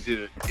changed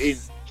it in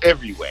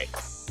every way.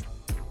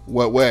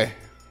 What way?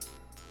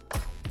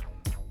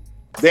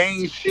 They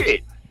ain't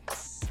shit.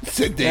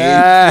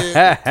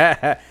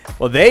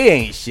 Well, they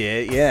ain't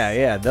shit.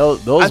 Yeah.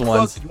 Those ones.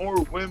 I fucked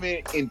more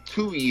women in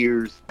 2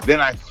 years than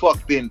I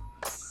fucked in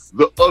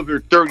the other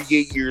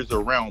 38 years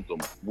around them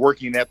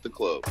working at the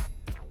club.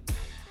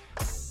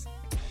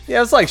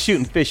 Yeah, it's like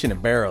shooting fish in a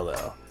barrel,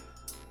 though.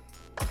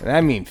 And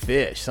I mean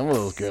fish. Some of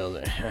those girls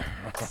are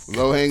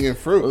low-hanging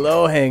fruit.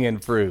 Low-hanging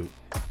fruit.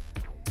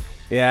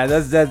 Yeah,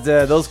 that's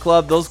those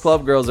club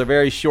girls are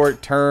very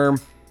short term.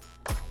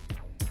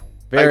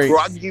 Very. Bro,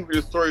 I can give you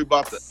the story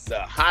about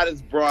the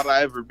hottest broad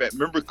I ever met.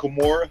 Remember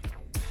Kimura?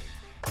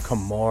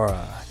 Kimura.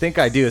 I think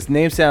I do. His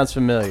name sounds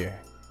familiar.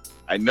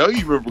 I know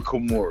you remember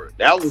Kimura.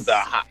 That was the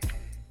hot.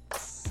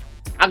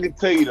 I can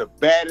tell you the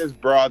baddest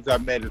broads I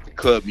met at the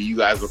club, and you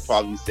guys will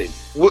probably say,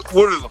 what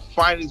are the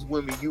finest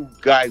women you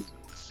guys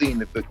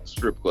seen at the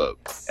strip club?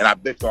 And I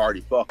bet you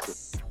already fucked them.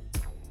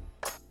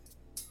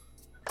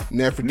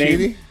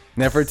 Nefertiti?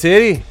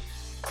 Nefertiti.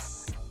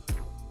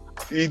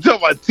 You talking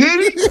about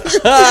titty?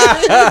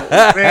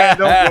 Man,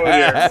 don't go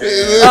there.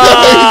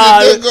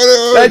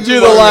 That drew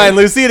the line.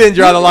 Lucia didn't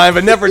draw the line,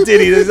 but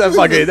Nefertiti. That's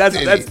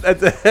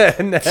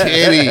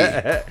titty.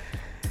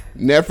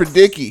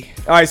 Nefertiti.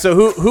 All right, so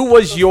who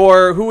was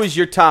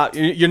your top?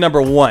 Your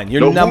number one.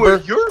 Who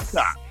was your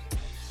top?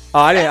 Oh,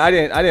 I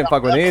didn't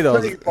fuck with any of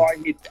those.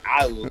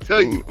 I will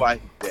tell you if I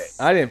hit that.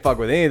 I didn't fuck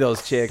with any of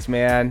those chicks,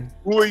 man.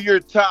 Who are your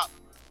top?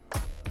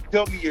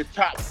 Tell me your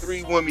top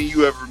 3 women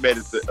you ever met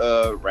at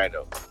the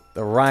Rhino.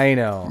 The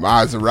Rhino.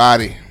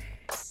 Maserati.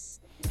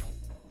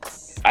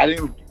 I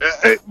didn't.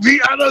 I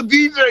know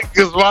DJ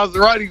because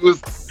Maserati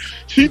was.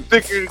 She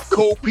thicker than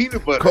cold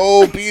peanut butter.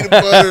 Cold peanut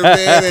butter,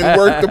 man, and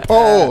worked the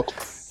pole.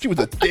 She was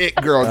a thick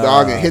girl,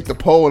 dog, and hit the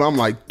pole, and I'm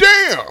like,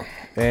 damn.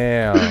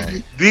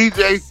 Damn.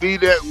 DJ see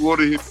that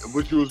wanted him,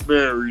 but you was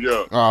married,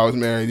 yeah. Oh, I was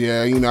married,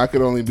 yeah. You know, I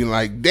could only be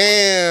like,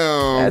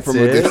 damn, That's from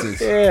it. a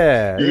distance.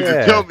 Yeah, You yeah.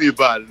 can tell me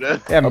about it. Huh?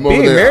 Yeah, I'm being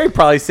over there. married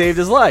probably saved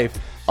his life.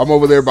 I'm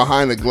over there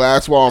behind a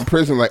glass wall in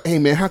prison, like, hey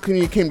man, how come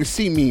you came to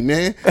see me,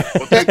 man?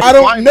 I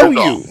don't know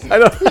you. I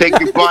don't take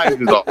your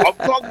blinders off. I'm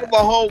talking to my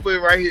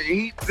homeboy right here.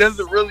 He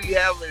doesn't really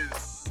have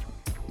his,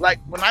 like,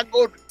 when I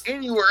go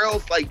anywhere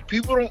else, like,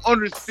 people don't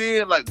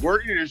understand, like,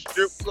 working in a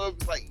strip club,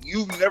 it's like,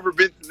 you've never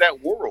been to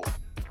that world.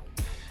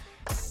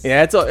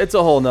 Yeah, it's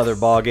a whole nother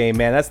ball game,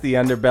 man. That's the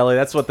underbelly.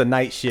 That's what the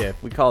night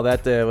shift. We call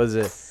that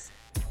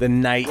the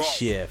night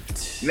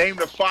shift. Name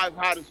the 5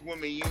 hottest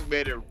women you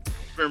met at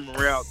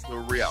Ephemeral to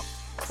Real.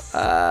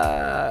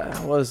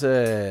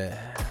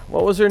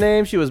 What was her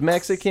name? She was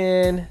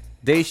Mexican,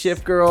 day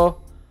shift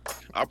girl.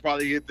 I'll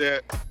probably get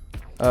that.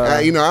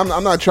 You know,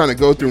 I'm not trying to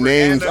go through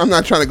names. I'm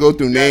not trying to go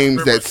through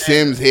names that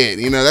Sims hit.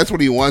 You know, that's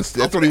what he wants.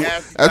 That's what he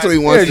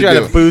wants to do.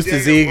 Trying to boost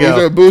his ego. He's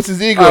gonna boost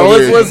his ego. All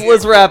right,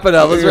 let's wrap it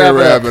up. Let's wrap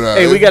it up.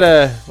 Hey, we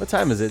gotta. What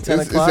time is it?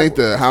 10 o'clock. This ain't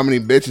the how many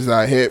bitches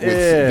I hit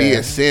with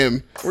via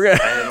Sim. We're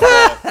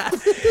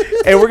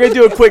gonna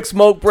do a quick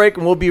smoke break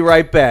and we'll be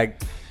right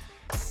back.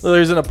 Well,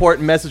 there's an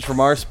important message from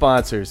our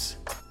sponsors.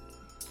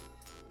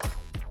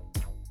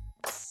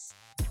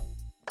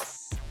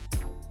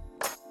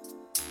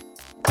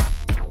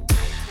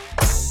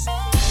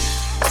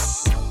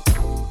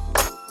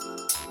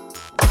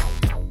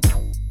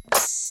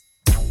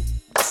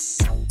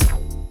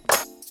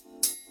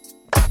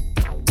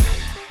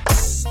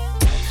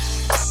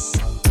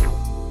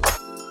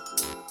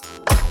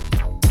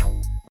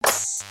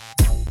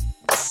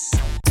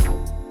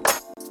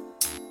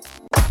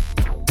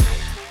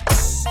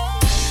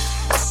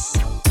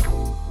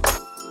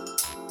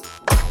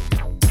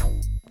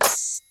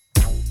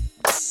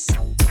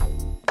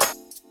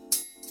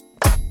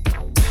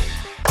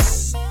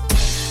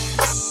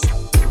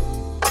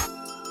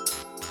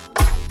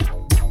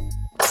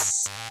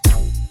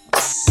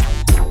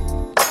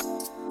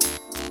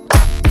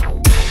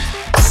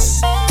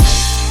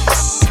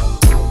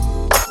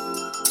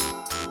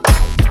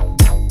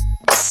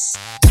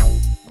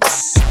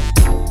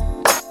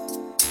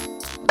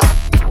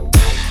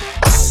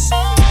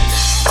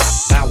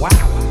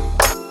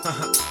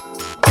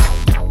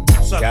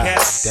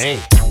 Damn.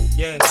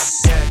 Yeah.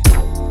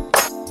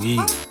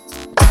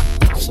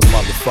 Some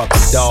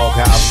motherfucking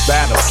Doghouse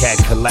Battle Cat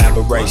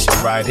collaboration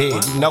right here.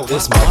 You know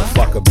this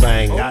motherfucker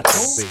bang got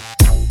to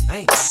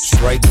be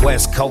straight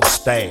West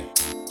Coast style.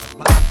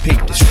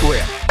 Peep the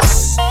script.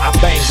 I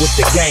bang with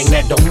the gang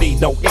that don't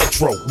need no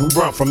intro. We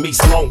run from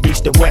East Long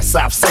Beach to West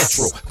South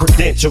Central.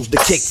 Credentials to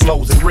kick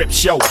flows and rip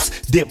shows.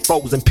 Dip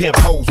foes and pimp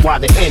hoes while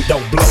the end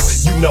don't blow.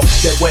 You know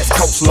that West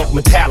Coast low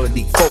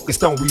mentality.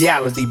 Focused on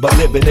reality, but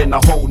living in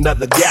a whole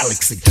nother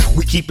galaxy.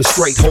 We keep it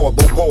straight,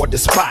 horrible, board the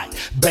spot.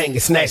 Bang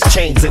and snatch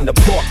chains in the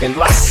parking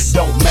lot.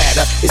 Don't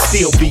matter, it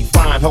still be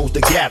fine hoes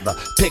together.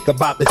 Pick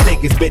about the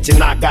thickest bitch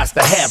and I got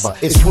to have her.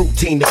 It's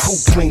routine to cool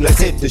clean, let's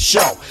hit the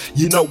show.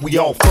 You know we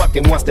all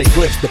fucking once they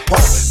glimpse the pole.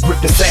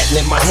 Grip the satin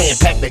in my hand,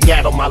 pack the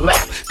gat on my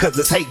lap. Cause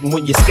it's hating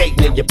when you're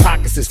skating and your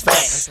pockets is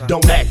fat.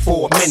 Don't act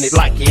for a minute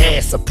like your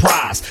ass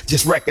surprised.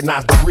 Just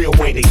recognize the real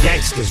way the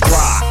gangsters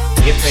ride.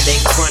 If it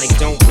ain't chronic,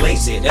 don't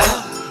blaze it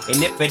up.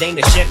 And if it ain't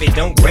a Chevy,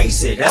 don't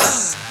race it up.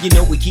 You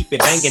know we keep it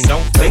banging,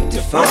 don't fake the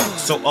fun.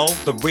 So all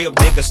the real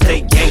niggas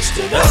stay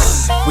gangstered up.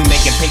 We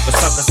making paper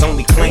suckers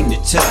only claim to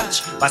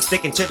touch. By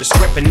sticking to the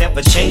script and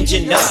never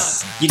changing up.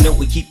 You know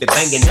we keep it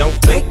banging, don't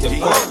fake the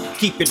fun.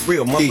 Keep it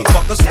real,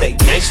 motherfuckers, stay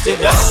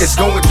gangstered up. It's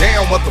going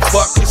down,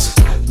 motherfuckers,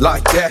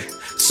 like that.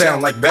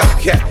 Sound like Battle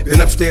Cat,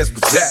 been upstairs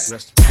with Jack.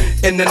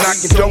 And the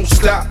knocking don't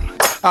stop.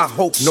 I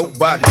hope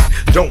nobody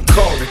don't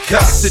call the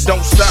cops. It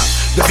don't stop.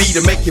 The beat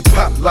to make you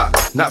pop lock.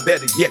 Not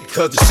better yet,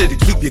 cause the shit'll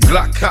keep your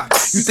Glock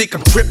cocked. You think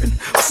I'm tripping?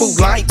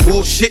 Fool, I ain't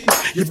bullshitting.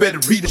 You better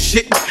read the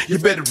shit. You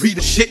better read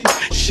the shit.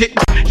 Shit.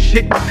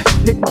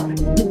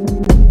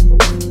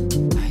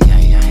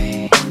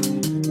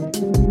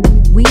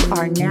 We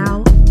are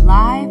now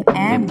live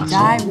and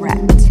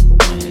direct.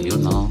 You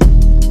know,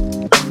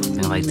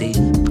 something like this.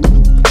 1,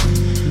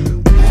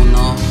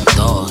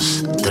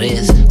 2,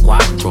 3,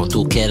 4.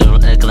 Tu quiero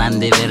el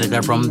grande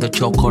verga from the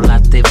chocolate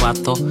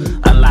vato.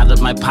 A lot of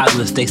my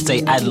partners, they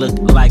say I look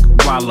like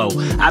Rollo.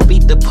 I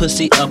beat the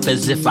pussy up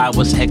as if I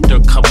was Hector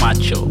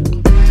Camacho.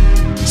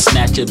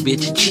 Snatch a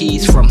bitch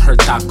cheese from her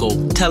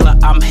taco. Tell her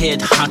I'm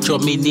head honcho,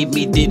 me need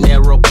me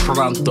dinero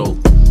pronto.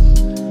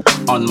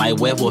 On my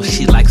huevo,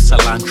 she likes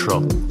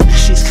cilantro.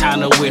 She's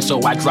kinda weird,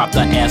 so I dropped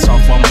her ass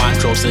off on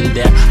Montrose. And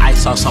there I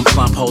saw some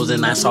plump hoes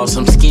and I saw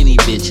some skinny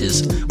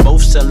bitches.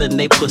 Both selling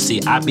they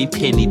pussy, I be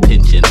penny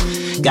pinching.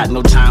 Got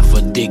no time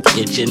for dick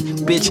itching.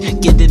 Bitch,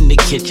 get in the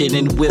kitchen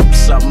and whip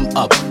something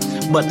up.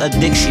 But a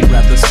dick she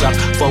rather suck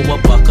for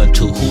 $1 or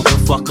 $2. Who the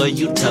fuck are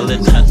you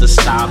telling her to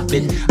stop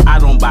it? I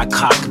don't buy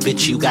cock,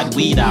 bitch, you got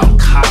weed, I'll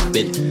cop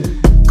it.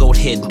 Go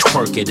ahead and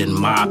twerk it and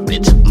mop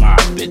it.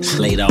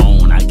 Later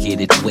on, I get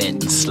it wet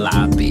and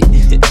sloppy.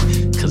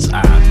 Cause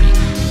I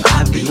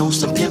be on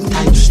some pimp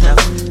type stuff.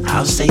 I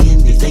I'll say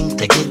anything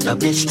to get a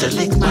bitch to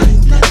lick my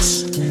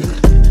nuts.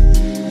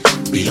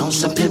 Be on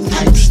some pimp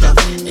type stuff,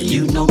 and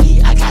you know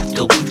me, I got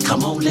the weed.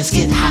 Come on, let's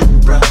get hot,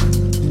 bruh.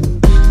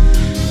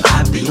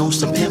 I be on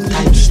some pimp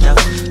type stuff.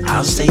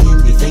 I'll say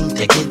anything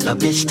to get a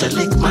bitch to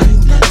lick my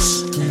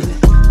nuts.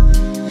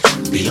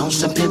 Be on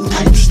some pimp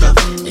type stuff,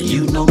 and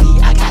you know me,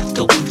 I got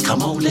the weed.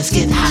 Come on, let's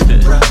get hot,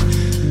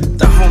 bruh.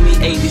 The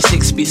homie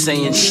 86 be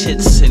saying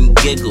shits and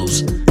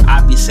giggles. I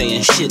be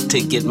saying shit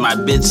to get my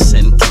bits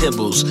and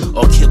kibbles,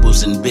 or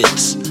kibbles and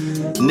bits.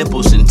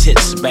 Nipples and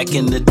tits, back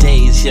in the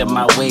days, yeah,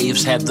 my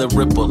waves had the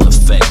ripple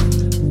effect.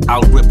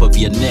 I'll rip up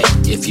your neck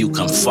if you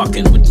come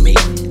fucking with me,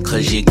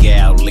 cause your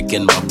gal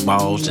licking my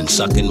balls and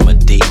sucking my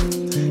dick.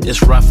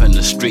 It's rough in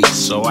the streets,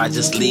 so I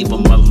just leave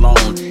them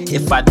alone.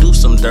 If I do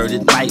some dirt,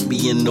 it might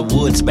be in the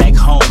woods back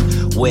home,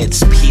 where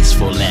it's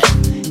peaceful at,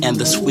 and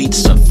the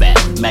sweets are fat.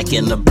 Mac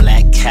in the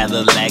black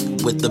Cadillac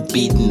with the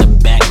beat in the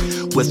back,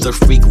 with a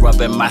freak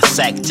rubbing my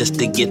sack just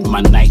to get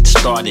my night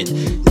started.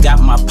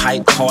 Got my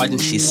pipe hard and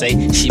she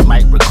say she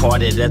might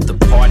record it at the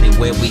party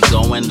where we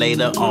going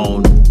later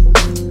on.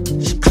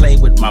 She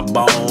played with my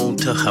bone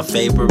to her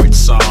favorite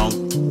song.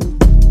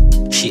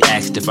 She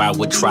asked if I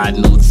would try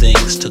new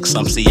things. Took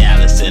some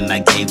Cialis and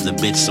I gave the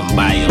bitch some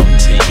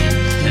Biotin.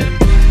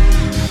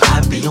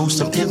 I be on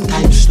some pimp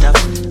type stuff.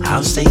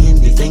 I'll say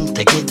anything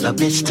to get a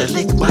bitch to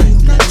lick my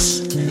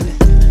nuts.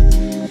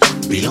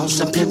 Be on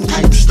some pimp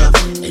type stuff,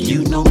 and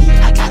you know me,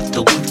 I got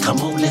the weed. Come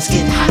on, let's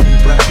get hot,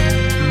 bruh.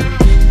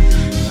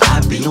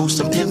 I be on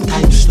some pimp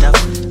type stuff.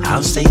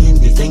 I'll say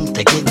anything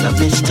to get a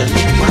bitch to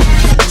lick my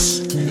nuts.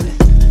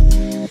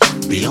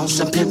 Be on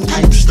some pimp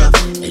type stuff,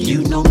 and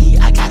you know me,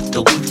 I got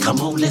the weed.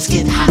 Come on, let's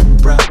get hot,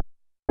 bruh.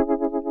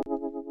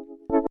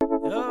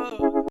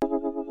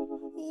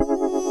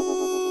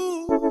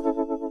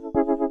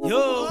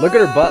 Look at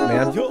her butt,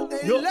 man.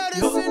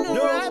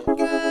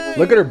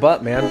 Look at her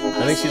butt, man.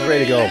 I think she's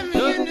ready to go.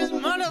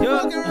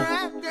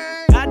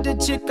 Got the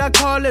chick, I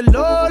call it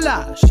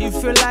Lola. She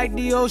feel like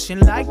the ocean,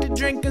 like to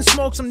drink and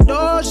smoke some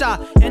Doja.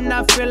 And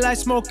I feel like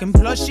smoking,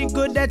 plus she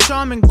good at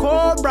charming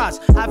cobras.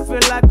 I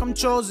feel like I'm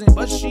chosen,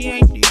 but she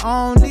ain't the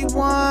only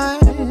one,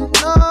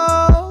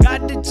 no.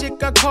 Got the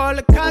chick, I call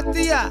her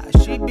Katia.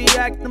 She be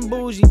acting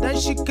bougie, then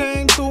she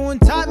came through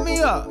and tied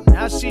me up.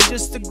 Now she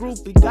just a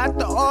groupie, got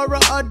the aura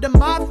of the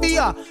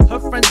mafia. Her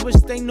friends wish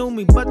they knew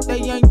me, but they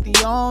ain't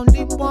the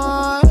only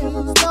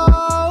ones,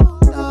 no.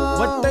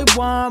 What they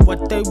want,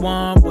 what they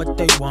want, what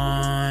they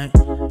want.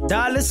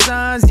 Dollar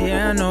signs,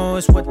 yeah, I know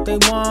it's what they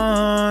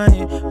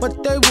want.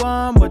 What they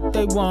want, what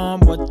they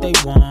want, what they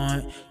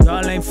want.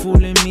 Y'all ain't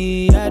fooling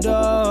me at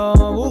all.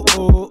 Ooh,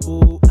 ooh,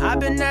 ooh. I've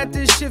been at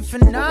this shit for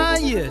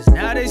 9 years.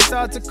 Now they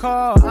start to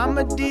call. I'm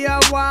a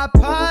DIY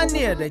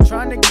pioneer. They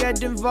tryna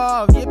get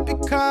involved.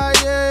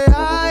 Yippee-ki-yay,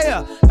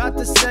 got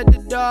to set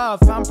it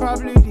off. I'm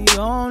probably the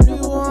only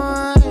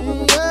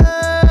one,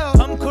 yeah.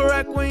 I'm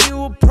correct when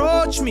you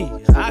approach me.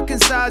 I can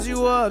size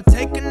you up,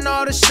 taking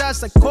all the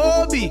shots like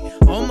Kobe.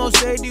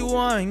 Almost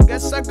 81,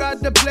 guess I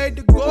got to play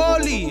the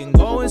goalie and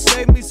go and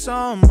save me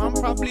some. I'm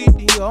probably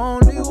the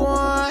only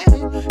one.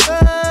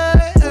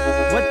 Hey,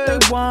 hey. What they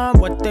want,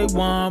 what they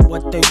want,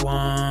 what they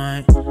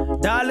want.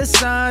 Dollar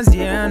signs,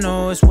 yeah, I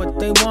know it's what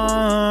they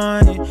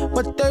want.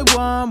 What they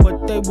want,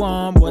 what they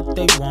want, what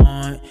they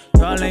want.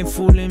 Y'all ain't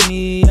fooling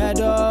me at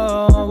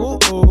all.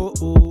 Ooh, ooh,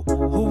 ooh.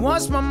 Who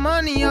wants my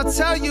money? I'll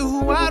tell you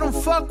who I don't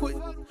fuck with.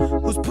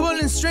 Who's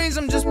pulling strings?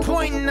 I'm just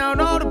pointing out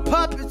all the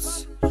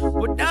puppets.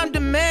 What I'm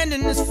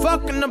demanding is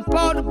fucking up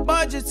all the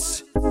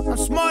budgets. I'm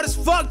smart as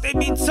fuck, they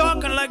be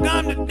talking like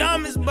I'm the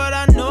dumbest, but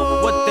I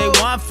know what they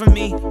want from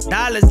me.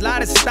 Dollars,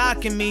 lot of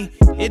stock in me.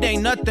 It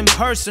ain't nothing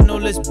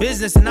personal, it's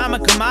business and I'm a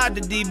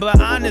commodity. But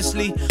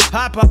honestly,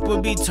 Pop-Up will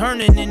be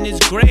turning in his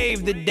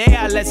grave the day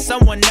I let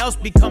someone else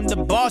become the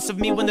boss of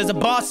me. When there's a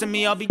boss in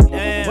me, I'll be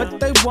damned. What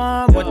they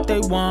want, what they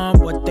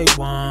want, what they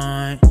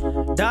want.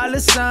 Dollar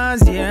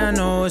signs, yeah, I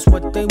know it's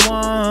what they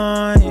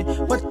want.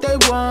 What they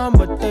want,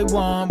 what they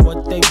want,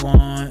 what they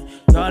want.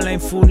 Y'all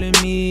ain't fooling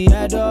me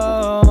at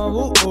all.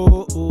 Ooh,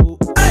 ooh, ooh.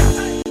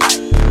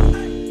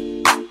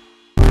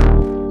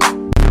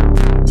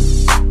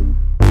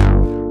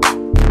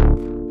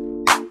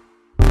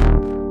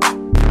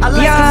 I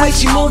like the way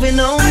she moving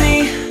on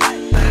me.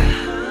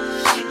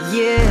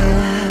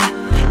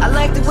 Yeah, I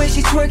like the way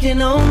she's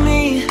twerking on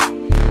me.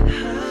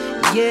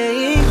 Yeah,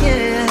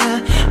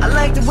 yeah. I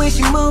like the way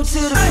she moves to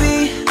the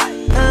beat.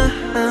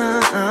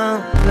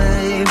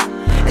 Babe.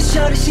 And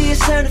shorty, she is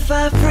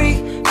certified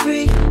freak.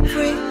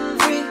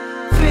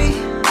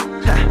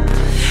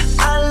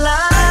 I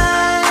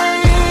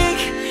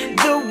like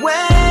the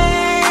way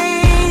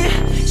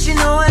she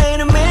know I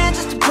ain't a man,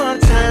 just a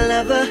part-time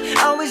lover.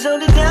 Always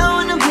hold it down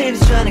when them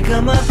haters tryna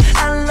come up.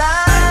 I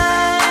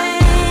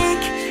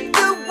like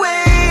the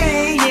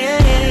way,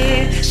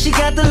 yeah. She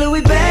got the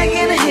Louis bag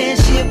in her hand,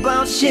 she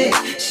about shit.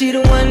 She the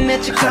one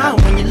that you call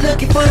when you're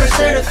looking for a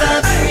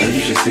certified freak. And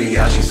you should see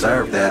how she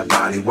serve that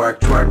body. Work,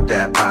 twerk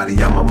that body.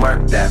 I'ma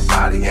murk that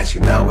body, and she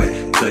know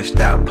it. Pushed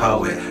out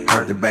poet.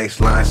 Heard the bass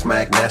line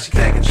smack, now she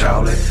can't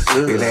control it.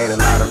 It ain't a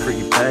lot of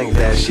freaky things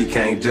that she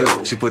can't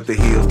do. She put the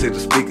heels to the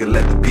speaker,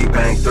 let the beat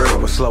bang through.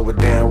 But slow it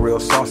down real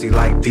saucy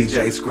like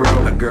DJ Screw.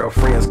 Her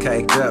girlfriend's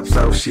caked up,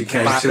 so she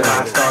can't chill.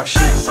 5-star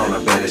sheets on a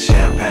bed of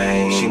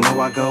champagne. She know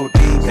I go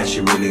deep, and she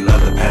really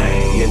love the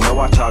pain. You know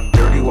I talk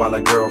dirty while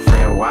a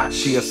girlfriend watch.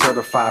 She a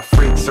certified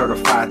freak,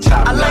 certified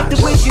top I like the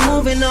way she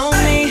moving on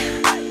me.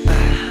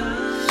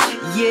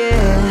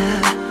 Yeah,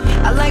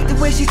 I like the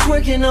way she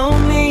twerking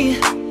on me.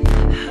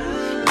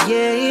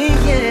 Yeah,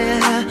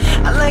 yeah,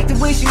 I like the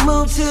way she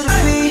move to the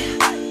beat.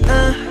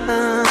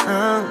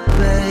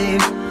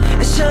 Babe,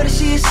 and show that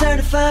she a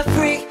certified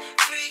freak.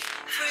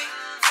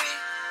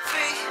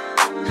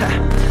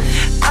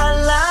 I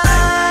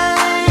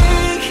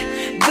like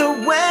the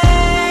way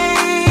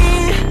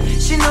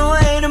she know I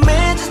ain't a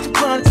man, just a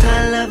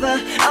part-time lover.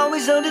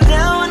 Always hold it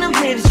down when them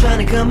haters trying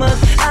to come up.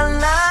 I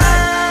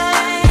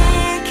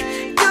like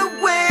the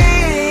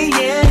way,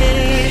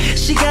 yeah.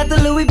 She got the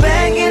Louis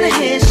bag in her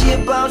hand, she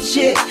about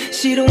shit.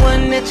 She the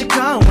one that you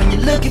call when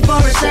you're looking for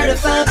a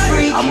certified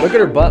freak. Look at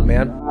her butt,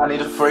 man. I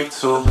need a freak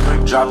too.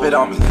 Drop it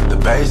on me, the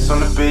bass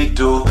on the beat,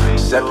 dude.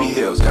 Giuseppe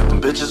Hills, got them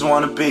bitches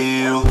wanna be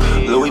you.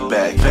 Louis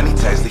bag, Fendi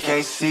taste, they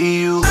can't see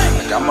you.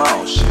 I got my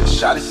own shit,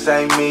 shawty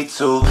say me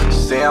too. She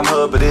say I'm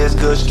hood, but it's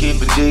good, she keep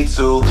it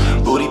G2.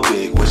 Booty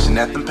big, wishing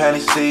that them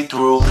panties see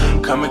through.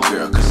 Come here,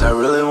 girl, cause I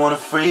really wanna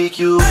freak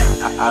you.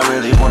 I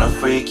really wanna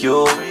freak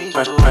you.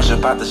 Pressure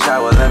about the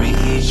shower, let me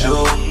eat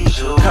you.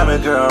 Come here,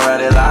 girl,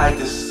 ride it like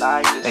this.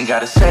 Ain't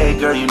gotta say it,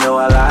 girl, you know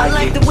I like it. I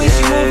like the way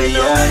she moving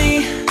on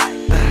me.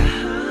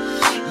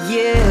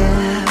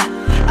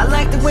 Yeah, I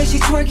like the way she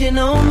twerking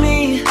on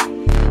me.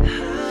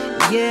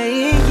 Yeah,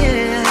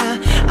 yeah,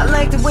 I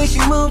like the way she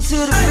move to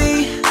the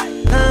beat.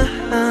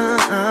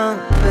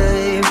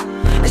 Babe,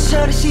 and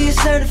show that she a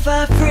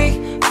certified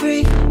freak.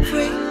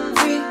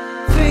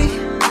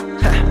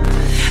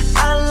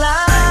 I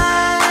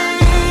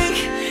like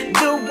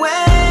the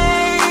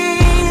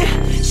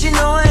way she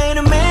know I ain't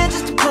a man,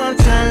 just a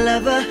part-time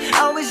lover.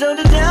 Always hold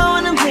it down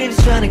when them haters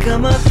trying to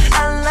come up.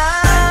 I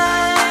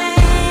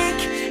like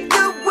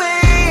the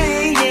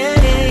way,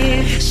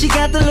 yeah. She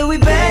got the Louis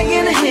bag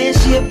in her hand,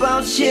 she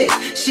about shit.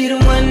 She the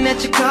one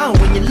that you call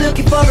when you're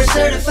looking for a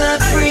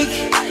certified freak.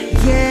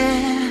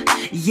 Yeah,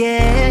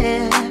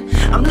 yeah,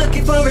 I'm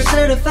looking for a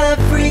certified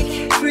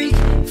freak.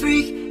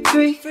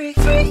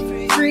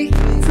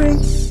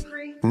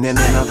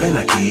 Nana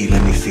Benaki,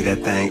 let me see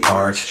that thing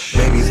arch.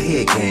 Baby's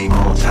head game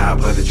on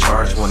top of the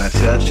charts. When I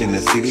touch in the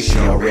city, she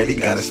already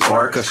got a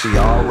spark. Cause she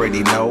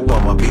already know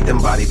I'ma beat them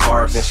body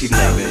parts. And she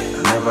love it,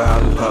 I never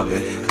out in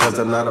public. Cause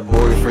I'm not a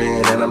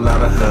boyfriend and I'm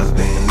not a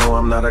husband. No,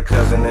 I'm not a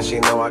cousin and she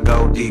know I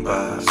go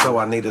deeper. So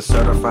I need a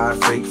certified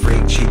freak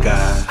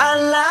chica. I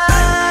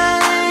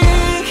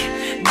like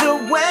the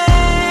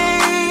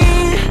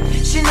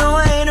way she know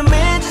I ain't a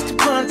man, just a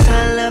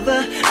part-time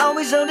lover.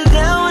 Always hold it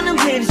down when them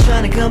haters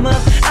trying to come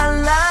up. I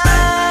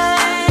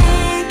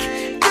like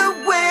the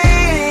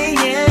way,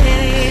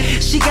 yeah.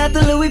 She got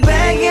the Louis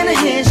bag in her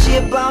hand, she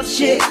about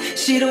shit.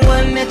 She the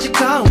one that you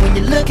call when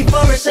you're looking for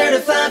a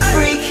certified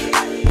freak.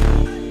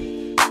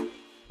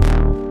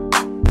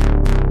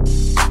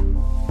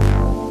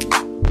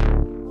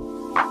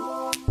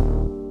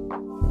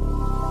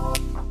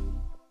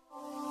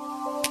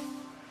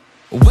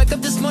 Wake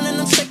up this morning,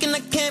 I'm shaking, I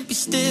can't be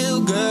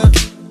still, girl.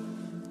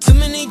 Too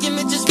many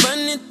images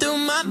running through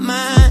my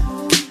mind.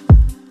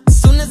 As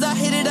soon as I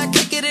hit it, I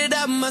can't get it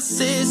out of my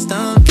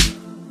system.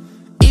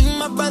 Even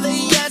my brother,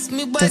 he asked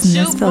me what Doesn't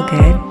you this feel want.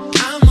 good?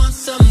 I'm on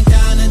some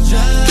kind of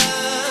drug.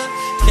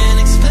 Can't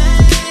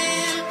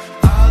explain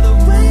all the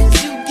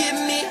ways you get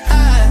me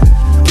high.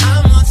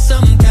 I'm on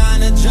some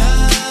kind of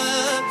drug.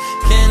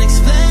 Can't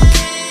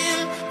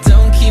explain.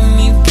 Don't keep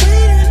me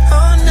waiting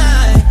all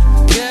night.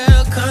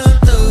 Girl, come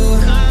through.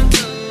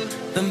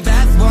 Them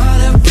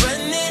bathwater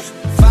running,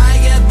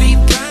 fire be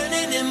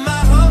burning in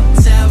my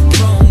hotel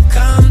room.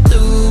 Come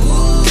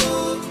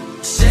through.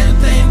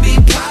 Champagne be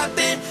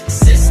popping,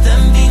 system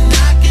be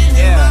knocking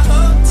in my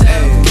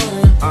hotel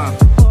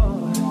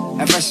room.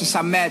 Ever since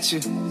I met you,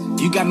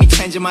 you got me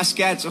changing my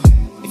schedule.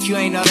 If you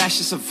ain't know, that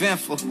shit's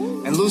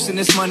eventful. And losing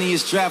this money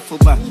is dreadful,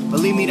 but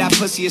believe me, that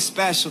pussy is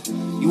special.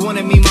 You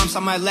wanted me, moms,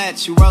 I might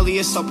let you. Early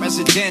is so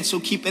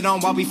presidential. Keep it on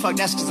while we fuck,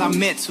 that's cause I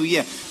meant to,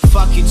 yeah.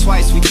 Fuck you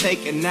twice, we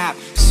take a nap.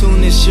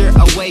 Soon as you're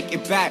awake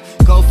and back.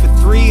 Go for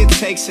 3, it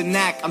takes a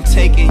knack. I'm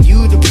taking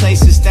you to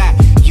places that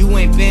you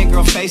ain't been,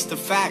 girl, face the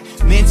fact.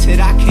 Meant it,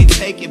 I can't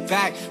take it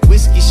back.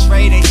 Whiskey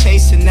straight, ain't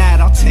chasing that.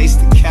 I'll taste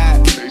the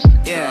cat.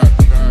 Yeah,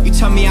 you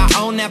tell me I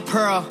own that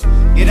pearl.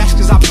 Yeah, that's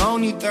cause I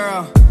blown you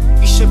thorough.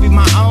 You should be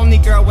my only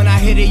girl. When I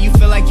hit it, you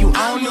feel like you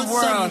own the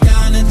world.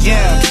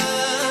 Yeah,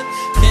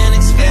 can't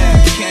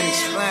explain. Can't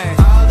explain.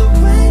 All the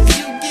ways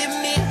you get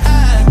me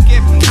high.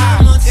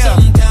 I'm on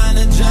some kind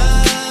of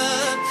drug.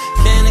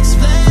 Can't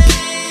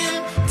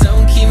explain.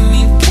 Don't keep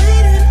me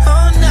waiting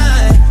all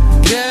night.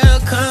 Girl,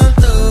 come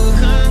through.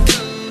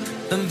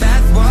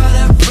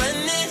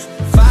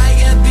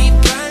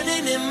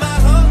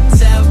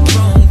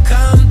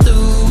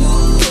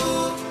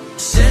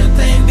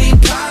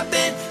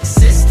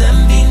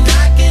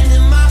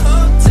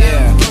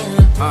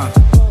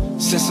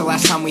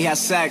 time we had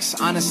sex.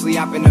 Honestly,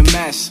 I've been a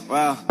mess.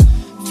 Well,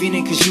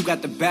 fiending cause you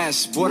got the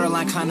best.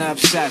 Borderline kinda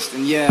obsessed.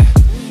 And yeah,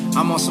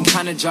 I'm on some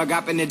kind of drug.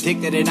 I've been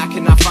addicted and I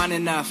cannot find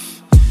enough.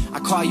 I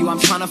call you, I'm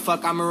tryna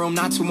fuck, I'm in room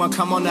 921,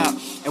 come on up.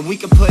 And we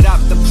can put up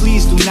the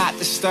please do not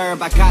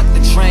disturb. I got the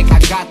drink, I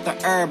got the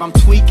herb. I'm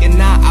tweaking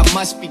now, I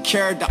must be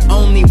cured. The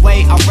only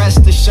way I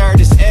rest assured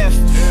is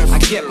if I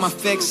get my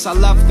fix. I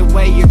love the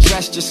way your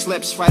dress just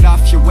slips right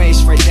off your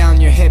waist, right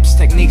down your hips.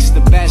 Technique's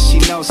the best, she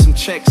knows some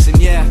tricks. And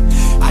yeah,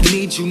 I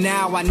need you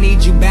now, I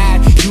need you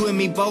bad. You and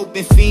me both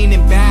been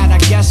fiending bad. I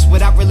guess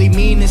what I really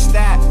mean is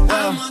that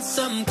I'm on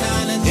some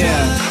kind of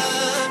yeah. drug.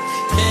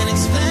 Can't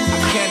explain.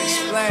 I can't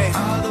explain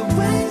all the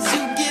ways you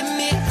get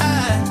me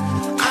high.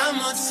 I'm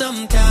on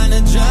some kind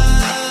of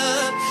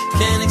drug.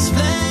 Can't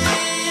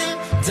explain.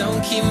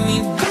 Don't keep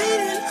me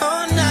waiting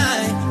all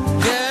night.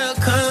 Girl,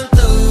 come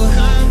through.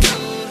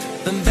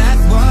 The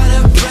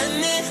backwater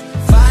running,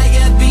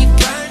 fire be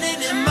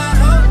burning in my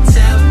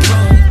hotel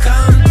room.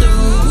 Come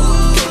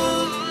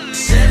through.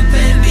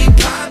 Champagne be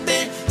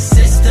popping,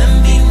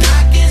 system be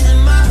knocking in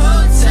my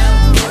hotel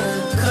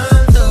room.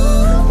 Come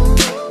through.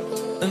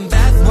 The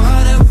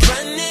backwater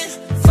running,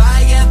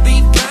 fire be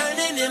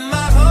burning in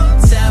my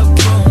hotel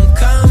room.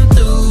 Come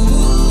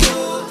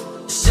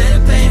through.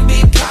 Champagne be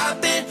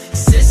popping,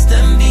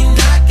 system be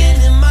knocking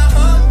in my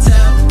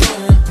hotel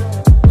room.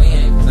 We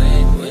ain't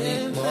playing with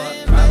it, boy.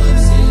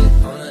 Privacy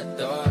on the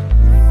door.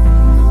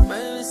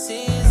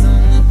 Privacy is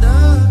on the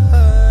door.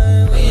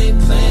 We ain't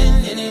playing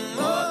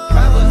anymore.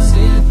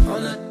 Privacy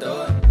on the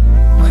door.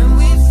 When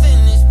we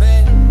finish,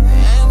 baby, we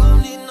ain't gon'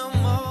 need no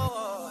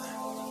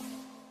more.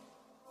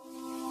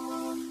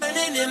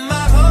 Burning in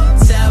my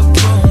hotel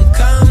room,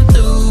 come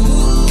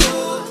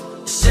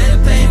through.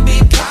 Champagne be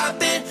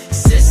popping,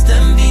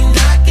 system be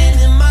knocking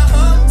in my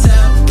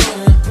hotel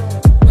room.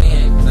 We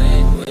ain't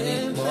playing with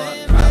it, boy.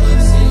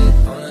 Privacy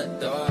on the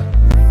door.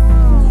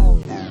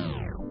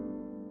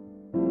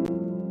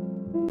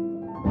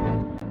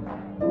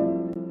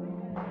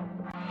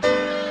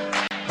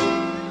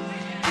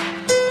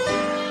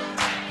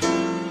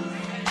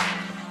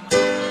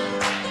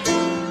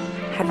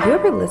 Have you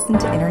ever listened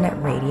to internet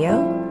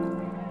radio?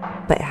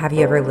 But have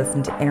you ever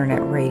listened to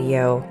internet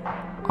radio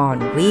on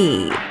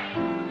weed?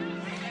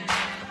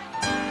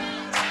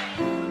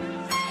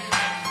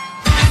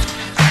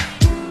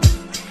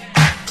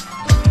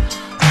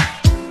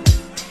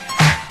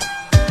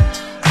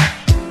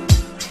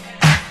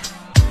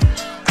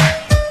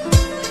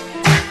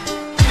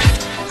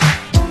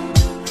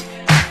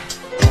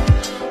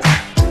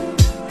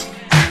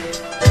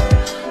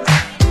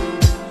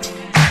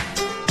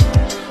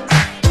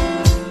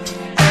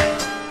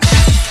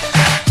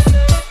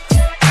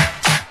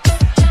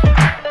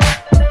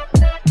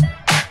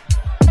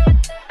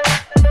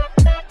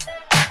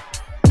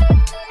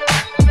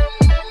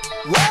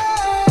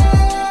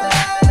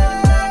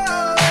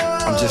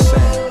 I'm just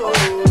saying.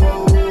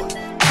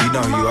 You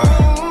know who you are.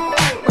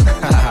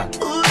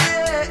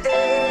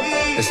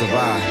 It's a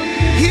vibe.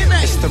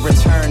 It's the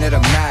return of the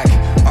Mac.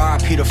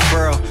 R.I.P. the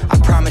Furl. I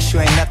promise you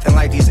ain't nothing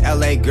like these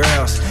LA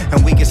girls.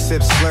 And we can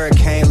sip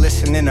Slurricane,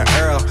 listening to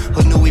Earl.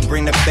 Who knew we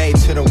bring the bay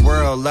to the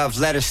world? Love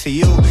letters to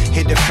you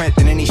hit different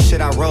than any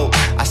shit I wrote.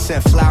 I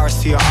sent flowers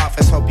to your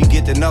office, hope you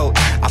get the note.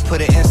 I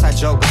put an inside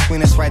joke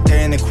between us right there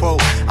in the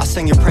quote. I'll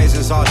sing your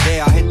praises all day,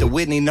 I'll hit the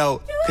Whitney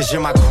note. Cause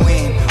you're my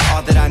queen,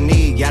 all that I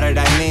need, yada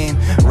that I mean.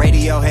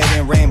 Radiohead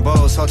and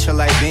rainbows,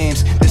 ultralight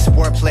beams. This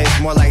sport plays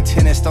more like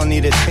tennis, don't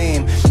need a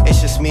team.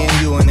 It's just me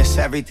and you and it's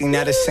everything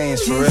that it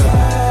seems, for real.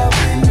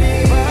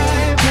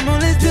 Come on,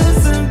 let's do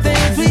some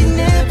things we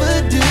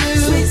never do.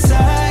 Sweet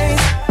side,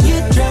 you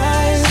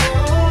drive.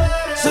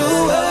 So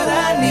what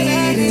I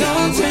need is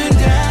don't turn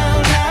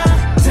down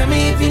now. Tell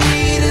me if you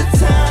need a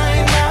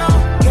time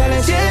out. Girl,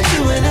 it's just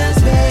you and us,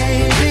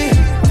 baby.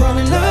 Fall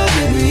in love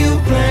with you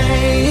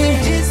playing.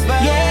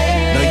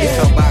 Yeah. Know you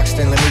feel boxed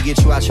in, let me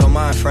get you out your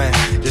mind, friend.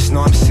 Just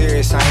know I'm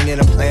serious, I ain't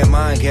into playing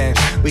mind games.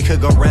 We could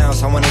go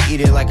rounds, I wanna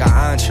eat it like an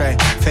entree.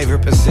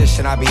 Favorite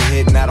position, I be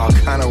hitting that all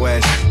kind of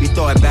ways. You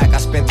throw it back, I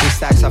spent 3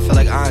 stacks, I feel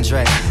like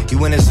Andre.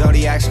 You in the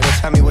Zodiacs, go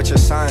tell me what your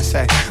sign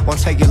say. Won't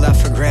take your love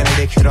for granted,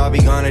 it could all be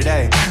gone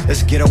today.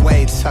 Let's get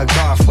away, tucked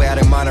off, way out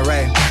in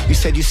Monterey. You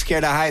said you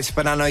scared of heights,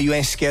 but I know you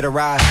ain't scared to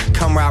ride.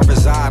 Come ride,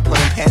 reside,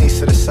 putting panties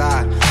to the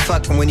side.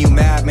 Fucking when you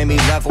mad, made me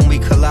love when we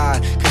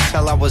collide. Could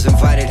tell I was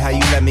invited, how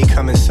you let me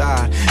come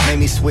inside. Made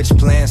me switch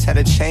plans, had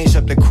to change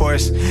up the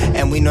course.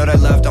 And we know that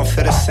love don't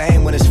feel the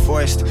same when it's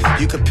forced.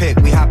 You could pick,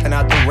 we hopping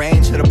out the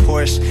range of the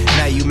Porsche.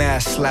 Now you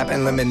mad,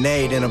 slapping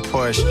lemonade in a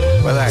Porsche.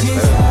 Relax,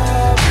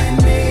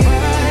 baby.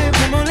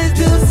 Come on, let's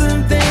do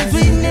some things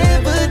we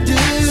never do.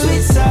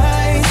 Sweet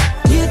side,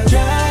 you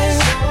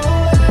drive.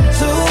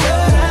 So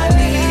what I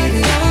need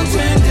is don't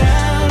turn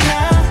down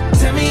now.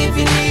 Tell me if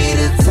you need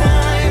a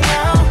time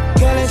out.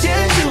 Girl, it's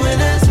just you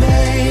and us,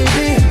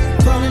 baby.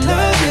 Fall in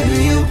love with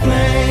you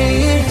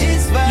playing.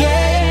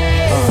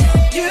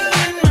 Yeah, you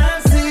in my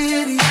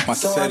city. My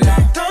So city.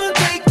 don't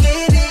take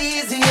it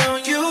easy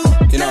on you.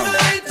 You know. Never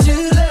let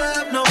you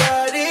love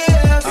nobody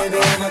else. Baby,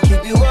 I'ma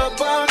keep you up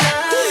all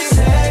night.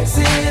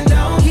 Sexy and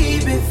don't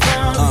keep it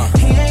from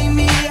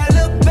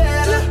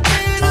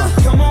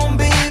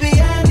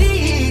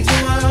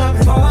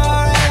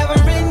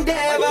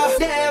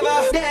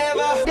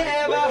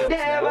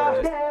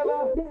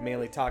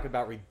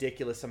out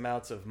ridiculous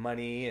amounts of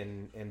money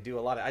and do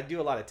a lot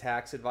of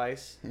tax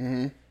advice.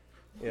 Mm-hmm.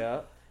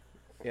 Yeah.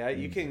 Yeah,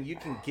 you can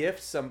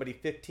gift somebody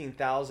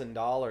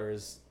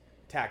 $15,000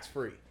 tax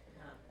free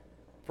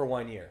for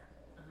 1 year.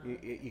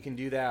 You can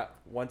do that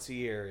once a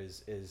year.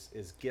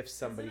 Is gift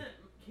somebody.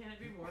 Can it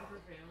be more for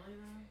family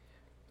though?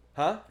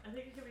 Huh? I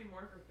think it can be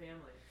more for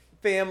family.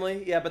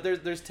 Family, yeah, but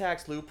there's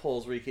tax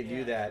loopholes where you can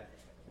do that,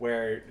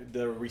 where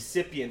the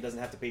recipient doesn't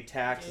have to pay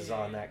taxes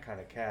on that kind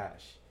of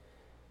cash.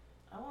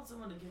 I want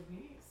someone to give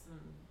me some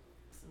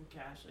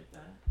cash like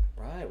that.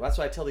 Right. Well, that's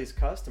why I tell these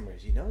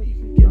customers, you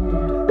can give them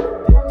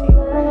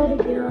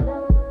 $15,000 a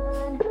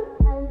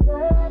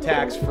year,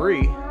 tax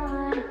free.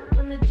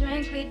 And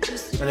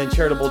then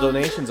charitable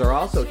donations are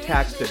also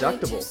tax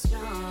deductible.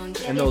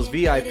 And those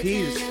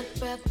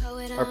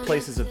VIPs are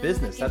places of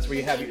business. That's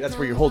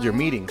where you hold your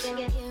meetings.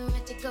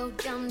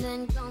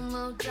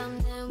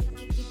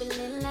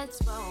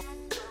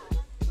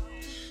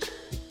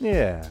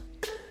 Yeah.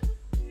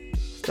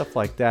 Stuff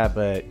like that,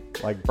 but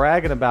like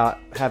bragging about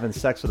having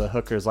sex with a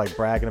hooker is like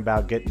bragging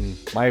about getting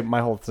my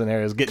whole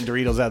scenario is getting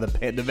Doritos out of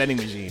the vending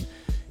machine.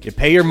 You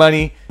pay your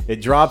money,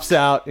 it drops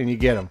out, and you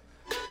get them.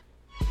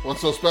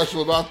 What's so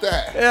special about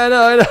that? Yeah, I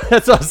know.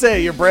 That's what I'm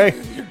saying. You're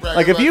bragging.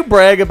 Like if you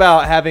brag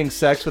about having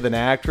sex with an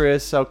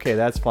actress, okay,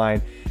 that's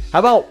fine. How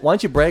about why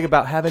don't you brag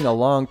about having a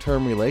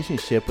long-term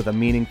relationship with a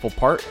meaningful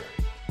partner?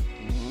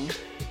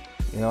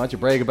 Mm-hmm. Why don't you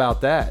brag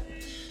about that?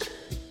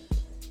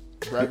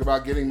 Brag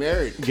about getting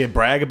married.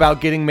 Brag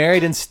about getting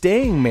married and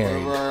staying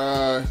married. One of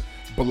our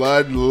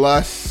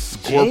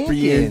Bloodlust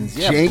Scorpion Jenkins.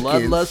 Yeah,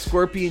 Bloodlust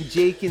Scorpion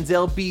Jenkins,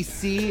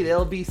 LBC,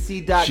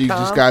 LBC.com. She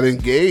just got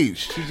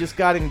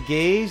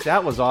engaged.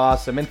 That was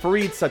awesome. And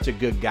Fareed's such a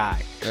good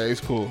guy. Yeah,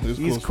 he's cool.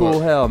 He's cool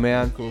hell,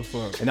 man. Cool as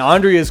fuck. And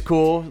Andrea's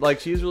cool. Like,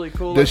 she's really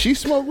cool. Does she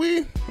smoke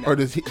weed? No. Or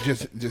does he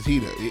just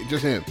him?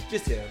 Just him.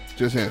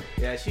 Just him.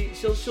 Yeah,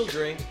 she'll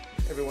drink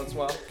every once in a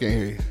while. Can't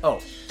hear you. Oh.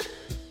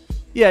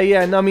 Yeah,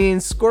 and I mean,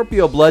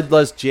 Scorpio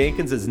Bloodlust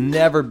Jenkins has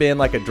never been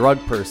like a drug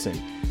person.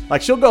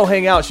 Like, she'll go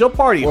hang out, she'll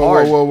party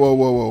hard.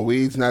 Whoa.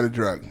 Weed's not a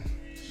drug.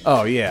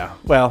 Oh, yeah.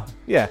 Well,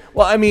 yeah.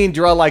 Well, I mean,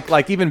 drug,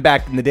 like even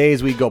back in the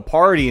days we'd go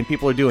party and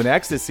people are doing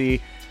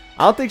ecstasy.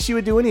 I don't think she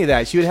would do any of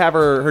that. She would have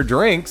her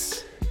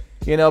drinks,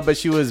 but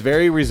she was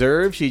very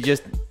reserved. She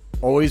just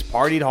always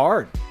partied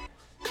hard,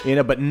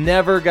 but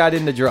never got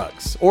into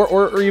drugs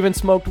or even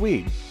smoked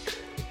weed.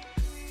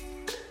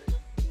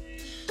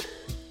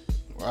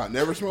 Wow,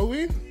 never smoked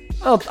weed?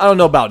 I don't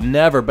know about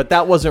never, but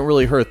that wasn't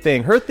really her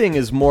thing. Her thing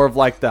is more of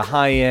like the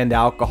high-end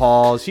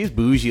alcohol. She's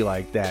bougie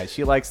like that.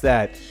 She likes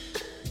that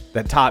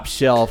top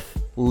shelf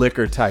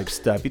liquor type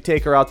stuff. You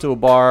take her out to a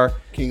bar.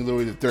 King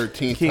Louis the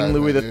 13th. King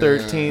Louis the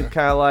 13th,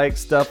 kind of like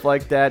stuff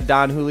like that.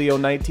 Don Julio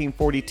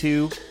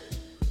 1942.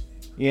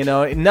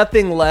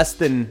 Nothing less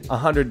than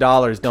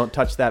 $100. Don't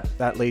touch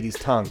that lady's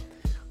tongue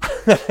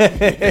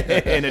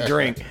in a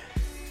drink.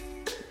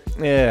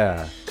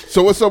 Yeah.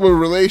 So what's up with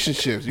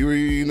relationships?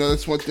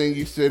 That's one thing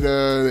you said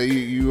that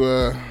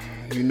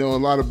you know a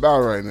lot about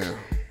right now.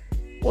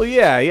 Well,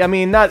 yeah. I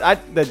mean,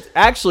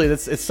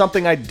 it's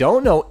something I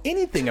don't know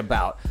anything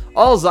about.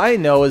 All I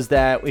know is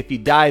that if you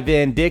dive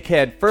in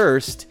dickhead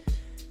first,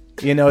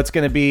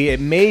 it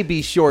may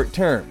be short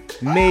term,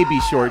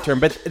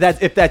 but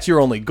if that's your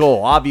only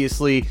goal.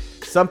 Obviously,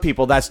 some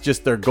people, that's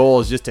just their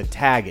goal, is just to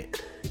tag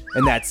it,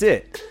 and that's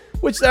it.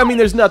 Which, I mean,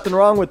 there's nothing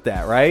wrong with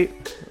that, right?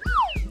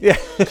 Yeah.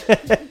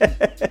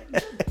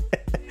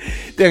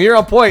 Damn, you're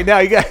on point now.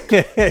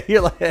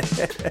 You're like,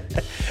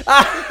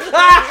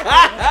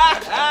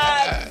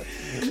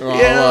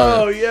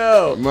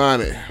 yo,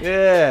 money.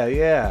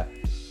 Yeah.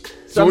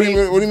 So what do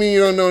you mean you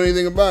don't know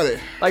anything about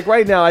it? Like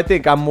right now, I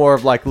think I'm more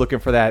of like looking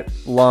for that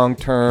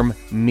long-term,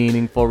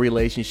 meaningful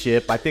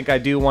relationship. I think I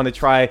do want to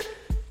try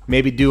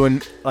maybe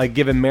giving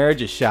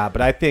marriage a shot,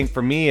 but I think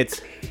for me,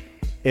 it's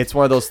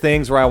one of those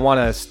things where I want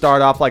to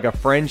start off like a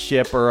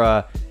friendship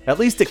or at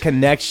least a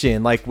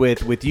connection. Like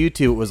with you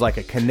two, it was like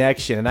a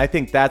connection. And I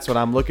think that's what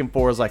I'm looking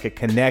for, is like a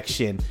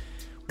connection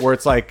where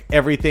it's like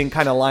everything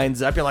kind of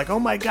lines up. You're like, oh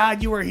my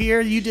God, you were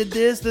here, you did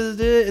this,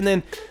 and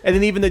then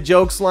even the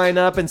jokes line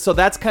up. And so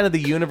that's kind of the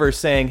universe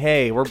saying,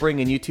 hey, we're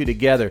bringing you two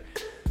together.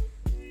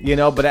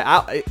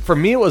 But for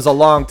me, it was a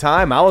long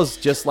time. I was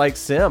just like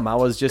Sim. I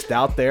was just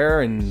out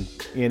there and,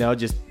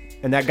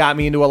 and that got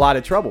me into a lot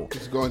of trouble.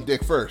 Just going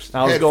dick first.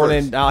 I was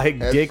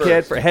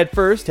head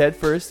first.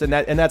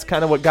 And that's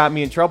kind of what got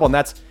me in trouble. And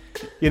that's,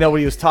 what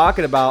he was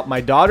talking about. My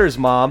daughter's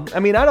mom.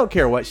 I mean, I don't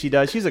care what she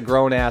does. She's a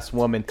grown ass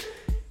woman.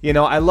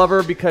 I love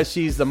her because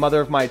she's the mother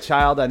of my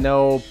child. I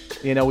know,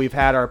 we've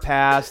had our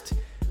past,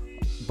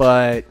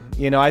 but,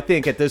 I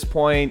think at this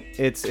point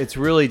it's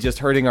really just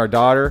hurting our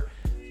daughter.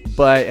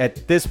 But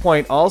at this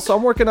point also,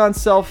 I'm working on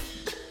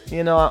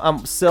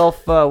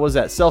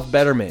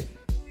self-betterment.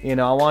 I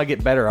want to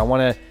get better. I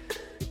want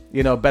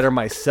to, better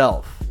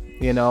myself,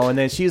 and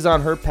then she's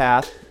on her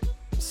path.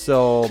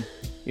 So,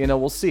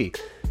 we'll see,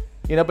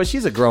 but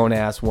she's a grown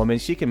ass woman.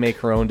 She can make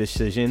her own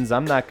decisions.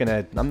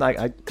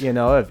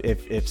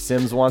 If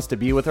Sims wants to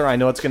be with her, I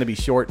know it's going to be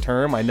short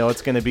term. I know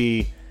it's going to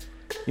be,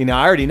 You know,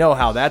 I already know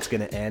how that's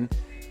going to end.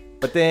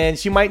 But then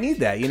she might need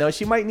that. You know,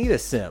 she might need a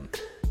sim.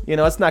 You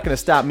know, it's not going to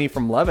stop me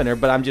from loving her,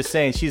 but I'm just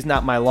saying she's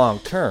not my long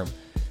term.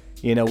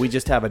 You know, we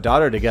just have a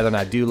daughter together, and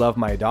I do love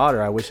my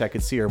daughter. I wish I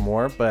could see her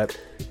more, but,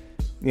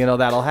 you know,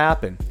 that'll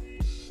happen.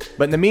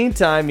 But in the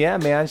meantime, yeah,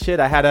 man, shit,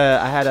 I had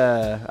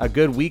a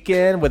good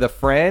weekend with a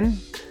friend.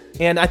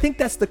 And I think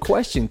that's the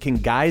question. Can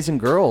guys and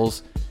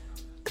girls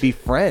be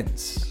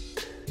friends?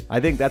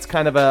 I think that's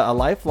kind of a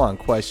lifelong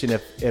question.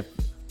 If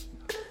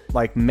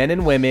like men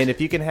and women,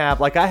 if you can have,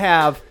 like I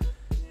have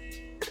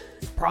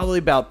probably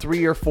about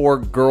 3 or 4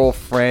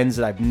 girlfriends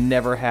that I've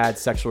never had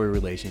sexual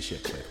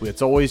relationship with.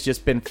 It's always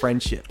just been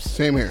friendships.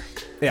 Same here.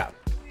 Yeah.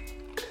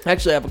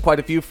 Actually, I have quite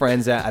a few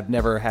friends that I've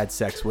never had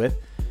sex with,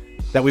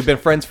 that we've been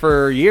friends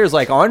for years.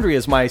 Like Andrea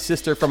is my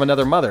sister from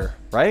another mother,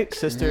 right?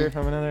 Sister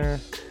from another...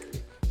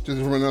 Just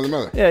from another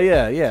mother.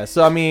 Yeah.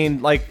 So, I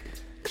mean, like,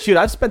 shoot,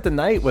 I've spent the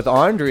night with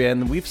Andrea,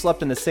 and we've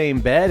slept in the same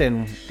bed,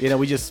 and, you know,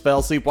 we just fell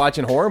asleep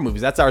watching horror movies.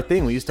 That's our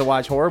thing. We used to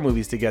watch horror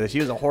movies together. She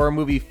was a horror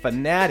movie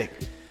fanatic.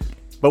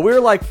 But we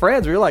were like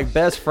friends. We were like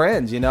best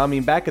friends, you know? I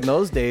mean, back in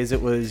those days,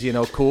 it was, you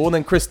know, cool. And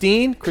then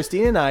Christine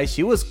and I,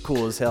 she was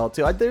cool as hell,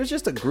 too. There's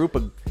just a group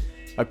of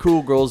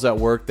cool girls that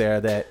worked there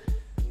that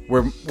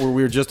we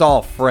were just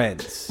all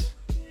friends.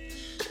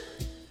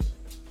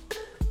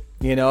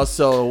 You know,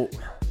 so...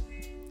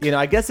 You know,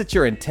 I guess it's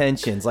your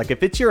intentions. Like,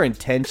 if it's your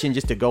intention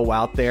just to go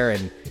out there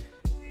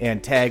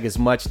and tag as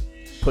much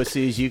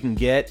pussy as you can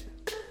get,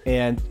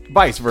 and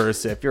vice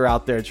versa, if you're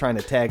out there trying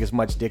to tag as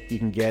much dick you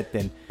can get,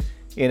 then,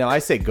 you know, I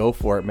say go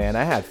for it, man.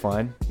 I had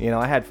fun. You know,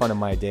 I had fun in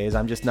my days.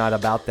 I'm just not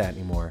about that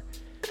anymore.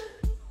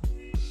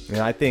 You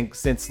know, I think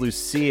since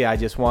Lucia, I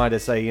just wanted to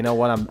say, you know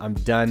what, I'm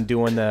done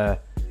doing the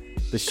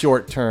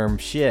short-term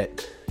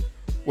shit.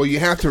 Well, you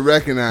have to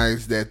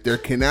recognize that there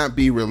cannot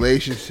be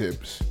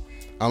relationships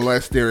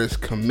unless there is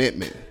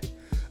commitment,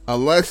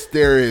 unless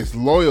there is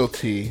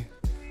loyalty,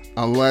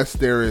 unless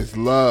there is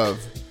love,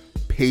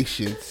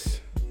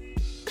 patience,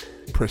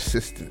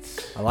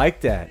 persistence. I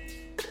like that.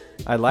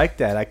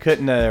 I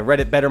couldn't have read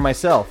it better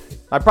myself.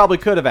 I probably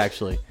could have,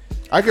 actually.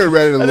 I could have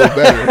read it a little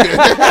better.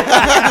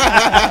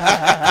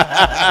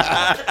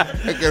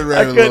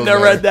 I couldn't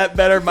have read that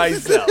better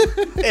myself.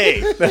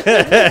 Hey.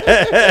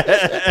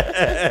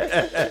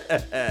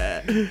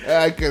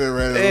 I could have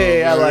read it a little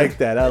Hey,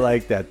 better. I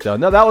like that though.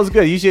 No, that was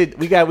good.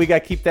 We got to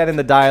keep that in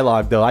the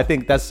dialogue though. I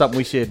think that's something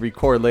we should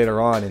record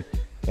later on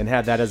and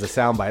have that as a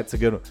soundbite. It's a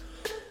good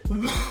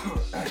one.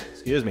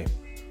 Excuse me.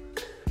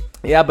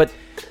 Yeah, but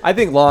I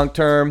think long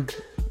term,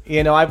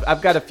 you know,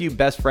 I've got a few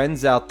best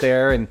friends out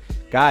there, and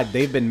God,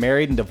 they've been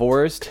married and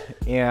divorced,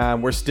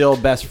 and we're still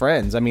best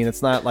friends. I mean,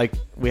 it's not like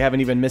we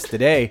haven't even missed a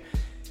day.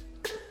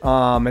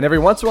 And every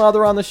once in a while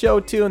they're on the show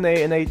too, and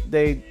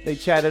they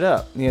chat it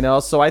up, you know.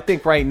 So I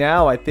think right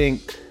now,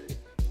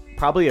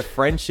 probably a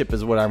friendship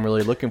is what I'm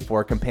really looking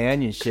for,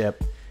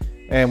 companionship.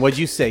 And what'd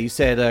you say? You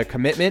said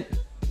commitment,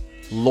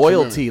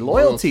 loyalty.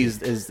 Loyalty is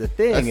the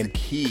thing. That's and the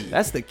key.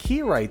 That's the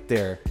key right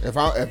there. If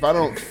I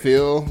don't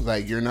feel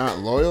like you're not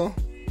loyal,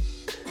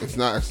 it's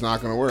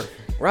not gonna work.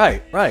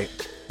 Right.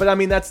 But I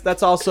mean,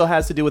 that's also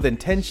has to do with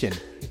intention.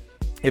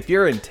 If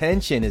your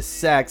intention is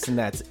sex and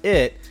that's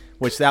it,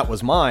 which that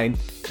was mine,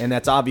 and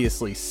that's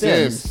obviously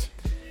Sims.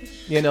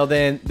 You know,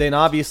 then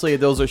obviously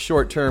those are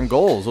short-term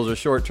goals. Those are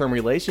short-term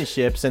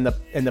relationships, and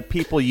the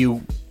people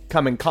you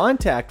come in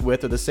contact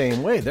with are the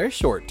same way. They're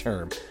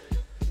short-term.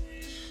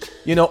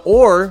 You know,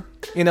 or,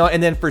 you know,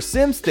 and then for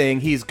Sims thing,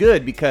 he's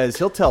good because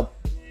he'll tell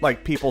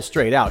like people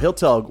straight out. He'll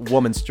tell a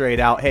woman straight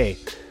out, hey,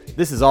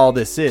 this is all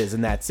this is,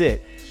 and that's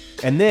it.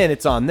 And then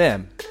it's on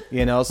them,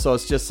 you know. So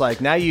it's just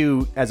like, now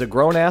you, as a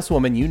grown-ass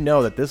woman, you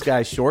know that this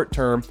guy's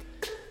short-term.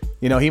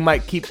 You know, he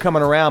might keep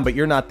coming around, but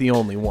you're not the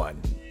only one.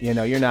 You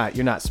know, you're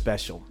not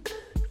special.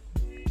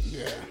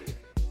 Yeah.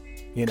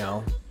 You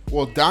know.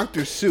 Well,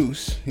 Dr.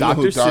 Seuss. You know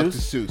who Dr.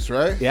 Seuss,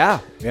 right? Yeah.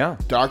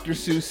 Dr.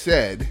 Seuss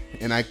said,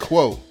 and I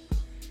quote,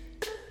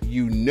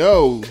 "You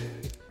know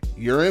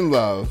you're in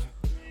love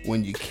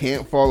when you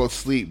can't fall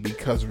asleep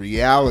because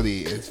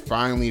reality is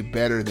finally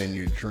better than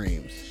your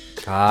dreams."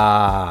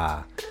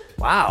 Ah.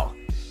 Wow.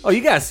 Oh,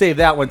 you gotta save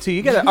that one too.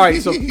 You gotta. All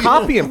right. So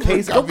copy and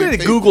paste. Go to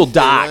Google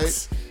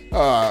Docs.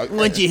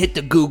 Once you hit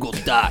the Google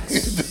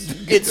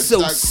Docs, it's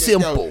so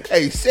simple.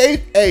 Hey,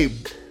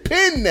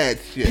 pin that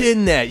shit.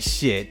 Pin that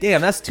shit.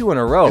 Damn, that's 2 in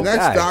a row. And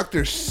that's God.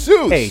 Dr.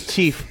 Seuss. Hey,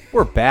 Chief,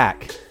 we're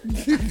back.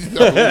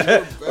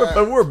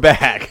 We're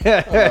back.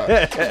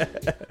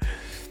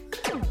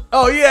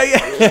 Oh yeah.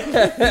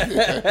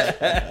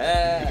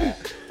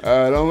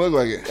 Don't look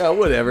like it. Oh,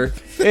 whatever.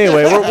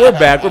 Anyway, we're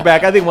back. We're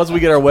back. I think once we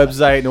get our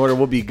website in order,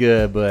 we'll be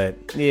good.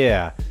 But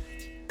yeah,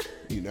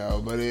 you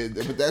know, but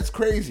that's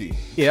crazy.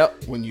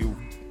 Yep. When you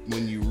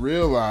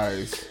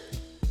realize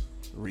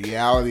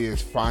reality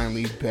is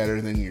finally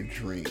better than your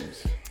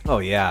dreams. Oh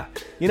yeah.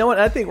 You know what?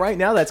 I think right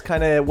now that's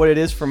kind of what it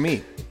is for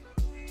me.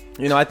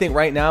 You know, I think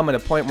right now I'm at a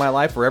point in my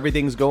life where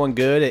everything's going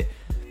good.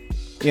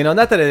 You know,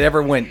 not that it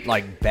ever went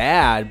like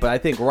bad, but I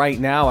think right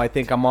now, I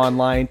think I'm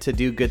online to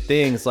do good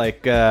things.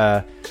 Like,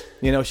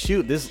 you know,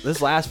 shoot,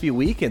 this last few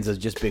weekends has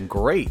just been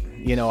great.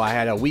 You know, I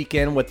had a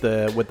weekend with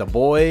the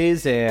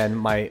boys and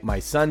my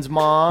son's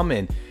mom,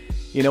 and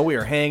you know, we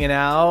were hanging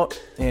out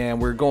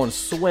and we were going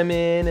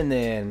swimming, and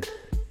then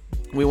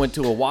we went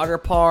to a water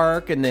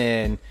park, and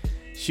then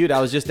shoot, I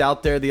was just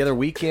out there the other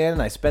weekend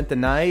and I spent the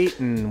night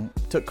and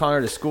took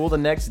Connor to school the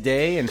next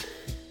day, and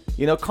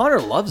you know, Connor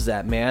loves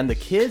that, man. The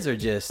kids are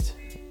just,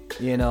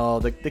 you know,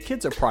 the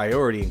kids are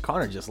priority, and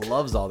Connor just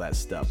loves all that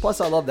stuff. Plus,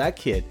 I love that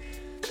kid.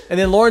 And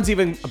then Lauren's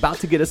even about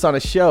to get us on a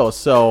show,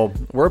 so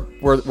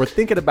we're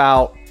thinking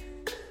about,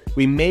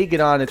 we may get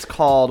on. It's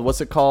called,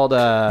 what's it called?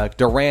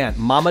 Durant,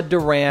 Mama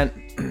Durant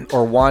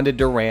or Wanda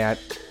Durant,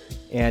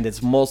 and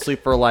it's mostly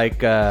for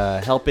like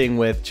helping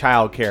with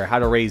childcare, how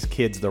to raise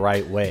kids the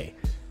right way.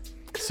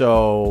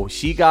 So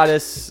she got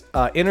us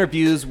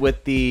interviews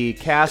with the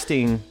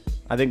casting,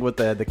 I think with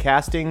the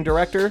casting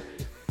director.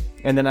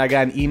 And then I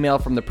got an email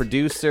from the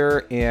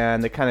producer,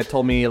 and they kind of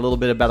told me a little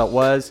bit about what it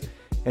was.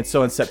 And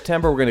so in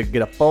September, we're going to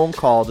get a phone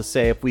call to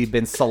say if we've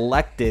been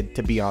selected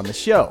to be on the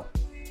show.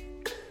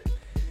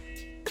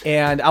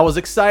 And I was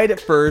excited at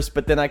first,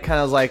 but then I kind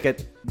of was like,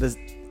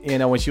 you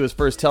know, when she was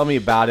first telling me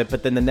about it.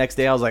 But then the next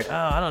day I was like, oh,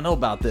 I don't know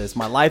about this.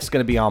 My life's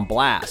going to be on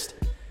blast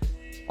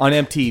on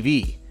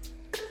MTV.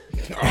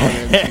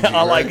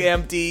 On like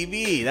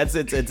MTV. It's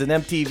an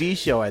MTV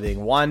show, I think.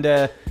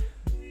 Wanda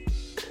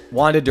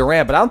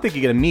Durant, but I don't think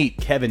you're going to meet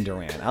Kevin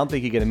Durant. I don't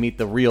think you're going to meet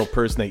the real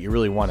person that you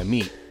really want to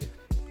meet.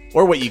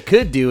 Or what you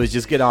could do is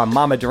just get on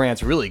Mama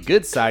Durant's really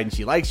good side, and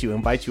she likes you,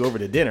 invite you over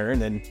to dinner, and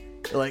then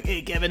you're like,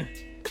 hey, Kevin.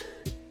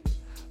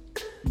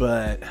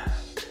 But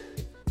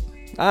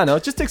I don't know,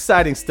 it's just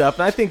exciting stuff.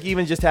 And I think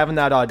even just having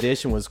that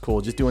audition was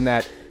cool. Just doing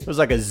that, it was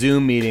like a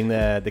Zoom meeting.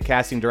 The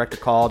casting director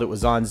called, it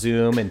was on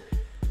Zoom, and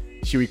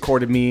she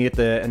recorded me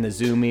in the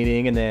Zoom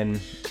meeting, and then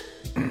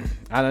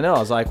I don't know. I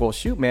was like, well,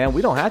 shoot, man,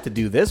 we don't have to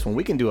do this one.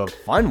 We can do a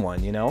fun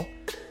one, you know?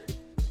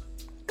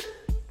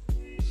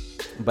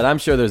 But I'm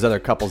sure there's other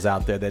couples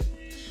out there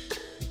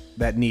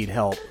that need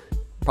help.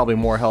 Probably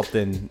more help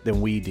than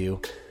we do.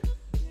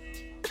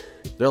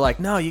 They're like,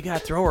 no, you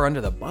got to throw her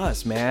under the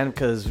bus, man,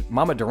 because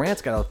Mama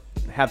Durant's got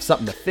to have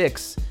something to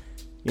fix.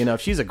 You know,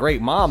 if she's a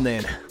great mom,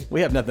 then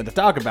we have nothing to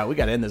talk about. We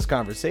got to end this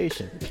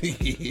conversation.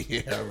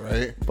 Yeah,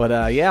 right.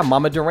 But, yeah,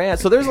 Mama Durant.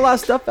 So there's a lot of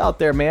stuff out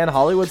there, man.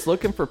 Hollywood's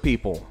looking for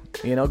people.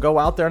 You know, go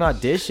out there and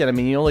audition. I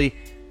mean, you only...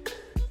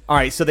 All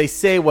right, so they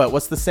say what?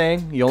 What's the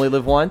saying? You only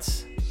live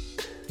once?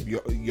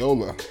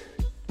 YOLA.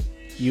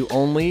 You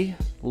only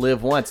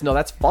live once. No,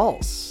 that's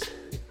false.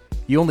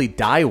 You only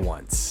die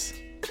once.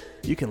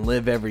 You can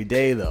live every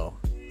day, though.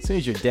 As soon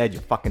as you're dead,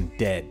 you're fucking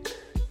dead.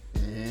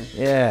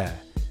 Mm-hmm. Yeah.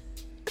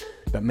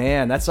 But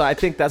man, I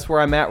think that's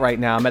where I'm at right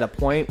now. I'm at a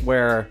point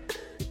where,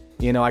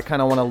 you know, I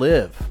kind of want to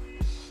live.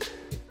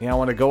 You know, I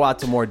want to go out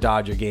to more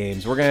Dodger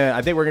games.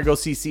 I think we're gonna go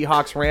see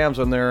Seahawks Rams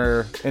when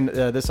they're in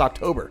this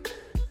October.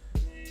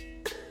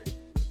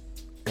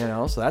 You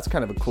know, so that's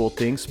kind of a cool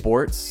thing.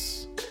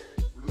 Sports.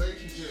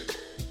 Relationships.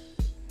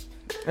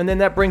 And then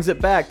that brings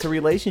it back to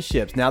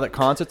relationships. Now that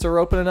concerts are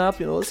opening up,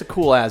 you know, it's a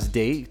cool ass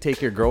date. You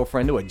take your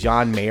girlfriend to a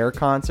John Mayer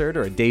concert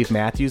or a Dave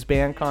Matthews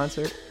Band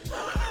concert.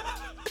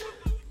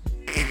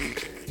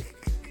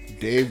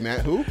 Dave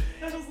Matt who?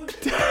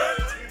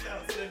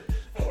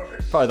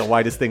 Probably the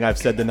whitest thing I've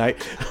said tonight.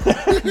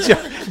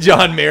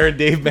 John Mayer and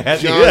Dave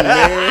Matthews. John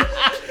Mayer.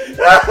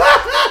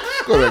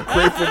 Go to a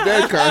Grateful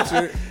Dead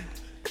concert.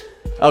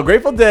 Oh,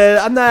 Grateful Dead.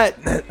 I'm not.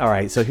 All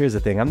right, so here's the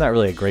thing. I'm not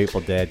really a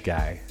Grateful Dead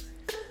guy.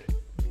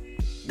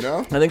 No?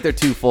 I think they're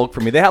too folk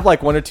for me. They have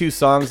like one or two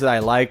songs that I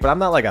like, but I'm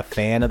not like a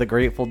fan of the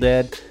Grateful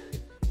Dead.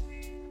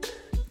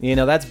 You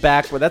know,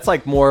 that's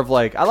like more of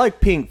like, I like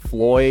Pink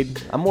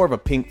Floyd. I'm more of a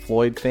Pink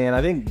Floyd fan.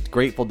 I think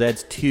Grateful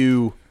Dead's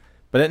too,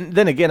 but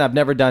then again, I've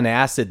never done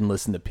acid and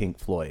listened to Pink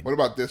Floyd. What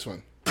about this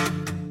one?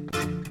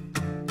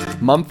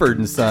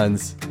 Mumford &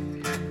 Sons.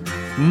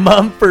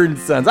 Mumford &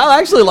 Sons. I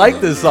actually like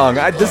this song.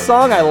 This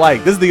song I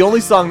like. This is the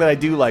only song that I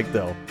do like,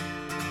 though.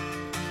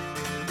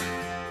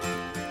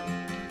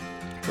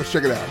 Let's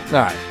check it out.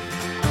 All right.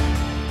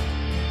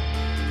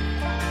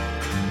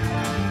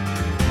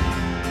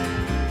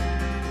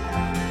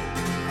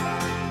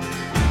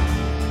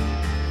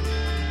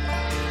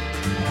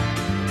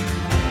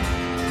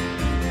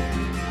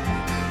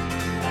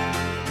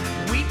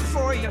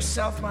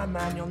 Yourself, my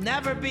man, you'll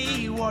never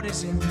be what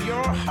is in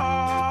your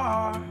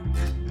heart.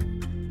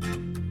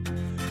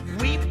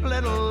 Weep,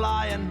 little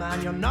lion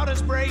man, you're not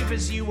as brave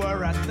as you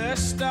were at the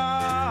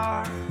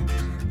start.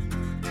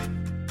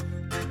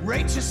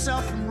 Rate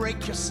yourself and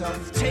rake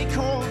yourself, take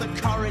all the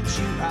courage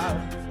you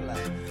have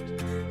left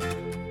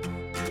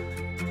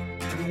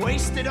and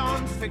waste it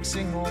on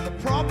fixing all the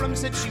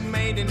problems that you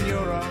made in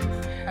your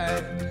own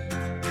head.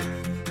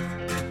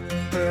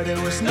 But it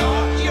was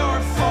not your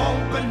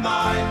fault but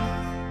mine,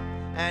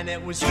 and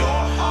it was your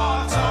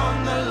heart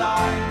on the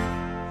line.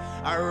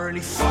 I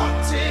really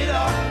fucked it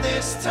up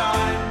this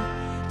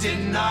time,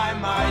 didn't I,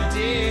 my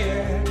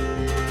dear?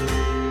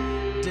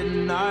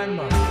 Didn't I,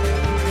 my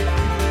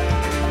dear?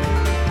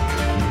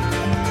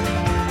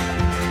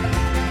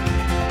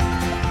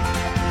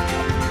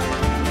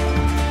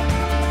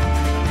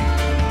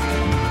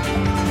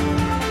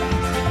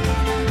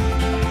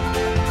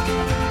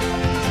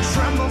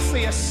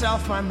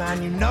 yourself, my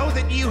man. You know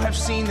that you have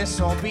seen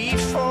this all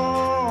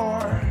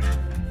before.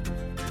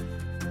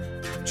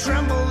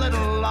 Tremble,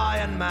 little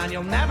lion man.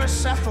 You'll never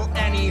settle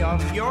any of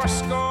your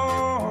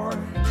scores.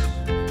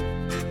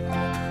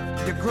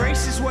 Your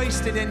grace is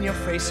wasted in your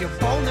face. Your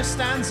boldness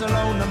stands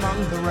alone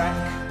among the wreck.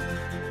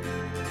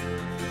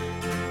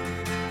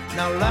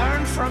 Now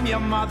learn from your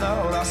mother,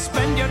 or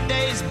spend your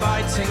days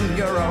biting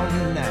your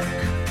own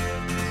neck.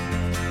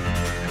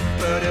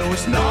 But it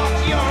was not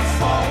your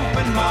fault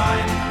but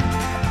mine,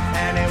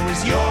 and it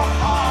was your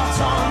heart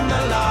on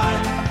the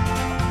line.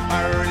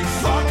 I really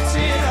fucked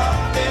it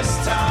up this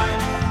time,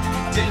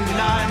 didn't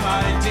I,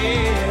 my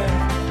dear?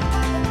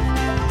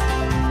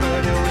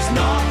 But it was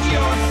not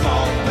your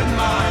fault but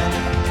mine,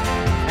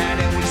 and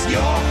it was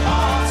your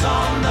heart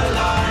on the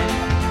line.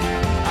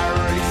 I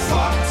really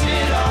fucked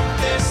it up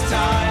this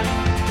time,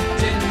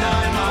 didn't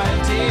I, my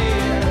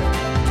dear?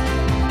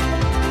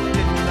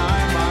 Didn't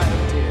I, my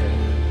dear?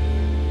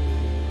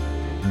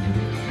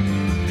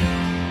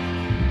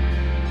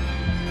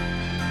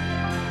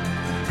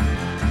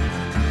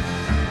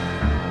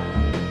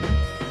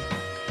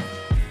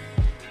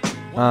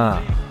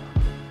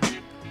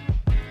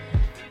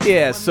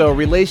 Yeah, so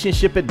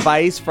relationship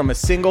advice from a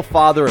single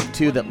father of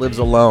 2 that lives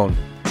alone.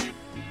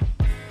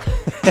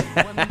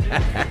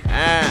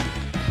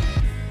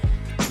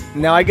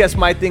 Now, I guess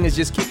my thing is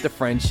just keep the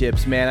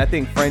friendships, man. I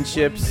think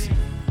friendships,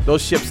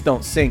 those ships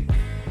don't sink.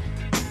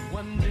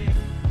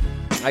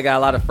 I got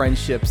a lot of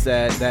friendships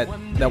that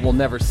will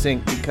never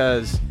sink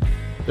because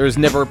there's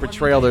never a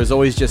betrayal. There's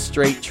always just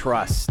straight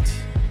trust.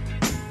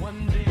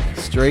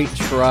 Straight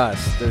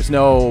trust. There's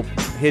no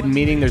hidden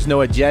meaning. There's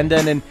no agenda.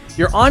 And then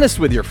you're honest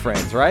with your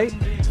friends, right?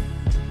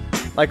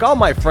 Like, all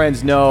my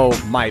friends know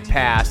my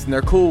past, and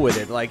they're cool with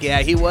it. Like,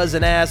 yeah, he was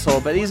an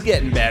asshole, but he's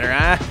getting better,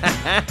 huh?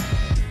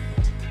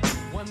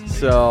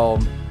 So,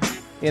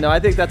 I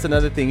think that's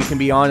another thing. You can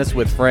be honest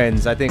with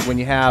friends. I think when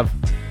you have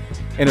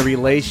in a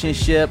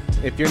relationship,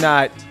 if you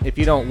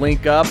don't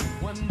link up,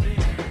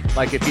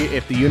 like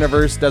if the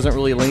universe doesn't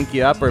really link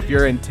you up, or if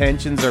your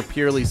intentions are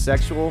purely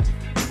sexual,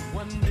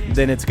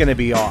 then it's going to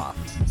be off.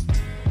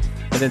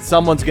 And then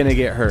someone's going to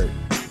get hurt.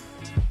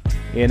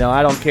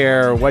 I don't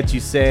care what you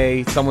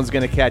say, someone's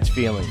going to catch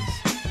feelings.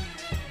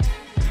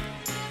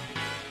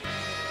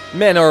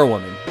 Men or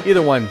women.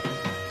 Either one.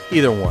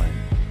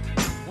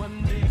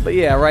 But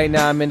yeah, right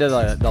now I'm into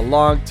the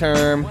long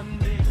term.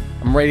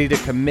 I'm ready to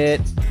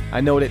commit. I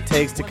know what it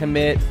takes to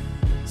commit.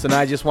 So now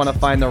I just want to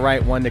find the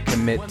right one to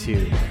commit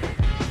to.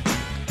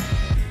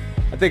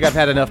 I think I've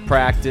had enough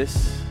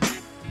practice.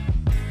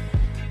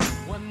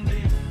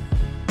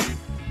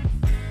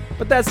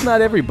 But that's not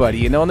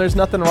everybody, and there's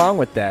nothing wrong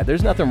with that.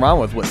 There's nothing wrong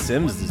with what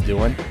Sims is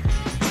doing.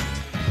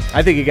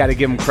 I think you got to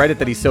give him credit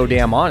that he's so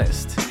damn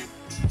honest.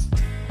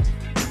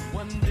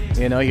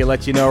 He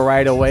let you know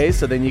right away,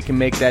 so then you can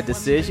make that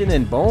decision,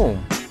 and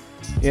boom.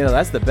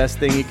 That's the best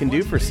thing you can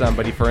do for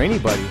somebody, for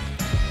anybody.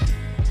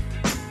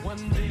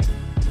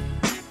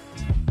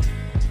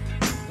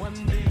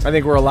 I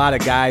think where a lot of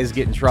guys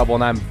get in trouble,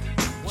 and I'm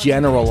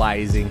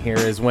generalizing here,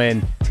 is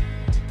when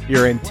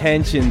your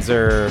intentions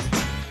are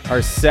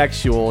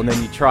sexual, and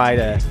then you try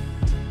to,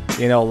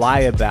 lie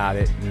about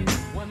it. And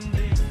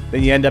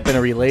then you end up in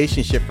a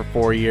relationship for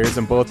 4 years,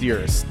 and both of you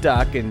are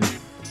stuck, and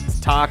it's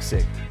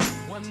toxic.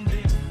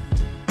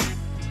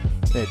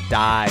 It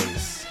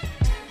dies.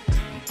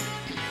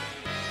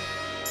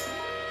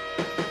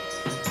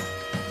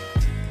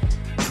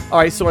 All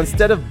right, so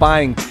instead of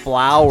buying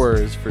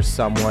flowers for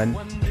someone,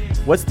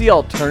 what's the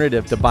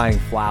alternative to buying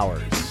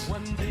flowers?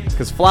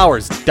 Because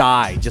flowers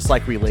die, just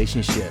like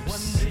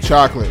relationships.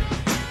 Chocolate.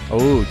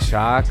 Oh,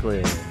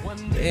 chocolate.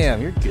 Damn,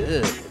 you're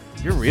good.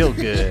 You're real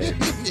good.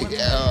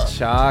 Yeah.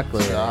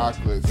 Chocolate.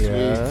 Sweets.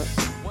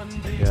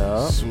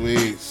 Yeah.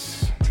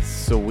 Sweets.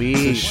 Sweet.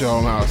 To show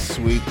them how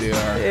sweet they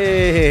are.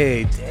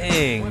 Hey,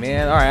 dang,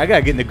 man. All right, I got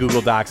to get into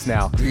Google Docs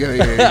now.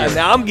 Yeah.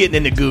 Now I'm getting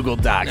into Google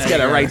Docs. Got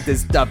to write this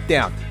stuff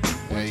down.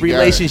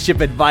 Relationship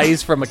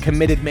advice from a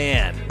committed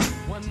man.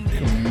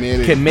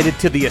 Committed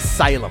to the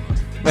asylum.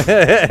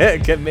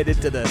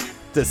 Committed to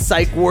the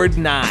Psych Ward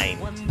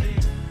 9.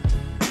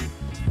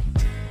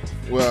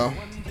 Well,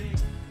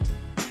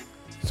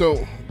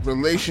 so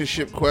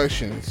relationship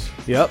questions.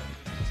 Yep.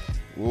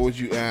 What would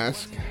you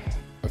ask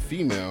a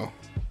female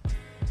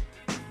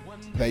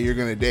that you're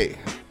going to date?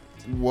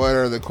 What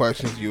are the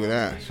questions you would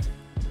ask?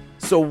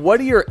 So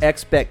what are your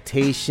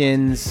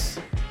expectations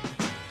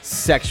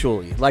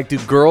sexually? Like, do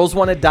girls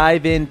want to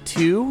dive in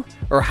too?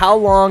 Or how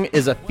long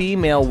is a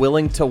female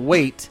willing to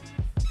wait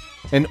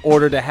in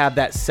order to have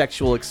that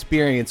sexual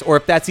experience? Or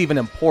if that's even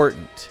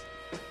important?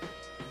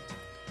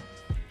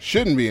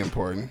 Shouldn't be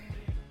important,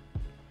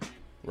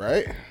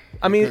 right?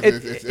 I mean,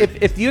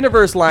 if the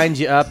universe lines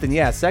you up, then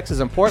yeah, sex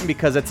is important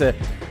because it's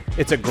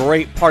a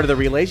great part of the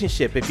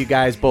relationship if you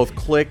guys both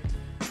click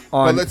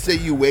on. But let's say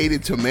you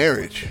waited till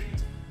marriage.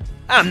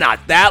 I'm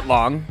not that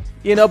long,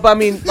 but I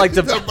mean, like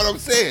the. That's what I'm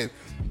saying.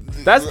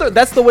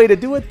 That's the way to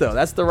do it, though.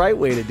 That's the right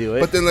way to do it.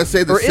 But then let's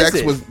say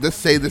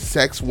the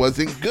sex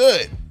wasn't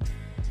good.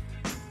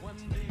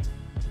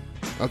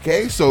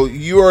 Okay, so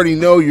you already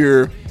know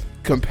you're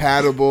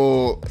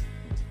compatible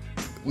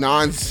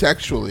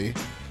non-sexually,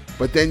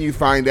 but then you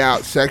find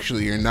out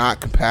sexually you're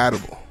not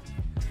compatible.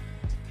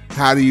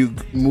 How do you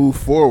move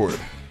forward?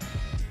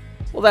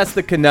 Well, that's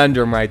the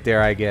conundrum right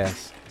there, I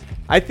guess.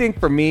 I think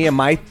for me and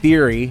my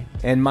theory,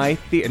 and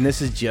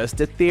this is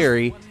just a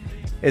theory,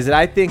 is that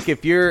I think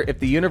if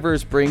the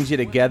universe brings you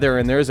together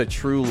and there's a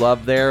true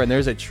love there and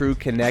there's a true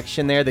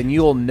connection there, then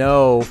you'll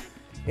know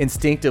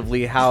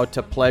instinctively how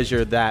to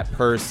pleasure that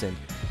person.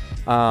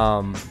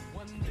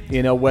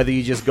 You know, whether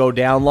you just go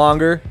down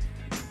longer,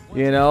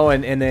 you know,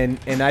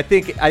 and I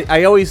think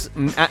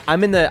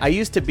I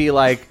used to be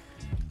like,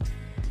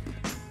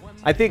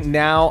 I think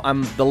now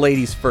I'm the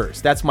ladies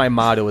first. That's my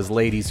motto, is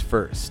ladies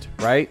first,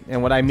 right?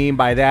 And what I mean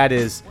by that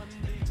is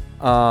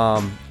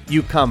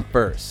you come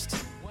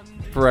first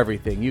for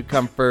everything. You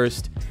come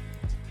first.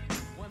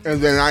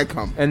 And then I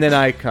come. And then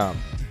I come.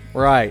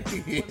 Right.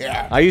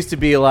 Yeah. I used to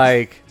be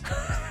like,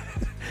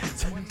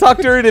 talk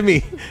dirty to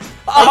me.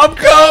 I'm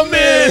coming.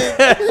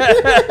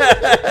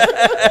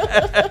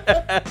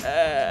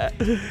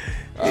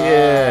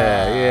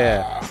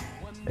 Yeah.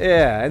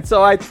 And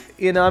so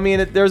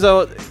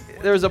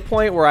there was a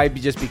point where I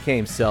just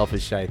became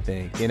selfish, I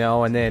think, you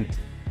know, and then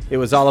it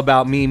was all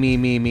about me.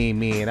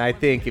 And I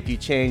think if you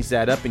change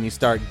that up and you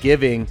start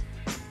giving,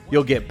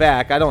 you'll get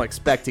back. I don't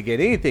expect to get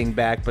anything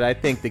back, but I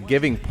think the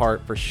giving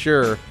part for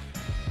sure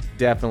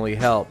definitely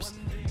helps.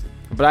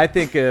 But I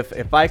think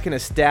if I can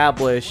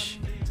establish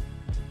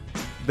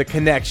the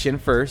connection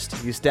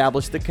first, you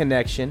establish the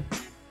connection,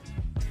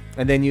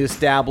 and then you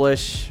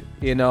establish,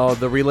 you know,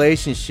 the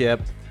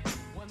relationship,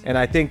 and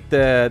I think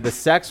the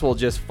sex will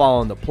just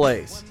fall into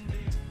place.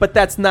 But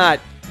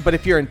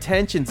if your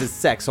intentions is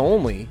sex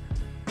only,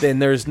 then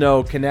there's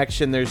no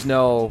connection, there's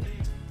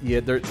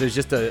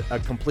just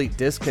a complete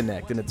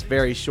disconnect, and it's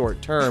very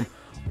short term.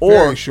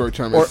 Very short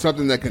term. It's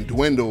something that can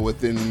dwindle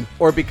within,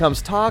 or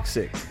becomes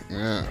toxic.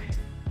 Yeah.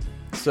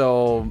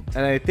 So,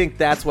 and I think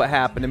that's what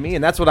happened to me,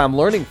 and that's what I'm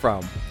learning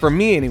from. For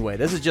me, anyway,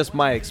 this is just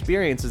my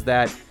experience. Is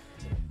that,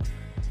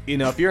 you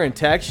know, if your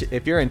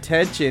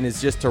intention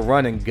is just to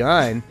run and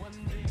gun,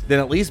 then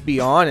at least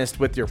be honest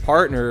with your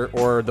partner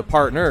or the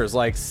partners,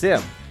 like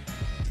Sim.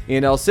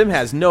 You know, Sim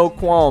has no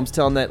qualms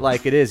telling that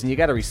like it is, and you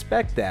got to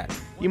respect that.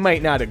 You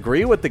might not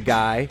agree with the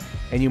guy,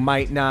 and you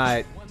might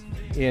not,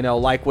 you know,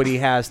 like what he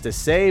has to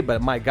say,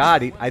 but my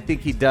God, I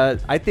think he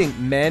does. I think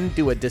men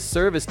do a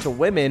disservice to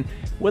women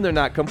when they're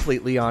not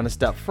completely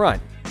honest up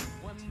front.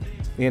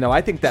 You know,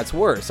 I think that's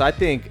worse. I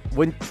think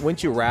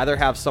wouldn't you rather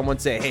have someone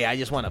say, "Hey, I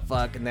just want to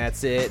fuck and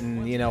that's it,"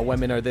 and you know,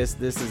 women are this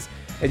is,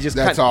 and just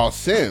that's all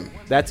Sim.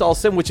 That's all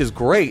Sim, which is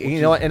great.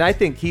 You know, and I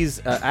think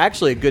he's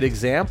actually a good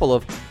example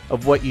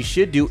of what you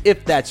should do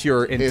if that's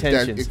your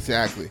intentions.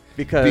 Exactly.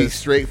 Because be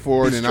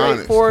straightforward and honest.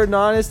 Straightforward and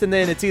honest, and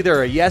then it's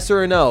either a yes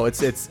or a no. It's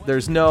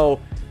there's no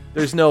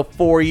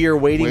 4-year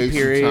waiting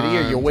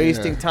period. You're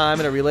wasting time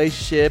in a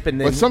relationship, and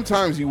then. But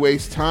sometimes you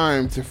waste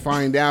time to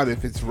find out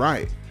if it's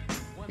right.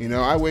 You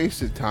know, I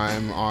wasted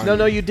time on.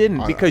 No, you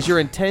didn't, because your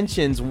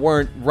intentions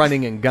weren't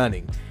running and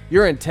gunning.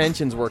 Your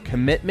intentions were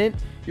commitment.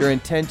 Your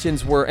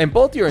intentions were, and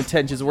both your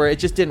intentions were, it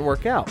just didn't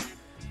work out.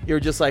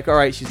 You're just like, all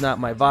right, she's not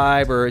my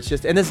vibe, or it's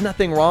just, and there's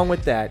nothing wrong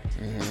with that.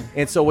 Mm-hmm.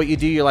 And so what you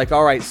do, you're like,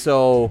 all right,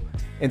 so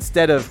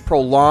instead of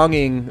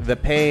prolonging the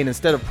pain,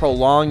 instead of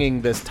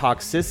prolonging this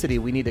toxicity,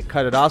 we need to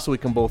cut it off so we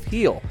can both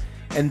heal.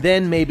 And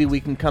then maybe we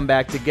can come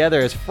back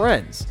together as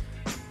friends.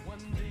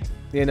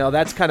 You know,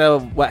 that's kind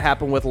of what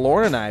happened with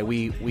Lauren and I.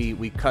 We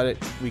cut it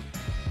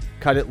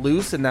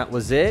loose, and that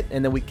was it.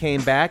 And then we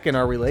came back, and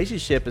our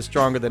relationship is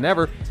stronger than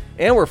ever,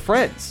 and we're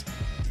friends.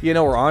 You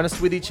know, we're honest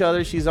with each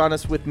other. She's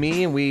honest with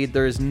me, and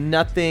there's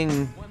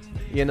nothing,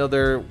 you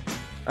know,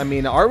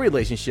 our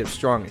relationship's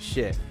strong as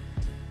shit.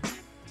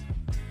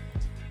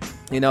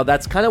 You know,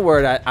 that's kind of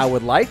where I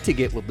would like to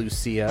get with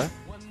Lucia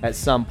at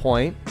some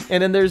point.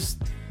 And then there's,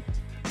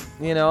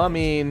 you know, I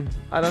mean,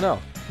 I don't know.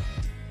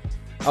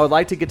 I would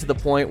like to get to the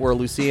point where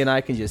Lucia and I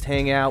can just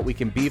hang out. We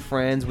can be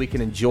friends. We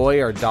can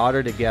enjoy our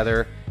daughter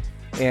together.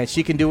 And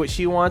she can do what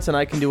she wants, and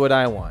I can do what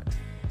I want.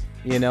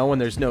 You know, when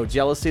there's no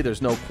jealousy,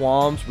 there's no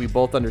qualms. We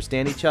both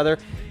understand each other.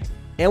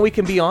 And we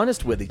can be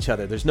honest with each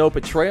other. There's no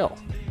betrayal.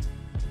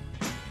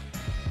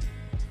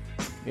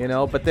 You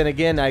know, but then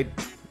again, at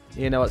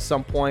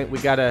some point, we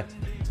gotta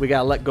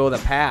let go of the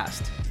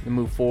past and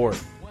move forward.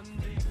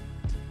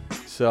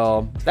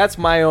 So that's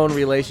my own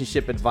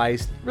relationship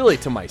advice, really,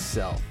 to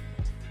myself.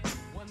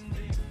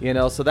 You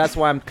know, so that's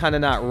why I'm kind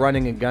of not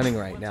running and gunning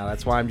right now.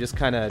 That's why I'm just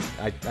kind of,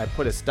 I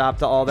put a stop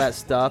to all that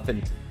stuff,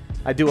 and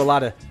I do a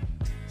lot of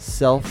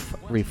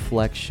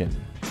self-reflection.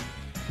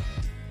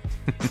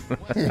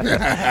 I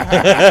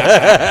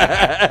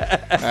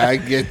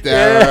get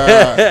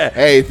that.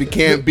 Hey, if you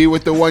can't be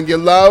with the one you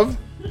love,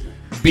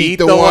 beat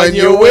the one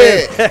you're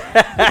with.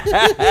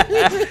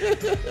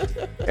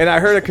 And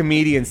I heard a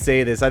comedian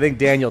say this. I think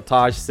Daniel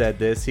Tosh said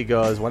this. He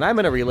goes, when I'm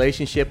in a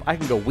relationship, I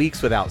can go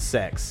weeks without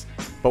sex.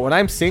 But when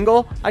I'm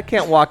single, I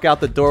can't walk out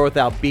the door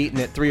without beating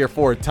it 3 or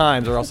 4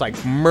 times, or else I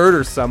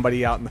murder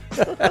somebody out in the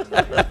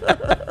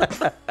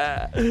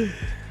And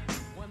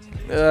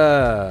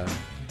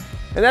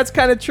that's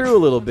kind of true a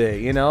little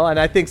bit, you know? And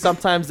I think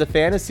sometimes the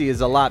fantasy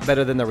is a lot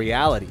better than the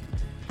reality.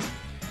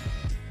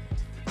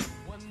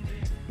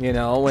 You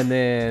know, and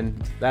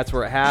then that's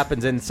where it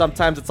happens. And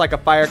sometimes it's like a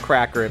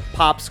firecracker. It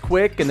pops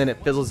quick and then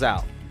it fizzles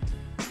out.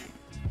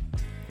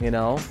 You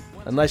know?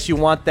 Unless you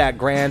want that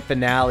grand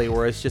finale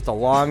where it's just a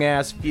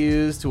long-ass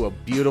fuse to a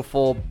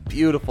beautiful,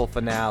 beautiful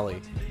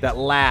finale that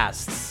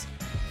lasts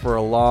for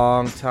a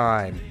long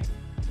time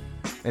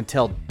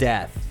until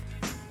death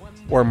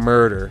or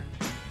murder.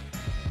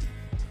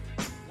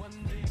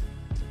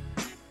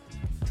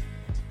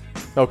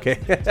 Okay.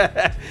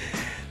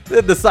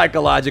 The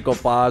psychological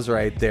pause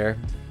right there.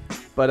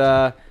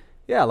 But,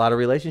 yeah, a lot of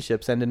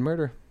relationships end in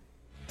murder.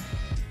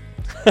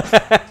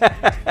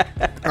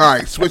 All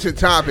right, switching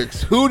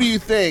topics. Who do you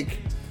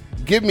think,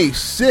 give me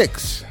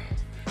 6,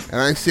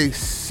 and I say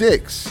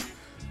 6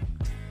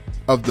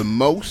 of the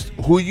most,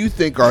 who you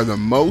think are the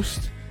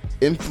most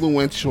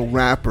influential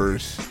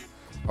rappers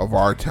of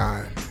our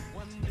time?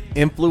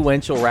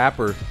 Influential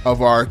rapper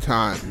of our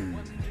time.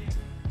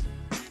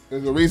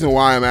 There's a reason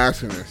why I'm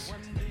asking this.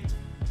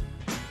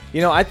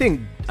 You know, I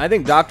think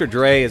Dr.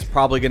 Dre is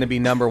probably going to be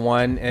number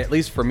one, at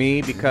least for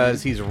me,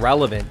 because he's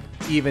relevant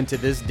even to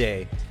this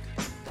day.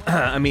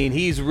 I mean,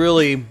 he's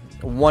really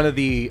one of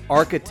the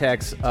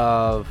architects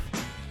of,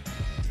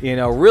 you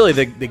know, really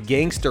the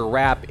gangster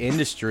rap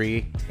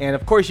industry. And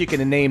of course, you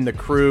can name the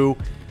crew.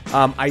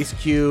 Ice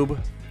Cube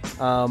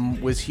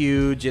was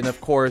huge, and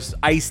of course,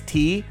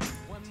 Ice-T.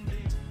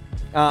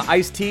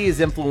 Ice-T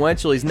is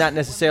influential. He's not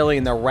necessarily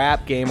in the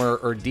rap game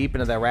or deep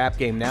into the rap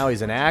game now.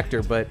 He's an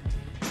actor, but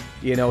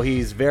you know,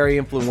 he's very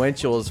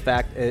influential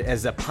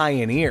as a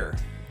pioneer.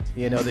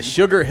 You know, the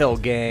Sugar Hill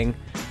Gang,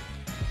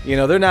 you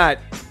know, they're not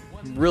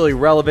really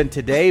relevant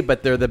today,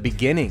 but they're the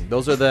beginning.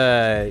 Those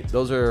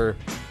are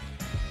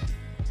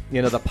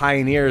you know, the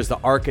pioneers, the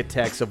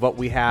architects of what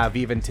we have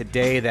even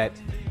today that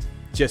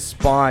just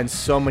spawned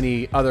so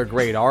many other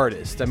great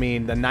artists. I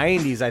mean, the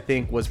 90s, I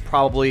think, was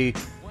probably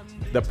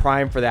the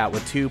prime for that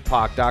with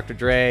Tupac, Dr.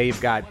 Dre. You've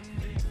got,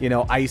 you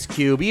know, Ice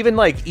Cube, even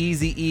like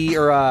Eazy-E,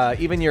 or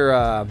even your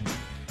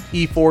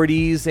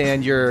E40s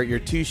and your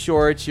Too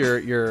Shorts,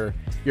 your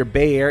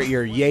Bay Area,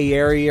 your Yay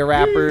Area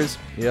rappers.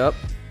 Yep.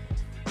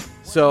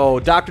 So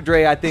Dr.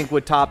 Dre, I think,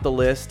 would top the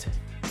list.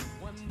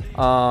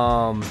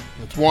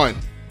 That's one.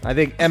 I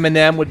think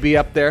Eminem would be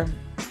up there.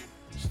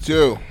 It's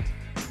 2.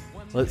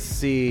 Let's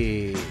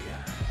see.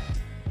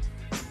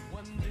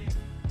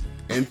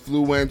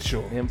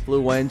 Influential.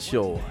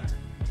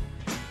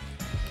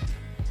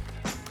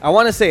 I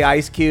want to say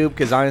Ice Cube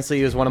because honestly,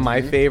 he was one of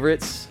my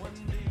favorites.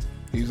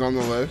 He's on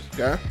the list,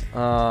 okay.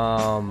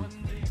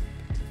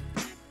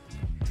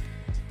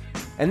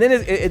 And then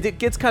it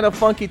gets kind of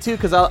funky too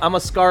because I'm a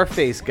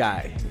Scarface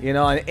guy, you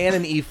know, and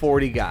an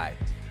E40 guy.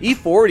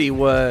 E40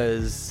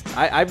 was,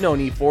 I've known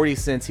E40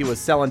 since he was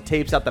selling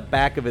tapes out the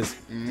back of his,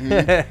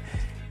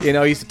 you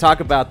know, he used to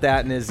talk about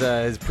that in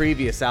his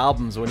previous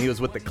albums when he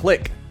was with the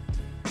Click.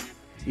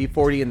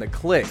 E40 and the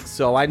Click.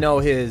 So I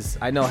know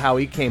how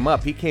he came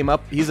up.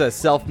 He's a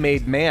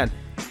self-made man.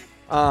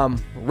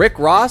 Rick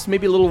Ross,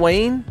 maybe Lil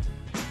Wayne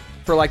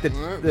for like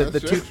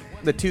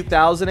the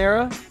 2000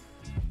 era.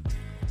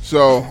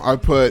 So I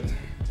put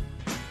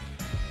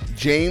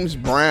James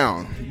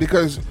Brown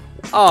because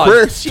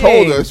Chris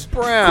told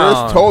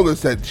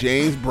us that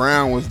James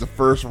Brown was the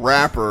first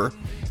rapper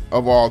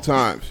of all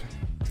times.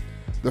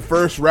 The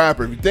first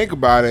rapper. If you think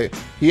about it,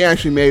 he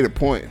actually made a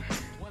point.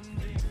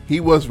 He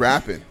was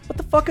rapping. What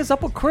the fuck is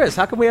up with Chris?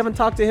 How come we haven't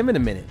talked to him in a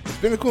minute? It's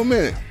been a cool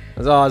minute.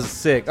 Oh, I was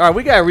sick. All right,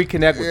 we gotta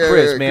reconnect with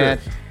Chris, man.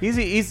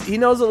 Chris. He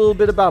knows a little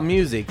bit about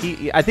music.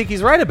 I think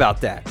he's right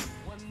about that.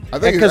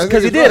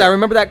 Because he did. Right. I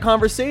remember that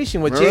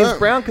conversation with James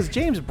Brown. Because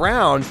James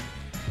Brown,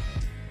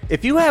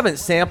 if you haven't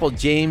sampled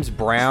James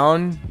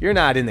Brown, you're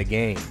not in the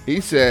game.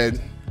 He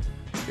said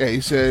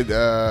James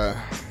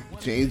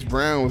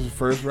Brown was the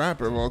first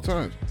rapper of all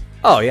time.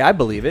 Oh yeah, I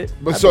believe it.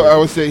 But I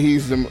would say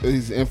he's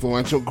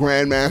influential.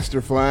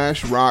 Grandmaster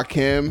Flash,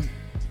 Rakim.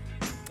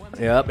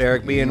 Yep,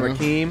 Eric B. and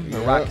Rakim,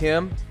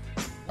 Rakim.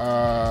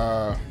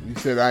 You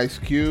said Ice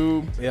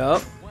Cube.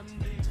 Yep.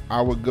 I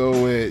would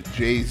go with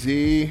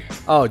Jay-Z.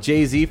 Oh,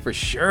 Jay-Z for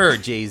sure.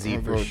 Jay-Z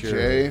for sure.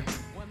 Jay.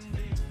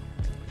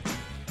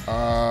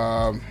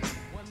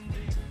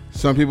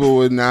 Some people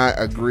would not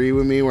agree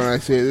with me when I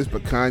say this,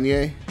 but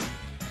Kanye.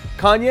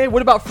 Kanye?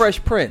 What about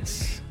Fresh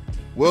Prince?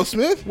 Will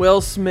Smith? Will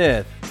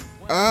Smith.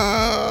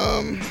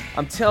 I'm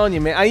telling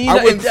you, man.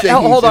 I wouldn't say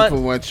he's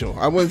influential.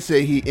 I wouldn't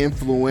say he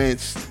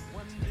influenced.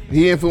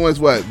 He influenced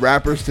what?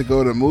 Rappers to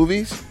go to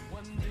movies?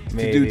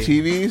 Maybe. To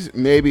do TVs?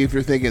 Maybe if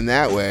you're thinking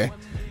that way,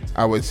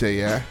 I would say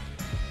yeah.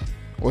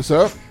 What's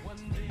up?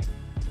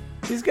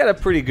 He's got a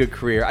pretty good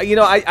career. You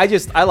know,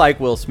 I like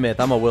Will Smith.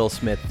 I'm a Will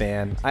Smith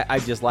fan. I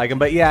just like him.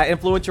 But yeah,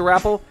 influential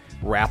rapper.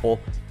 Rapple.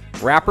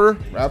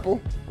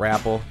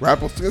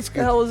 What the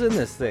hell is in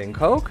this thing?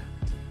 Coke?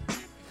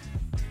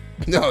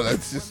 No,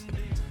 that's just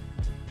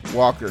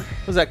Walker.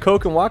 Was that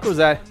Coke and Walker? Was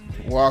that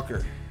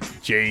Walker?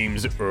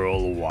 James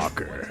Earl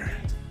Walker.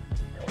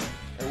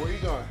 Hey, where you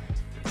going?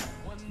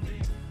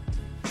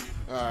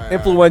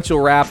 Influential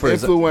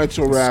rappers.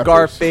 Influential rappers.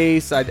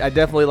 Scarface. I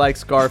definitely like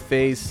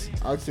Scarface.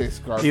 I'd say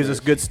Scarface. He was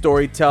a good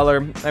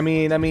storyteller. I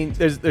mean,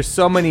 there's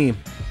so many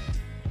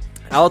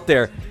out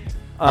there.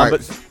 All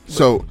right,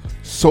 so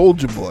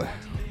Soulja Boy.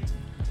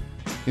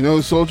 You know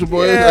who Soulja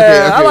Boy is?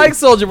 Yeah, Okay. I like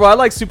Soulja Boy. I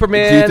like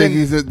Superman. Do you think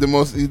he's the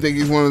most? You think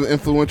he's one of the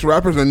influential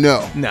rappers, or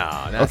no?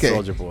 No, not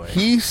Soulja Boy.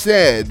 He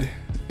said,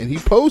 and he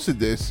posted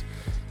this,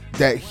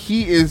 that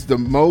he is the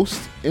most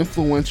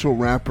influential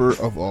rapper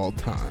of all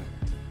time.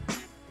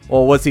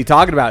 Well, what's he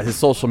talking about? His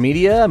social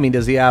media? I mean,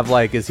 does he have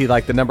is he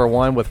like the number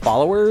one with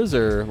followers,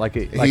 or like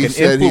an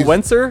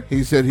influencer?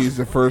 He said he's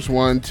the first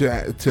one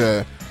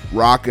to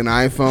rock an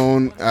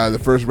iPhone, the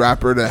first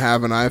rapper to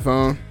have an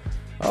iPhone.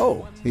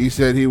 Oh. He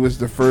said he was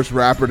the first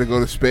rapper to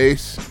go to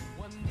space.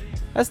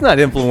 That's not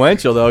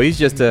influential, though. He's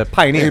just a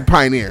pioneer. A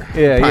pioneer.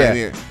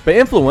 Yeah. But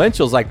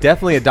influential is like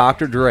definitely a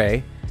Dr.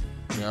 Dre.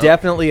 Yep.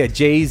 Definitely a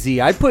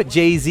Jay-Z. I'd put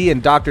Jay-Z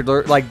and Dr.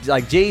 Dre, like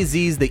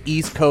Jay-Z's the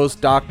East Coast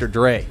Dr.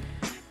 Dre.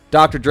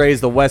 Dr. Dre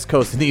is the West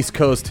Coast and East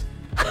Coast.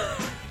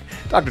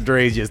 Dr.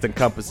 Dre just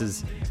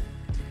encompasses.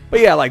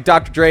 But yeah, like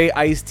Dr. Dre,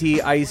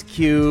 Ice-T, Ice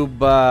Cube,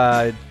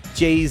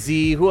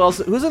 Jay-Z. Who else?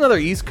 Who's another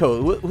East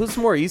Coast? Who's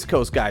some more East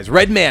Coast guys?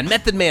 Redman,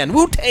 Method Man,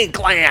 Wu-Tang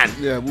Clan.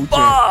 Yeah, Wu-Tang.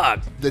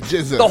 Fuck. The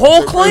Jizza. The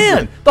whole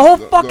clan. The whole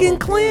fucking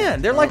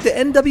clan. They're like the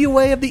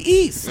NWA of the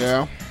East.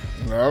 Yeah.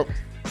 Yep.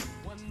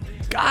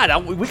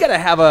 God, we got to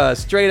have a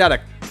straight out of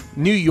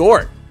New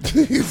York.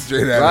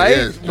 Straight out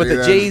right? of With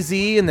the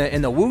Jay-Z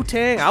and the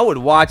Wu-Tang. I would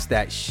watch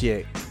that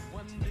shit.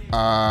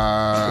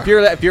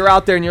 If you're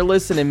out there and you're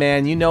listening,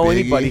 man, you know Biggie.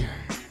 Anybody.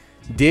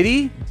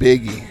 Diddy?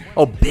 Biggie.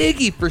 Oh,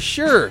 Biggie for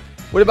sure.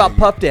 What about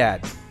Puff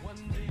Dad?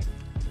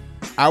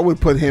 I would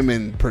put him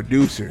in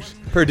producers.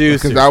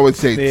 Producers. Because I would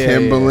say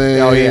Timbaland.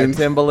 Yeah. Oh, yeah,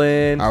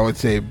 Timbaland. I would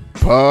say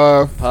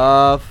Puff.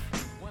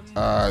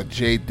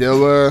 Jay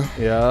Dilla.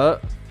 Yeah.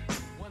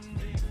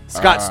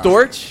 Scott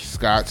Storch.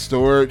 Scott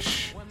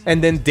Storch.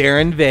 And then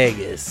Darren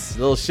Vegas. A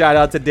little shout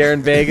out to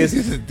Darren Vegas.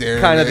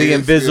 Kind of the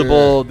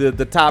invisible,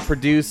 the top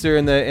producer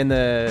in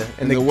the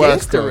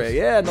West Coast.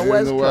 Yeah, in the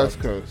West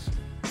Coast.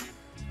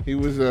 He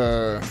was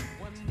the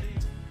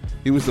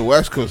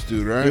West Coast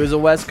dude, right? He was a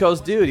West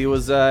Coast dude. He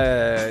was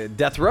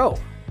Death Row.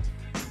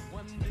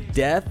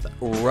 Death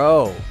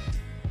Row.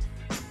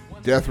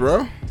 Death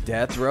Row?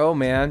 Death Row,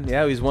 man.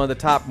 Yeah, he's one of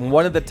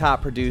the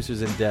top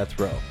producers in Death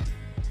Row.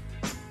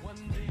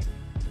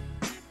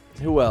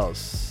 Who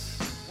else?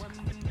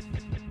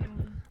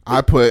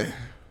 I put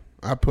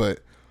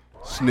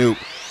Snoop.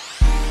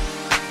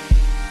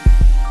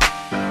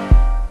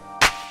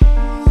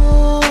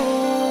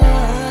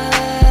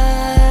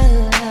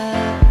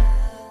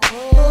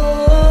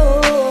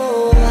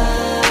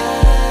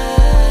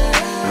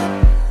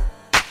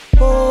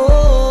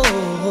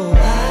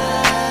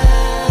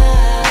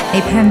 A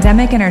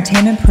Pandemic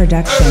Entertainment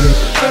production.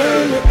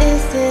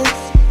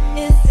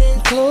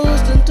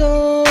 Close the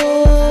door,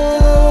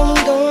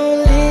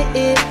 don't let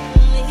it,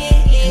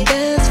 and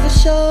that's for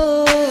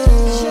sure.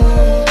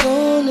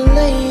 Gonna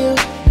lay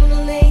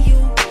you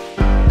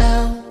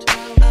out,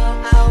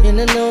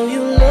 and I know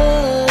you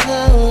love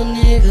how a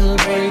nigga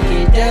break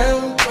it down.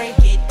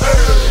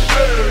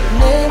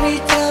 And every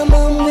time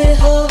I'm with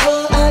her,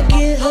 I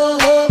get her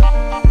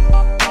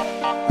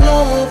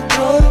love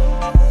drunk.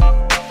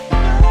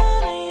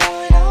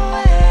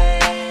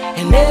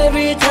 And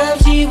every time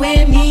she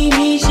with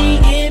me, she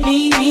get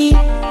me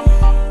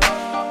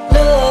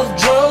love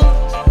drunk.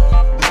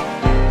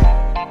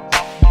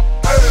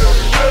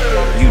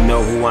 You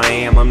know who I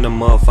am, I'm the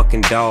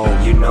motherfucking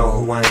dog. You know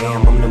who I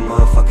am, I'm the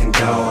motherfucking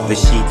dog. The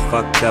sheet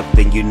fucked up,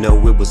 then you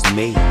know it was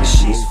me. The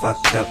sheets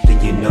fucked up,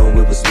 then you know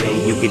it was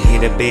me. You could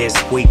hear the bed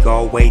squeak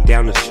all the way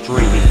down the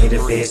street. You hear the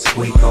bed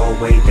squeak all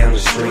the way down the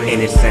street.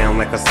 And it sound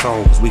like a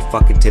song, cause we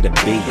fucking to the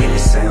beat. And it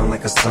sound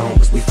like a song,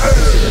 cause we fucking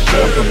to the beat.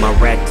 I put my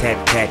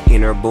rat-tat-tat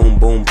in her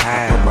boom-boom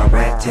pile. Put my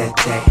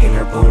rat-tat-tat in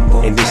her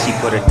boom-boom. And then she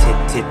put her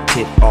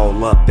tit-tit-tit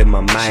all up in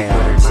my mouth. She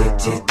put her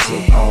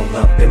tit-tit-tit all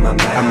up in my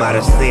mouth. I might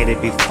have said it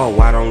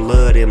before, I don't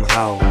love them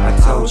hoes. I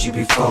told you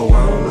before,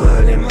 I don't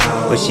love them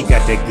hoes. But she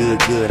got that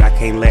good, I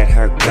can't let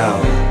her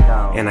go.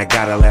 And I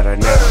gotta let her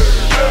know.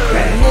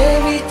 And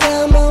every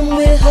time I'm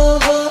with her,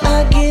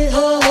 I get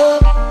her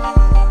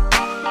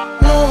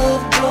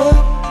love drunk.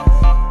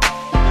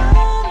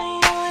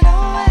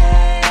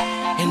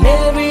 And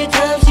every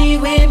time she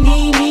with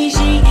me,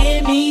 she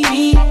get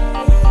me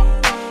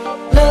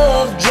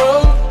love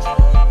drunk.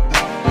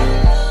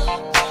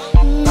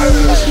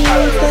 She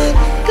wants that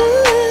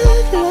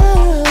good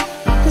love,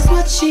 that's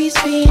what she's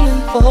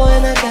feeling for,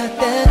 and I got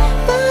that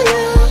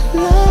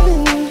fire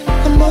loving.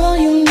 I'm all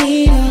you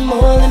need and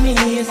more. Let me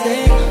hear you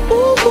say,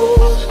 ooh,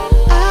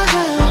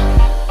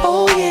 ah,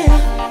 oh yeah,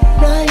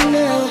 right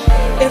now.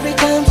 Every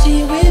time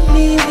she with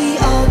me, we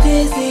all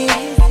dizzy.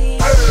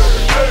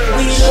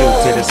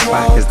 Shoot to the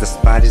spot, cause the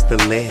spot is the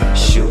left.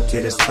 Shoot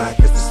to the spot,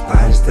 cause the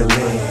spot is the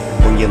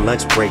left. On your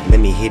lunch break, let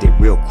me hit it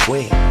real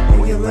quick.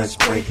 On your lunch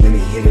break, let me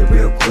hit it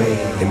real quick.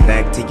 Then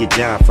back to your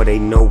job, for they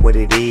know what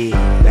it is.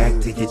 Back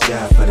to your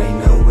job, for they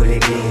know what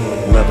it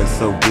is. Loving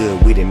so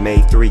good, we done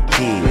made 3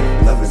 kids.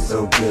 Loving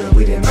so good,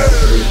 we done made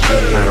 3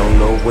 kids. I don't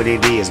know what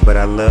it is, but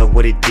I love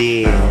what it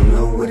did. I don't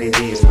know what it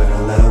is, but I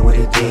love what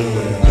it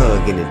did.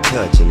 Hugging and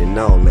touching and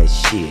all that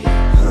shit.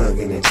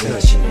 Hugging and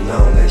touching and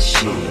all that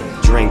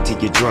shit. Drink till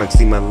you're drunk,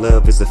 see my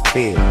love is a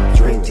film.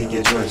 Drink till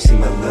you're drunk, see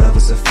my love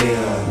is a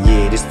film.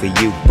 Yeah, this for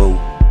you, boo.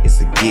 It's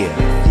a gift.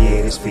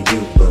 Yeah, this for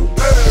you, boo.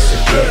 It's a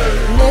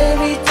gift. And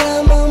every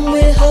time I'm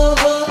with her,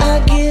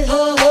 I get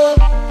her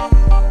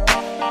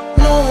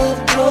love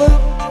drunk.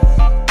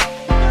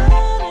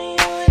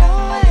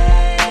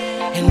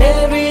 And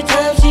every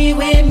time she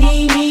with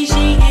me,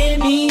 she get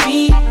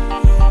me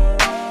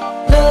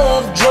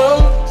love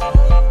drunk.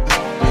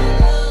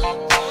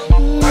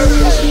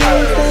 She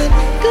wants that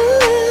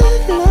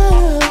good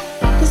love,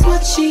 that's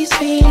what she's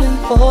feeling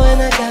for,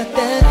 and I got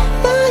that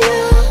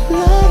fire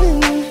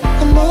loving.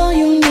 I'm all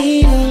you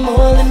need and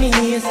more than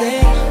me is there.